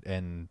League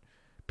and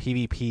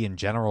PvP in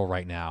general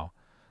right now.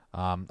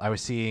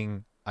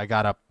 I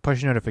got a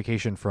push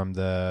notification from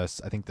the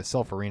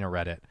Silph Arena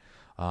Reddit.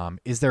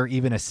 Is there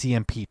even a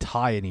CMP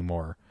tie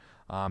anymore?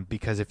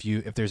 Because if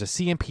there's a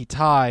CMP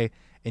tie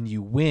and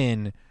you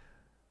win,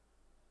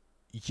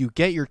 you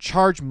get your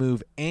charge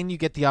move and you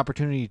get the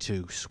opportunity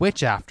to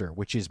switch after,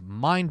 which is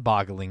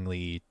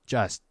mind-bogglingly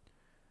just.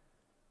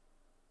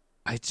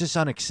 It's just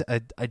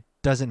it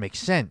doesn't make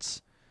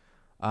sense.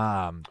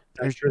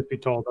 Truth be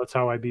told, that's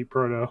how I beat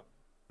Proto.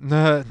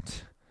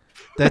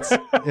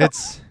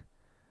 It's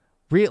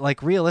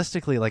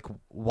realistically, like,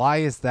 why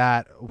is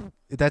that?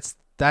 That's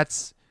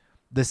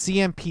the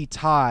CMP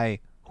tie.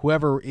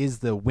 Whoever is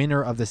the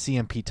winner of the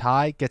CMP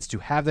tie gets to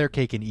have their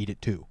cake and eat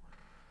it too.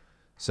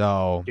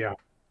 So yeah,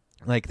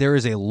 like there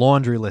is a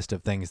laundry list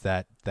of things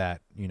that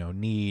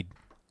need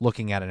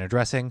looking at and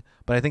addressing.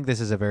 But I think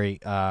this is a very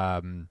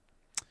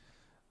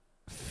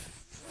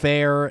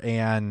fair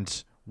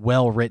and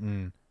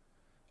well-written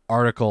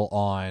article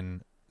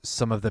on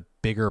some of the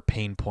bigger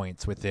pain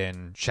points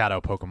within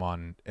Shadow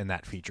Pokemon in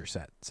that feature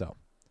set. So,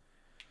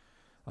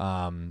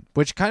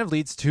 which kind of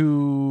leads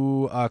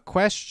to a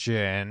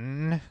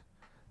question.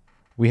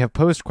 We have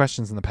posed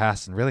questions in the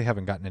past and really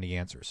haven't gotten any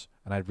answers.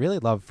 And I'd really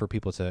love for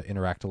people to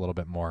interact a little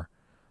bit more.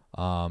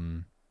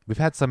 We've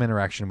had some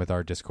interaction with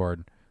our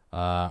Discord.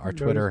 Our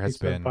Twitter has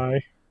been...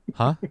 Senpai.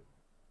 Huh?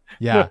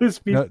 Yeah.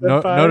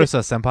 Notice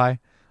us, senpai.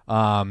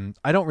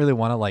 I don't really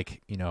want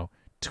to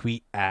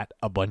tweet at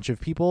a bunch of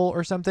people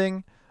or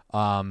something.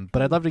 But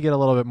I'd love to get a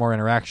little bit more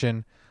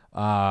interaction.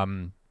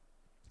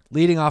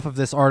 Leading off of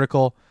this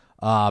article,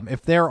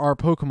 if there are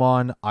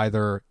Pokemon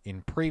either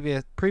in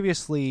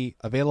previously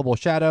available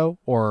Shadow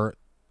or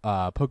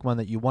Pokemon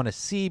that you want to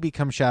see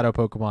become Shadow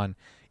Pokemon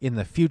in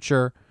the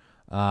future,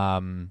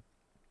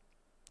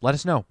 let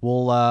us know.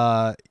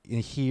 We'll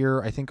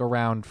hear, I think,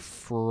 around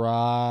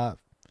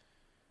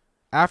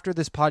after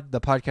the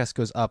podcast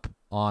goes up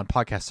on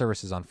podcast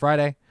services on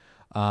Friday,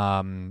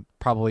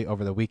 probably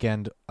over the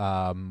weekend,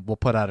 we'll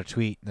put out a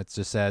tweet that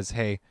just says,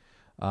 hey,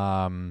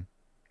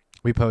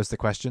 we posed the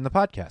question in the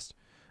podcast.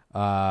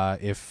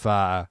 If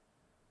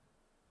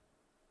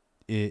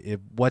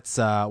what's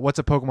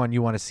a Pokemon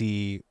you want to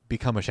see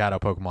become a Shadow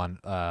Pokemon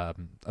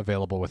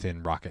available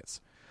within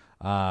Rockets?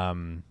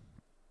 And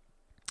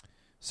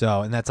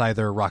that's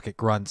either Rocket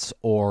Grunts,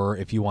 or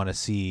if you want to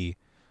see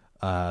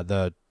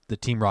the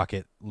Team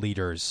Rocket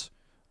leaders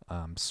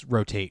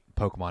rotate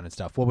Pokemon and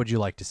stuff, what would you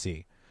like to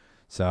see?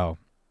 So,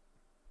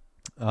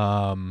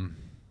 off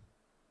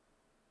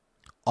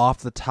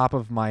the top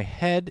of my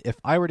head, if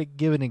I were to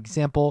give an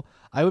example,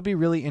 I would be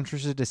really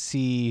interested to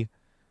see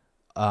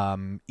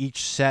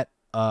each set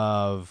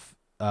of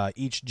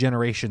each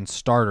generation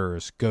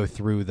starters go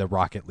through the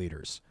Rocket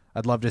leaders.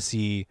 I'd love to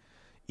see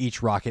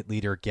each Rocket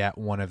leader get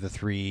one of the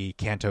 3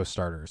 Kanto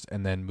starters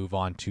and then move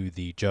on to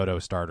the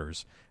Johto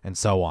starters and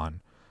so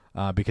on,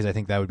 because I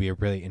think that would be a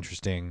really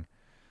interesting.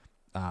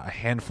 A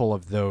handful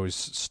of those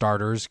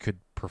starters could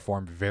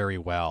perform very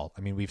well.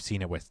 I mean, we've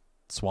seen it with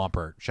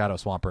Swampert. Shadow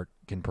Swampert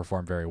can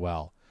perform very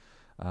well.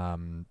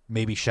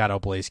 Maybe Shadow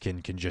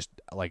Blaziken can just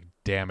like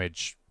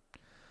damage.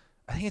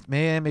 I think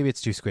maybe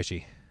it's too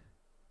squishy.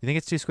 You think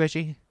it's too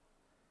squishy?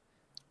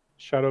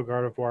 Shadow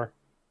Gardevoir.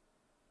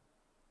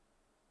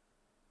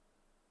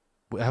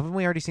 Haven't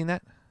we already seen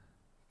that?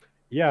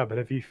 Yeah, but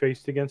have you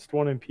faced against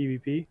one in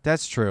PvP?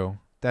 That's true.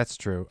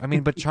 I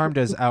mean, but Charm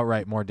does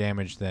outright more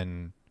damage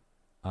than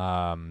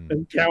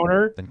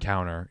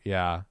counter.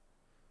 Yeah.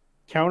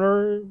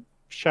 Counter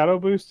shadow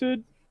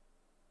boosted?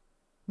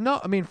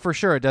 No, I mean, for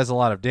sure it does a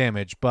lot of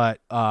damage, but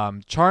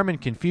Charm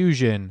and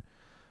Confusion,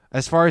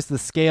 as far as the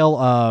scale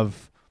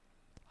of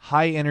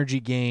high energy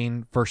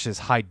gain versus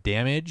high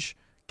damage,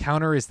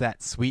 Counter is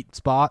that sweet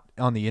spot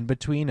on the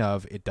in-between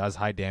of it does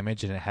high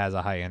damage and it has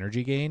a high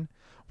energy gain,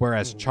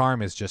 whereas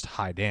Charm is just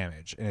high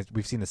damage. And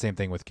we've seen the same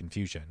thing with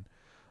Confusion.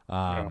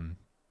 I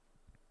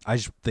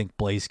just think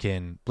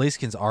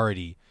Blaziken's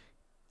already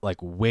like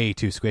way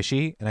too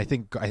squishy, and I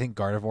think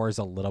Gardevoir is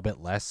a little bit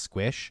less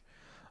squish.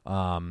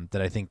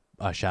 That I think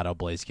Shadow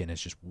Blaziken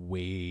is just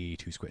way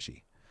too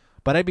squishy.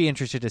 But I'd be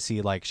interested to see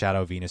like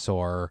Shadow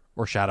Venusaur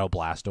or Shadow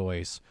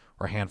Blastoise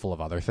or a handful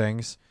of other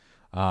things.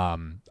 I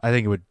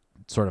think it would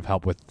sort of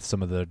help with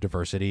some of the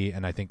diversity,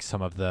 and I think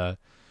some of the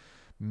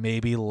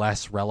maybe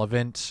less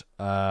relevant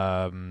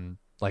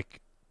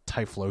like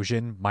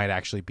Typhlosion might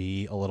actually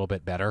be a little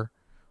bit better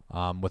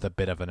with a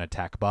bit of an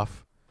attack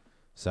buff.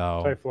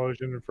 So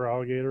Typhlosion and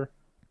Feraligatr.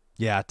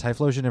 Yeah,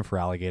 Typhlosion and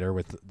Feraligatr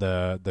with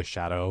the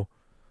Shadow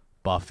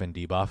buff and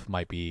debuff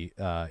might be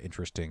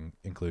interesting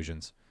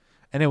inclusions.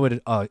 And it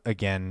would,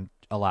 again,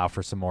 allow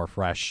for some more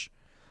fresh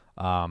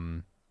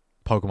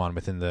Pokemon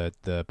within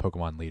the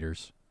Pokemon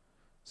leaders.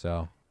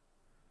 So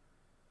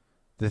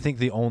I think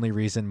the only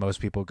reason most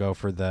people go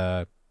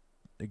to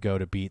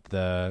beat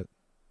the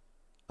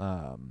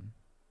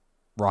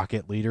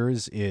Rocket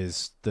leaders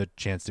is the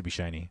chance to be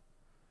shiny.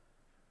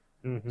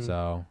 Mm-hmm.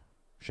 So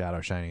Shadow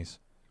Shinies.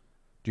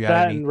 Do you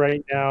have any? And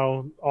right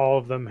now, all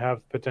of them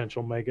have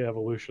potential Mega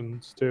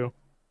Evolutions too.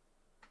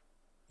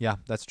 Yeah,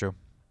 that's true.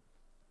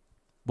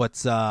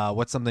 What's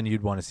something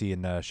you'd want to see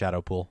in the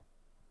Shadow Pool?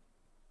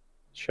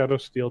 Shadow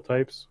Steel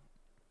types.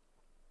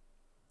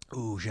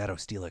 Ooh, Shadow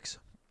Steelix.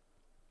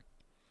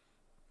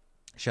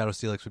 Shadow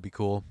Steelix would be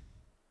cool.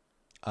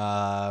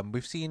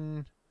 We've seen.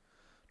 I'm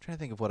trying to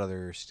think of what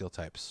other steel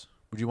types.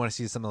 Would you want to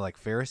see something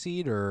like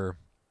Ferroseed or?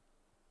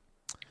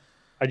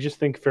 I just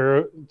think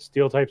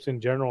steel types in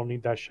general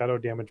need that shadow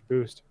damage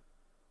boost.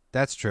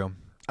 That's true.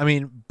 I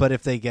mean, but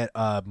if they get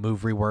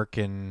move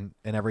rework and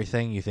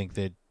everything, you think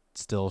they'd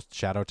still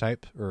shadow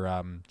type or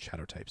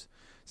shadow types,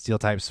 steel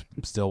types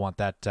still want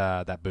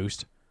that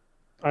boost?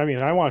 I mean,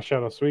 I want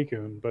Shadow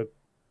Suicune, but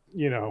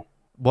you know.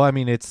 Well, I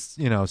mean, it's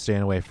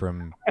staying away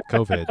from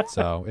COVID,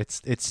 so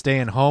it's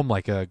staying home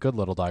like a good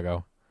little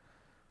doggo.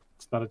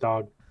 It's not a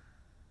dog.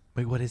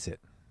 Wait, what is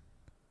it?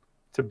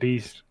 It's a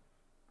beast.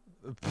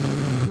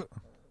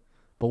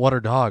 But what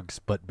are dogs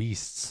but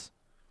beasts?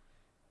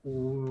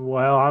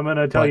 Well, I'm going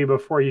to tell you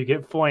before you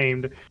get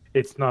flamed,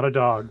 it's not a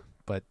dog.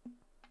 But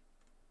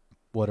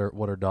what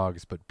are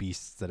dogs but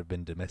beasts that have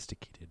been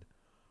domesticated?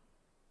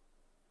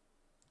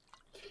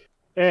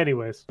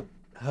 Anyways.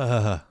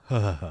 All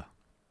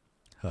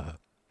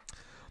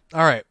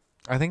right.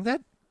 I think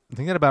that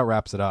about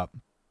wraps it up.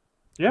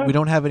 Yeah. We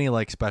don't have any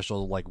like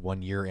special like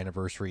 1 year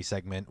anniversary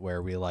segment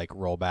where we like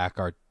roll back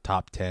our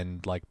top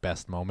 10 like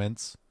best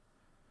moments.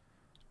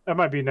 That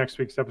might be next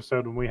week's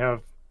episode when we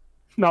have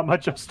not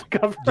much else to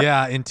cover.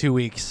 Yeah, in 2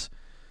 weeks.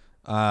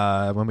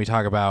 When we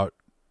talk about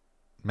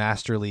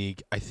Master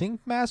League. I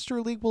think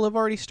Master League will have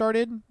already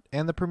started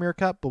and the Premier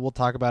Cup, but we'll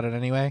talk about it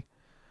anyway.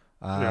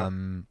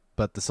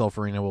 But the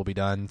Silpharina will be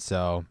done,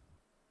 so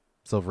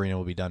Silpharina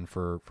will be done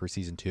for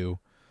season 2.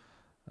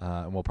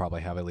 And we'll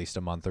probably have at least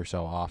a month or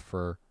so off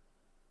for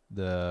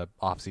the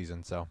off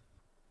season. So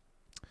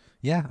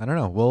yeah, I don't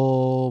know.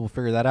 We'll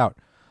figure that out.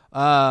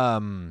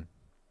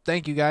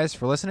 Thank you guys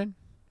for listening,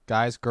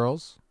 guys,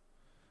 girls,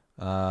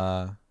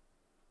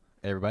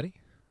 everybody,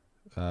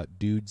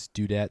 dudes,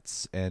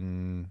 dudettes,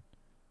 and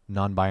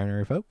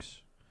non-binary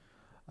folks.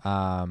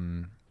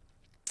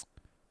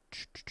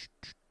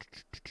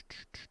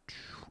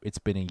 It's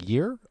been a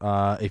year.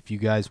 If you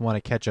guys want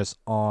to catch us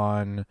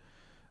on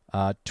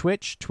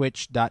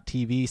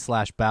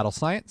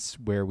twitch.tv/battlescience,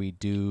 where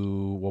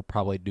we'll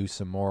probably do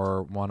some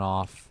more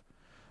one-off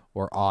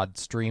or odd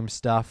stream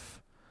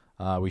stuff.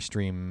 We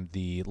stream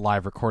the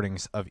live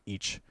recordings of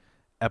each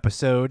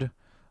episode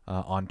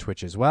on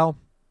Twitch as well,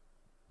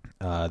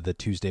 the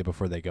Tuesday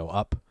before they go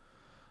up.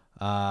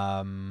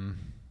 And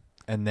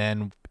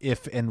then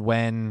if and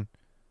when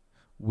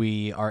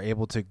we are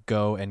able to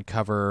go and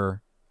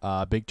cover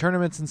big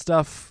tournaments and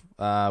stuff,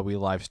 we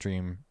live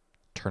stream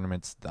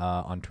tournaments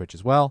on Twitch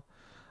as well.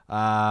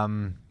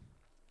 Podbean,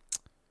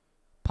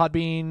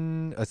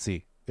 let's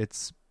see,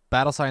 it's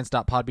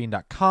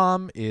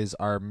battlescience.podbean.com is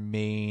our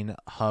main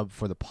hub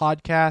for the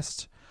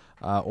podcast,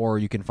 or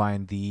you can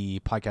find the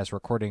podcast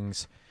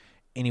recordings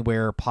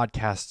anywhere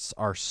podcasts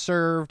are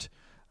served.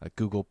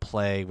 Google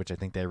Play, which I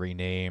think they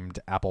renamed,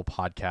 Apple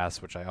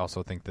Podcasts, which I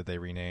also think that they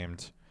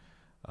renamed.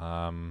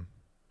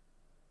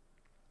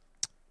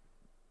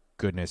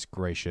 Goodness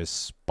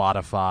gracious,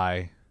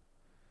 Spotify,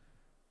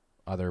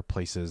 other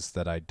places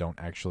that I don't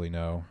actually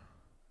know.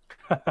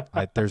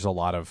 There's a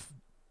lot of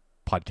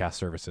podcast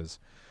services.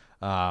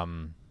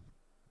 Oh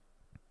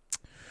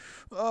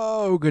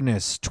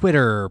goodness,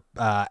 Twitter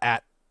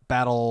at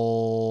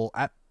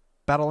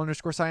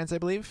battle_science, I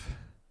believe.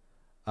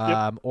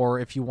 Yep. Or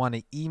if you want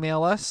to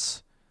email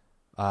us,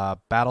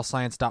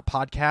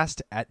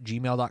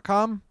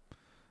 battlescience.podcast@gmail.com.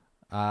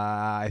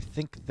 I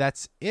think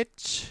that's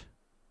it.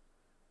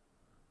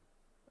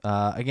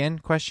 Again,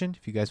 question,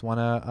 if you guys want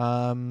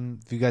to,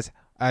 if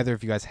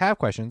you guys have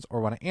questions or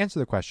want to answer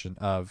the question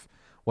of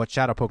what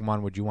shadow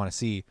Pokemon would you want to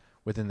see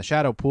within the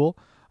shadow pool,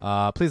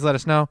 please let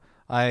us know.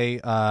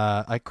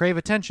 I crave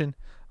attention,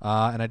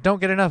 and I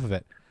don't get enough of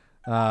it.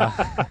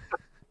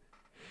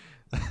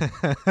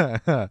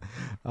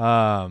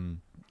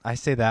 I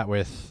say that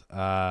with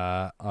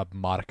a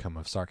modicum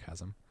of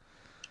sarcasm.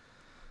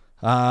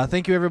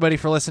 Thank you everybody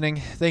for listening.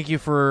 Thank you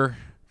for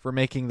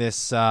making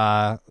this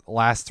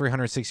last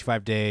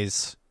 365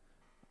 days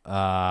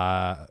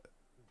I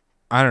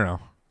don't know,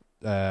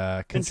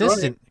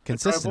 consistent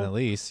enjoyable. at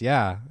least.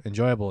 Yeah,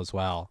 enjoyable as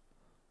well.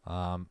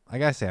 I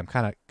gotta say I'm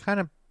kind of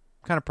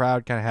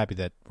proud, kind of happy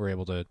that we're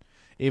able to,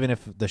 even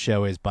if the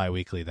show is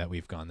bi-weekly, that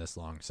we've gone this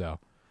long. So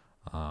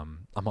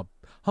I'm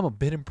a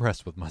bit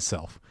impressed with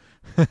myself.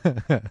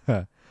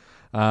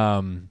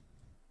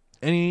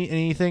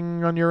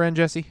 Anything on your end,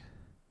 Jesse?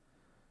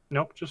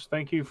 Nope. Just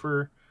thank you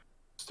for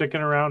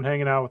sticking around,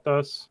 hanging out with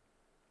us.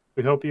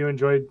 We hope you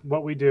enjoyed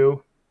what we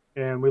do,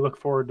 and we look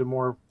forward to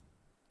more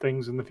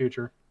things in the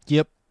future.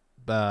 Yep.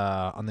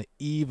 On the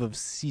eve of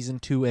season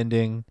 2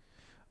 ending,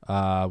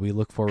 we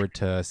look forward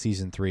to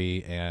season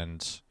 3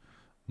 and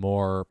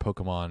more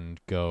Pokemon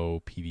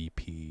Go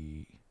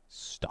PvP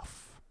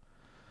stuff.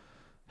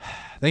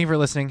 Thank you for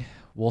listening.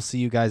 We'll see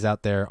you guys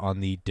out there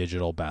on the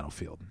digital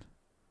battlefield.